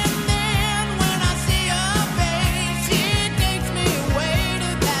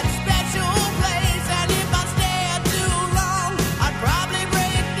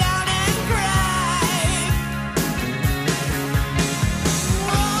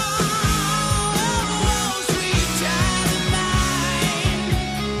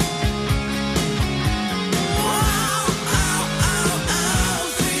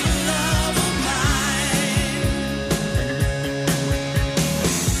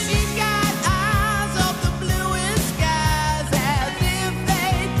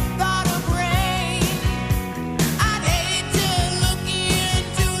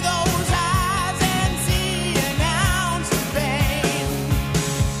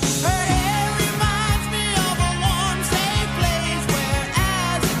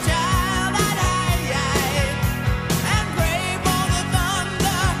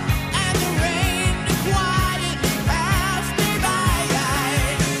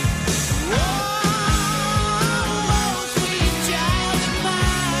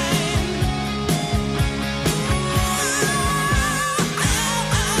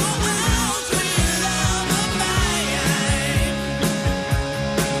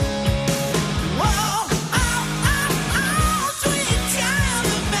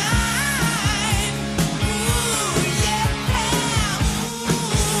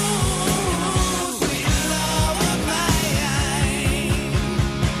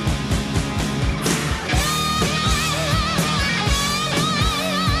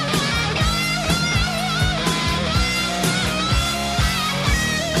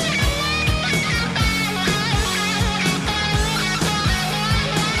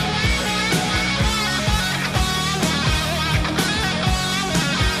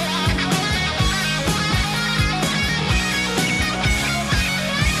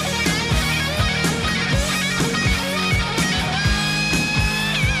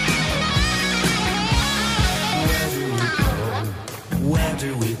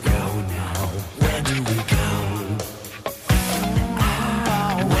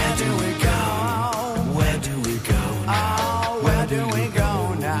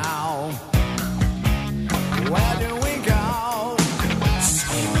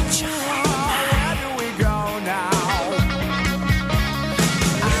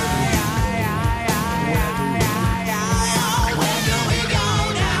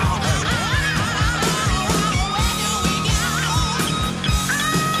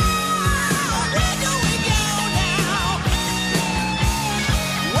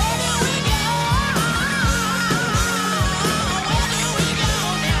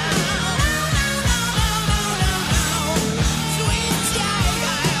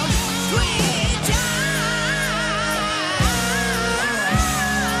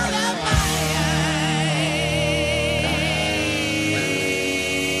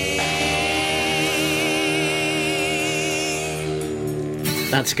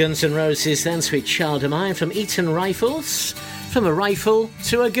That's Guns N' Roses, then Sweet Child of Mine from Eaton Rifles. From a rifle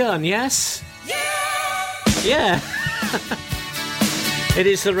to a gun, yes? Yeah! It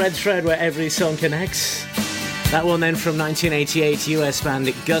is the red thread where every song connects. That one then from 1988, US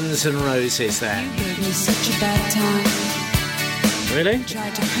band Guns N' Roses there. It was such a bad time. Really? You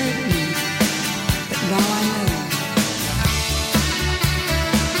tried to hurt me, but now I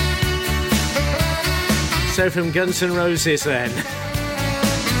know. So from Guns N' Roses then.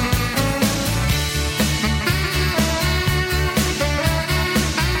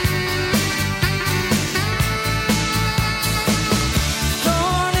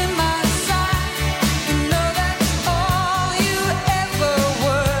 Thorn in my side, you know that's all you ever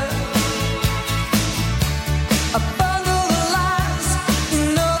were. A bundle of lies, you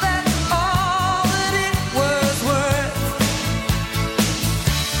know that's all that it was worth.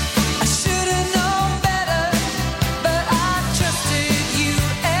 I should have known better, but I trusted you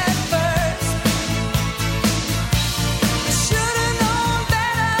at first. I should have known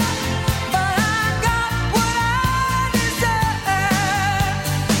better, but I got what I deserve.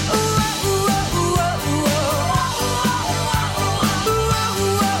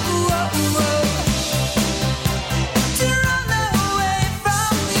 To run away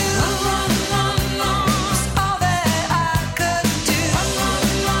from you was all that I could do. To run away from you was all that I could do. To run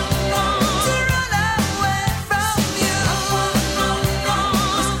away from you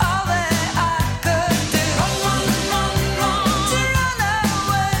was all that I could do. To run away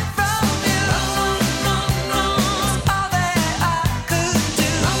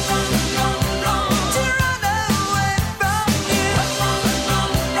from you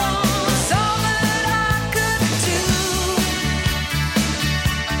was all that I could do.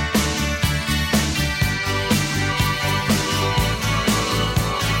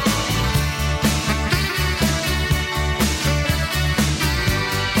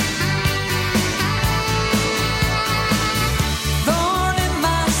 Thorn in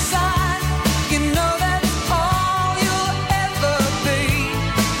my side, you know that's all you'll ever be.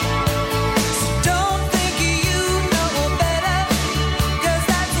 So don't think you know better, 'cause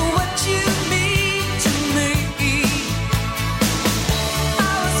that's what you mean to me. I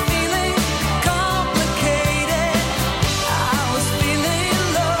was feeling complicated, I was feeling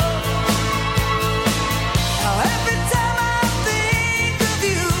low. Now every time I think of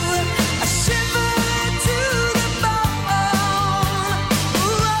you, I shiver to the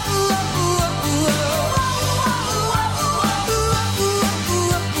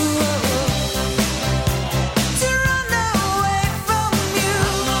To run away from you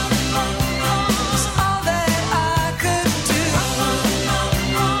was all that I could do.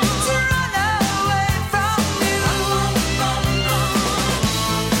 To run away from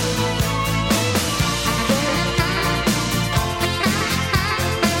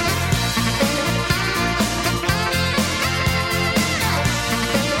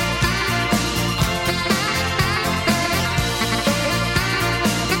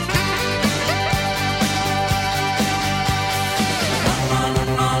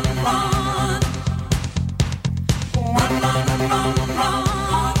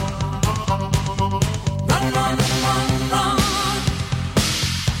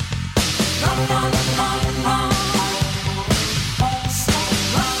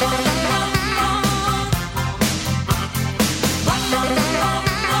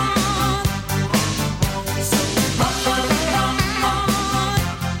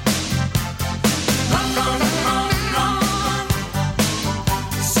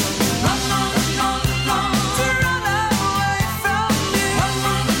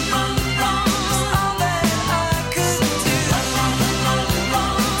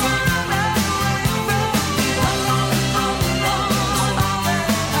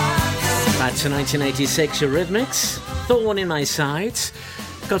Back to 1986, Eurythmics, Thorn in My Side.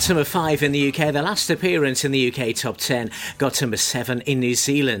 Got number 5 in the UK, their last appearance in the UK top 10. Got number 7 in New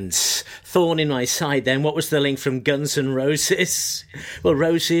Zealand. Thorn in My Side then, what was the link from Guns N' Roses? Well,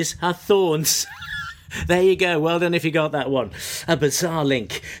 roses are thorns. There you go, well done if you got that one. A bizarre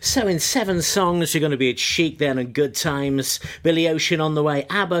link. So in 7 songs, you're going to be at Chic then and Good Times. Billy Ocean on the way,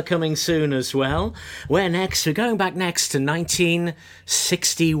 ABBA coming soon as well. Where next? We're going back next to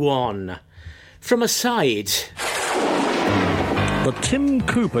 1961. From a side... The Tim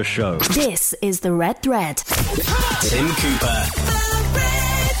Cooper Show. This is the Red Thread. Tim Cooper.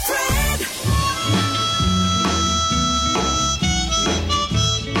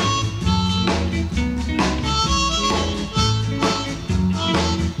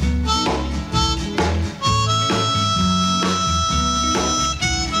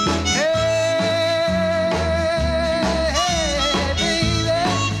 Hey, baby.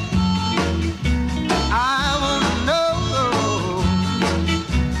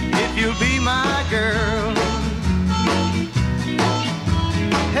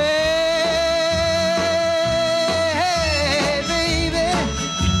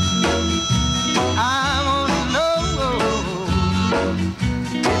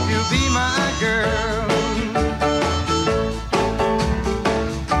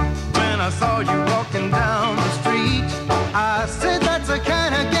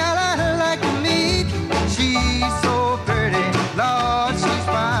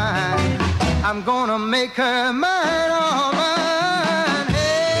 wanna make her mine, all mine.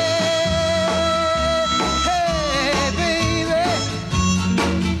 Hey, baby,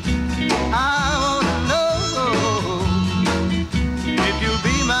 I wanna know if you'll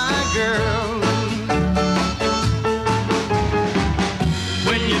be my girl.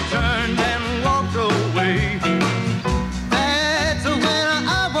 When you turned and walked away, that's when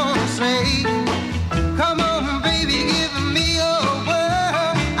I wanna say, come on, baby, give me your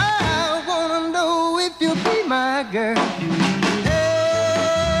world. I wanna know if you'll be my girl. Hey,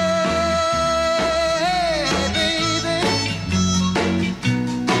 baby,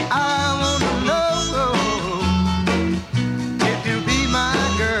 I wanna know if you'll be my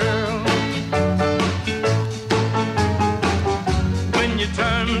girl. When you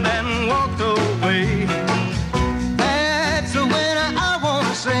turned and walked away, that's when I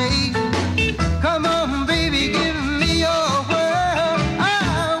wanna say, come on, baby, give me your world.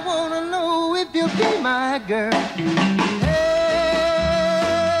 I wanna know if you'll be my girl. Hey,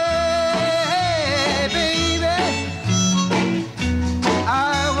 baby,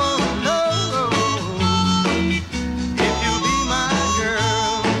 I wanna know if you'll be my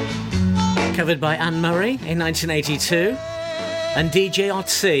girl. Covered by Anne Murray in 1982 and DJ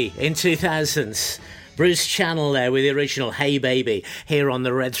Otzi in 2000s. Bruce Channel there with the original Hey Baby here on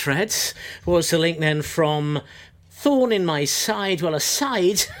the Red Threads. Was the link then from Thorn in My Side? Well, a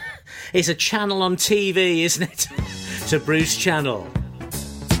side is a channel on TV, isn't it? To Bruce Channel.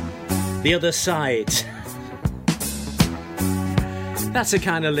 The other side. That's the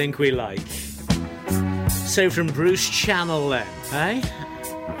kind of link we like. So from Bruce Channel then, eh?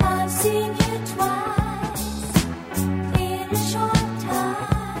 I've seen you twice in a short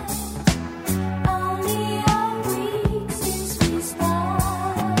time. Only a week since we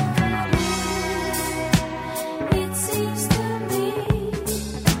started. It seems to me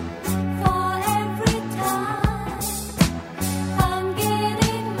for every time I'm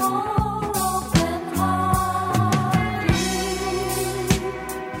getting more open-hearted.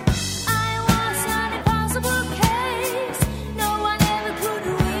 I was an impossible case. No one ever could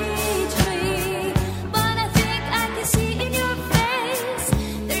reach me. But I think I can see in your face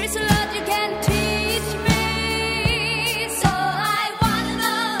there's a lot you can teach me. So I wanna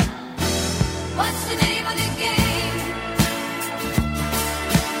know, what's the name of the game?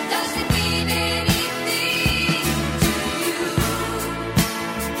 Does it mean anything to you?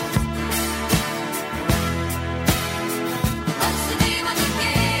 What's the name of the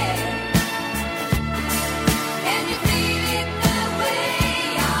game? Can you feel it the way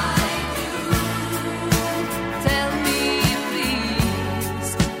I do? Tell me please,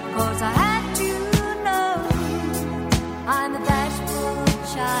 'cause I had to know. I'm a bashful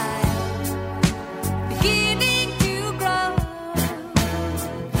child, beginning to grow.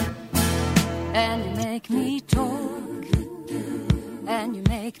 And you make me talk, and you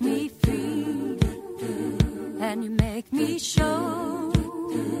make me feel, and you make me show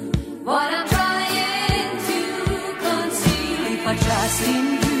what I'm trying to conceal. If I trust in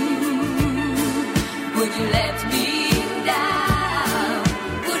you, would you let me down?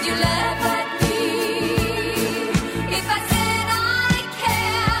 Would you laugh at me? If I said I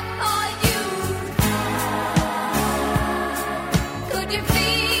care for you, could you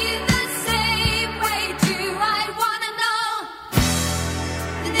feel the same way too? I wanna know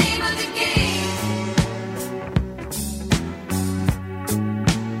the name of the game.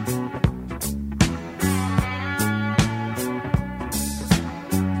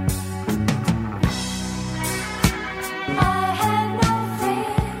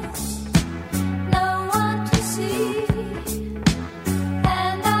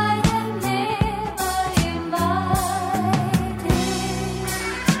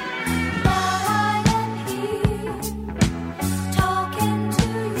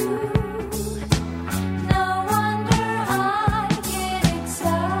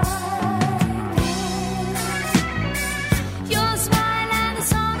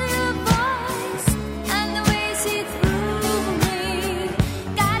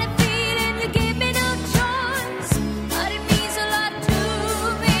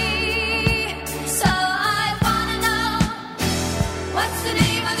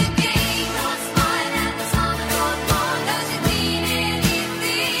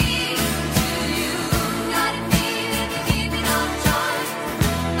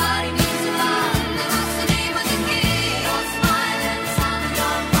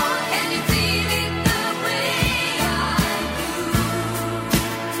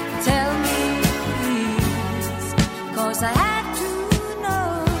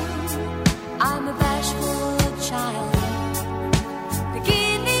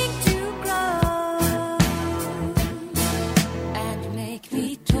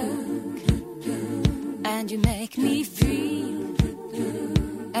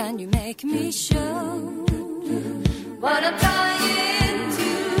 and you make me show what I'm trying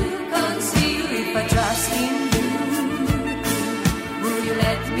to conceal. If I trust in you, will you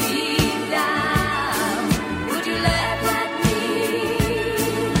let me down? Would you let me?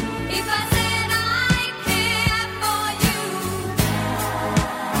 If I said I care for you,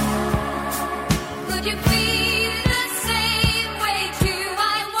 could you feel the same way too?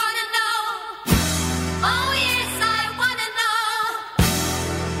 I wanna know. Oh yes, I wanna know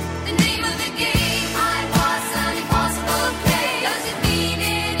the name of the game. I was an impossible play. Does it mean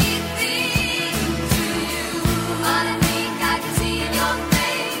anything to you? But I think I can see in your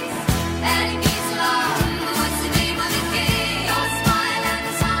face that it means love. What's the name of the game? Your smile and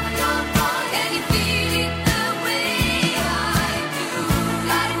the sound of your voice. Can you feel it the way I do?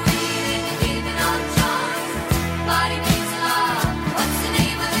 Got a feeling you're giving no choice, but it means love. What's the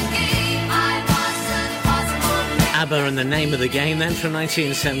name of the game? I was an impossible play. ABBA and the Name of the Game then from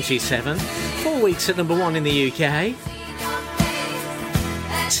 1977. 4 weeks at number 1 in the UK.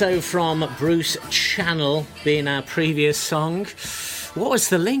 So from Bruce Channel being our previous song, what was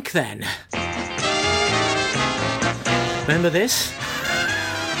the link then? Remember this?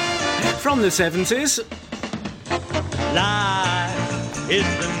 From the 70s. Life is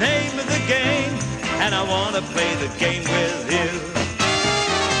the name of the game, and I want to play the game with you.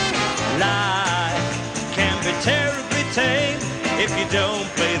 Life can be terribly tame if you don't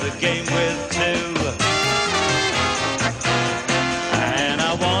play the game with two. And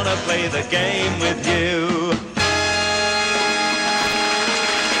I want to play the game with you.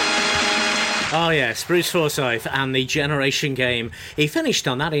 Oh yes, Bruce Forsyth and the Generation Game. He finished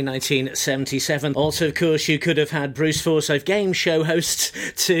on that in 1977. Also, of course, you could have had Bruce Forsyth game show hosts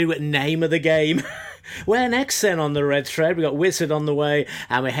to Name of the Game. Where next then on the Red Thread? We've got Wizard on the way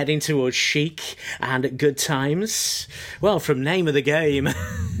and we're heading towards Chic and Good Times. Well, from Name of the Game.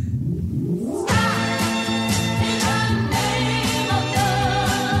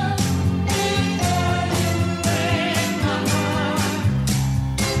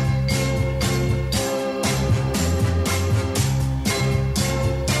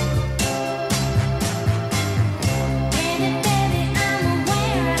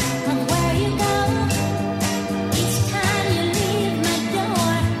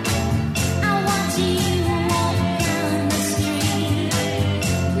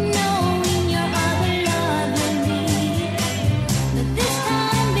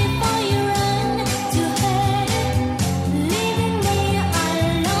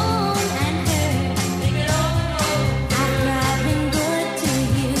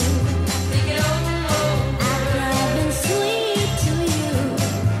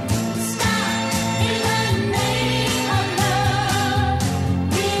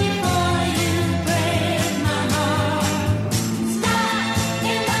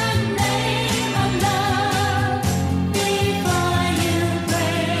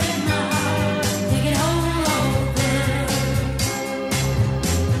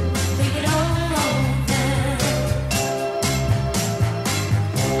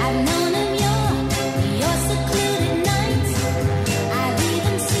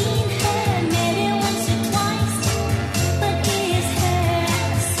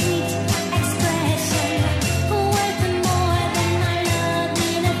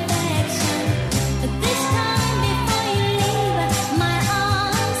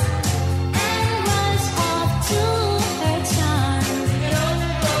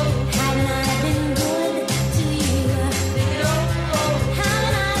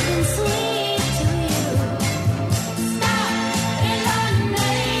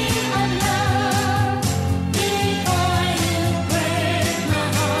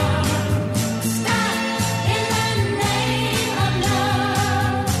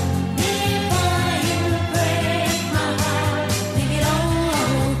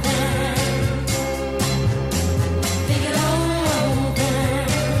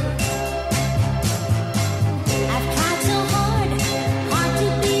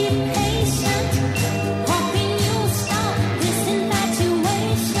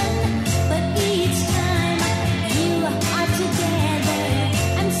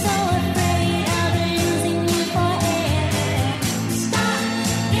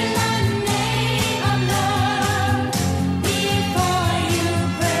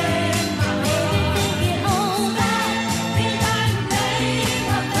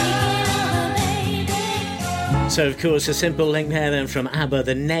 So, of course, a simple link there then from ABBA,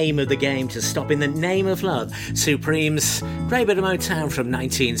 the Name of the Game, to Stop in the Name of Love. Supremes, great bit of Motown from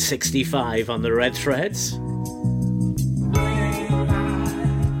 1965 on the Red Threads.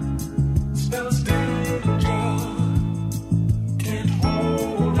 Smells danger, can't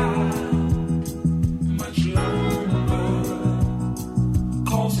hold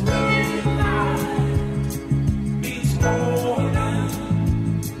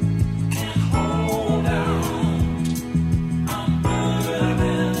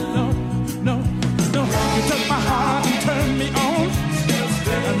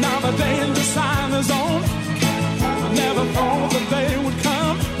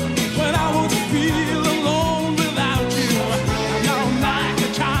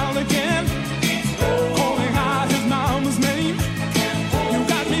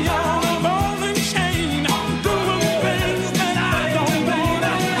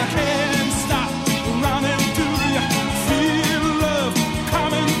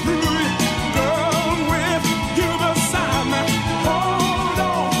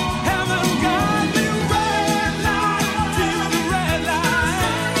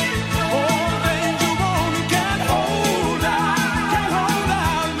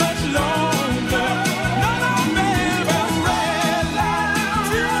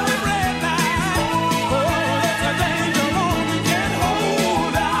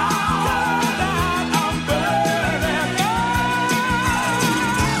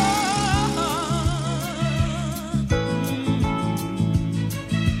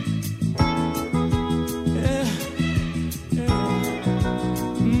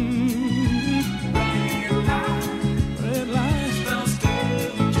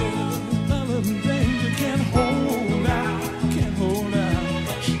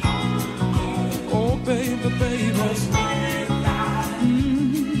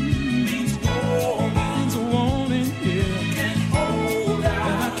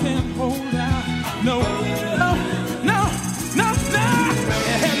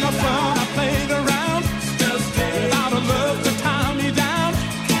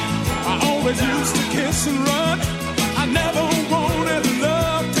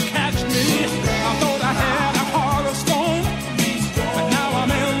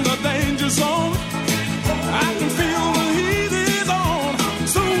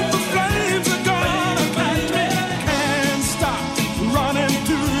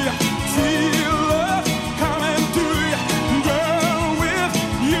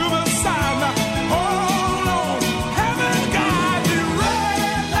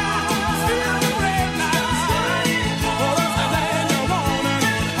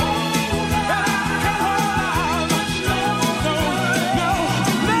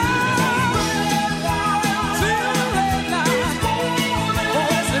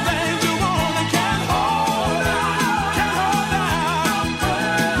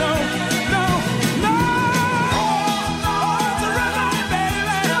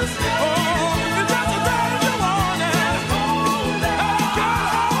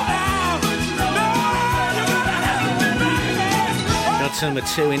to number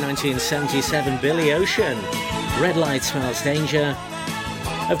 2 in 1977, Billy Ocean. Red Light Smells Danger.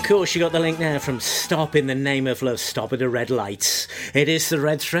 Of course, you got the link there from Stop in the Name of Love, Stop at the Red Lights. It is the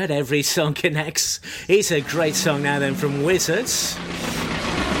Red Thread, every song connects. It's a great song now then from Wizards.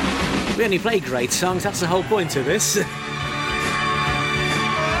 We only play great songs, that's the whole point of this.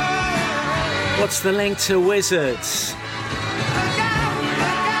 What's the link to Wizards?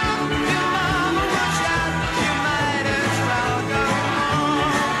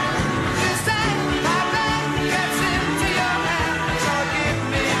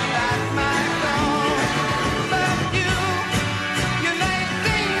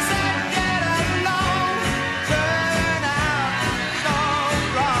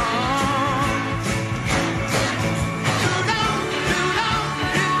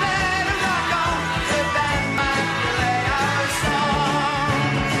 Better rock on, if that might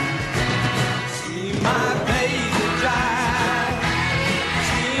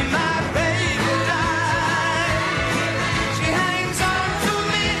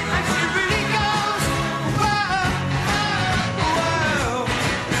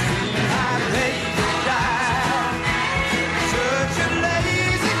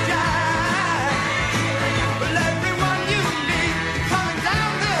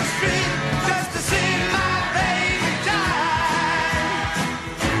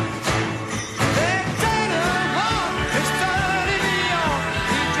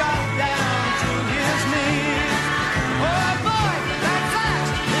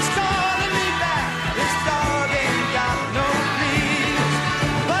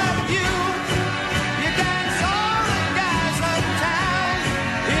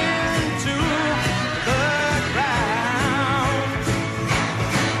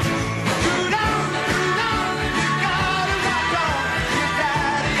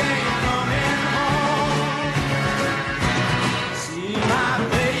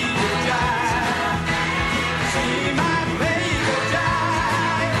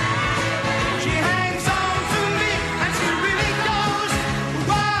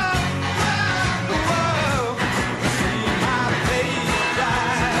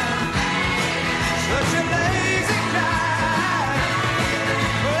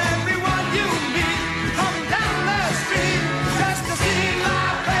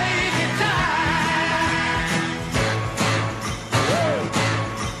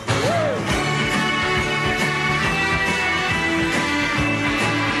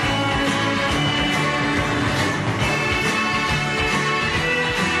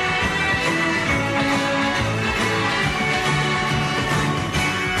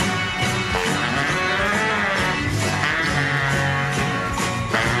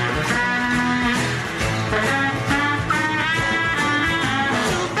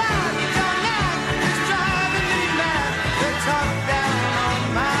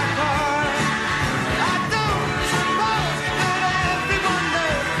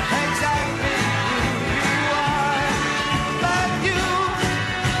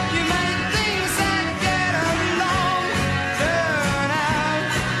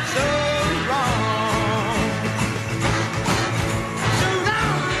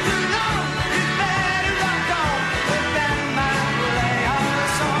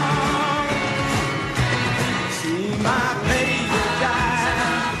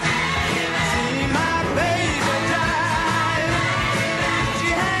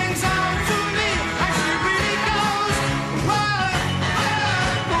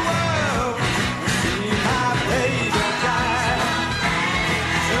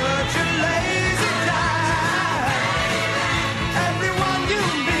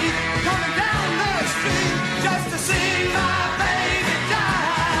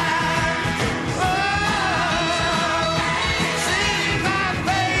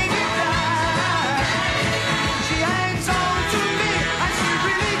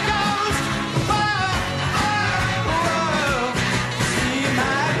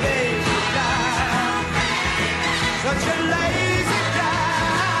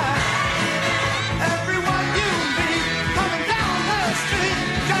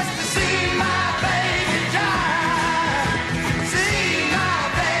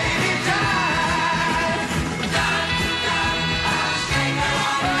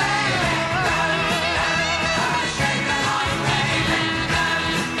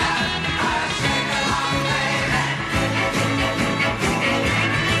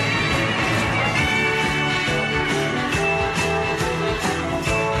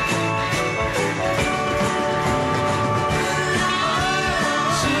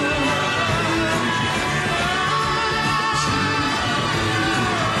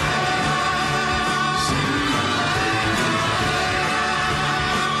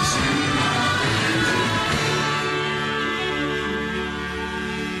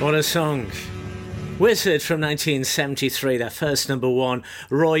What a song. Wizard from 1973, their first number one.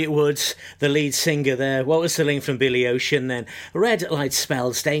 Roy Woods, the lead singer there. What was the link from Billy Ocean then? Red light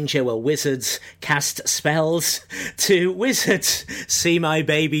spells danger. Well, wizards cast spells to wizards. See My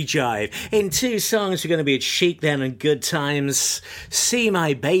Baby Jive. In two songs, we're going to be at Chic then and Good Times. See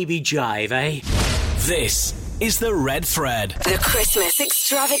My Baby Jive, eh? This is the Red Thread. The Christmas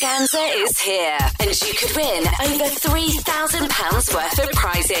extravaganza is here, and you could win over £3,000 worth of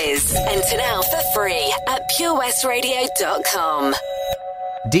prizes. Enter now for free at purewestradio.com.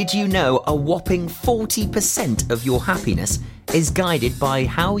 Did you know a whopping 40% of your happiness is guided by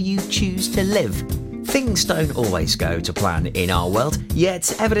how you choose to live? Things don't always go to plan in our world,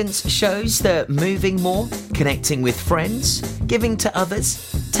 yet evidence shows that moving more, connecting with friends, giving to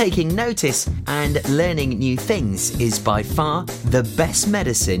others, taking notice and learning new things is by far the best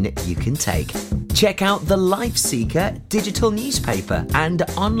medicine you can take. Check out the LifeSeeker digital newspaper and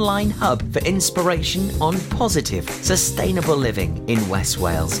online hub for inspiration on positive, sustainable living in West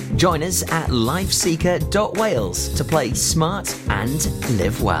Wales. Join us at lifeseeker.wales to play smart and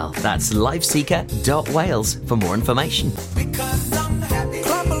live well. That's lifeseeker.wales for more information.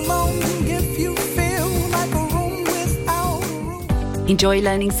 Clap along if you feel like a room without a roof. Enjoy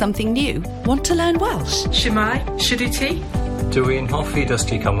learning something new? Want to learn Welsh? Shemai, Shuduti? Dwi'n hoffi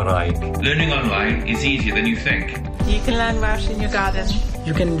dysgu Cymraeg. Learning online is easier than you think. You can learn Welsh in your garden.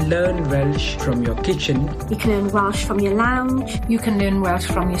 You can learn Welsh from your kitchen. You can learn Welsh from your lounge. You can learn Welsh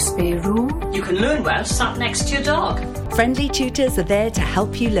from your spare room. You can learn Welsh sat next to your dog. Friendly tutors are there to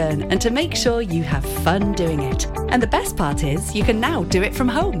help you learn and to make sure you have fun doing it. And the best part is, you can now do it from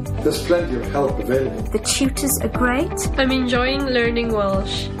home. There's plenty of help available. The tutors are great. I'm enjoying learning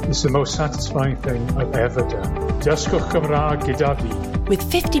Welsh. It's the most satisfying thing I've ever done. Dysgwch Cymraeg gyda fi. With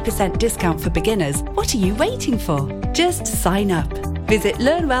 50% discount for beginners, what are you waiting for? Just sign up. Visit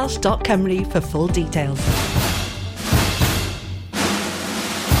learnwelsh.cymru for full details.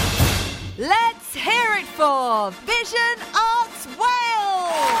 Let's hear it for Vision Arts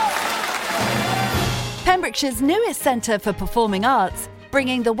Wales! Pembrokeshire's newest centre for performing arts,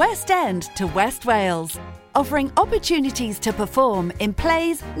 bringing the West End to West Wales. Offering opportunities to perform in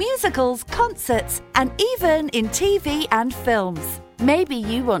plays, musicals, concerts, and even in TV and films. Maybe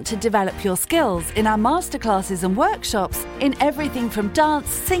you want to develop your skills in our masterclasses and workshops in everything from dance,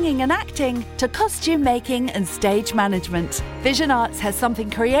 singing and acting to costume making and stage management. Vision Arts has something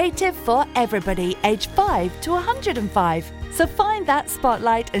creative for everybody aged 5 to 105. So find that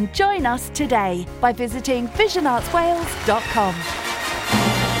spotlight and join us today by visiting visionartswales.com.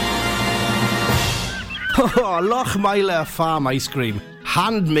 Oh, Lochmeyler Farm Ice Cream.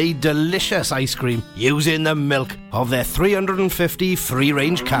 Handmade delicious ice cream using the milk of their 350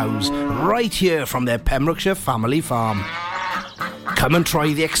 free-range cows right here from their Pembrokeshire family farm. Come and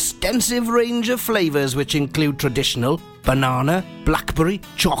try the extensive range of flavours which include traditional banana, blackberry,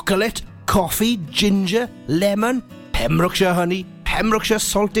 chocolate, coffee, ginger, lemon, Pembrokeshire honey, Pembrokeshire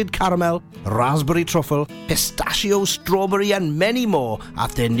salted caramel, raspberry truffle, pistachio, strawberry and many more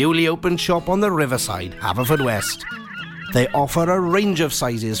at their newly opened shop on the Riverside, Haverfordwest. They offer a range of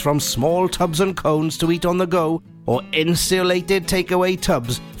sizes from small tubs and cones to eat on the go or insulated takeaway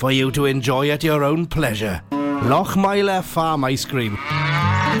tubs for you to enjoy at your own pleasure. Lochmeyler Farm Ice Cream.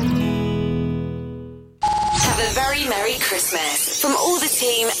 Have a very Merry Christmas from all the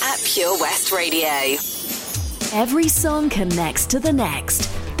team at Pure West Radio. Every song connects to the next.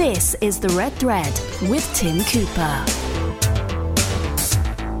 This is The Red Thread with Tim Cooper.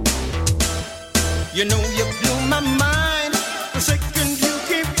 You know you blew my mind the second you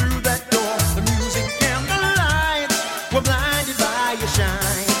came through that door. The music and the lights were blinded by your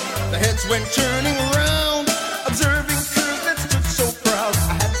shine. The heads went turning around, observing curves that stood so proud.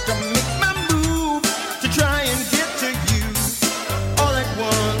 I had to make my move to try and get to you. All at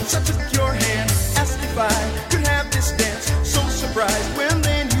once I took your hand, asked if I could have this dance. So surprised when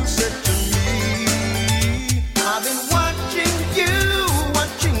then you said to me, I've been watching you,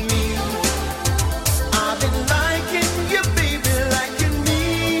 watching me. I've been liking you, baby, liking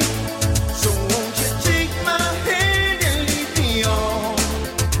me. So won't you take my hand and lead me on?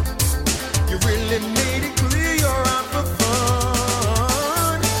 You really made it clear you're out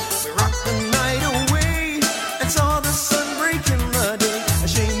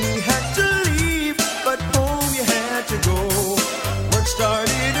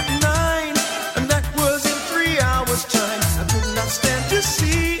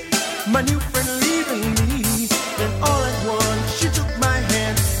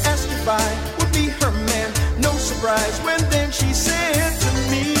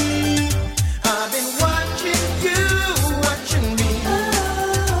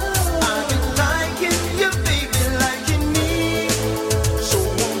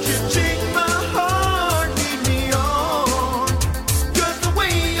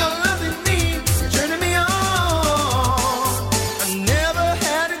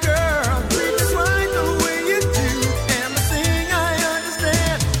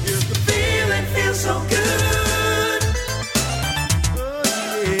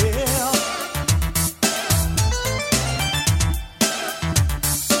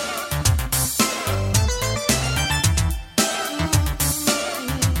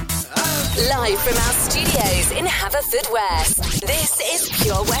live from our studios in Haverfordwest. This is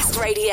Pure West Radio.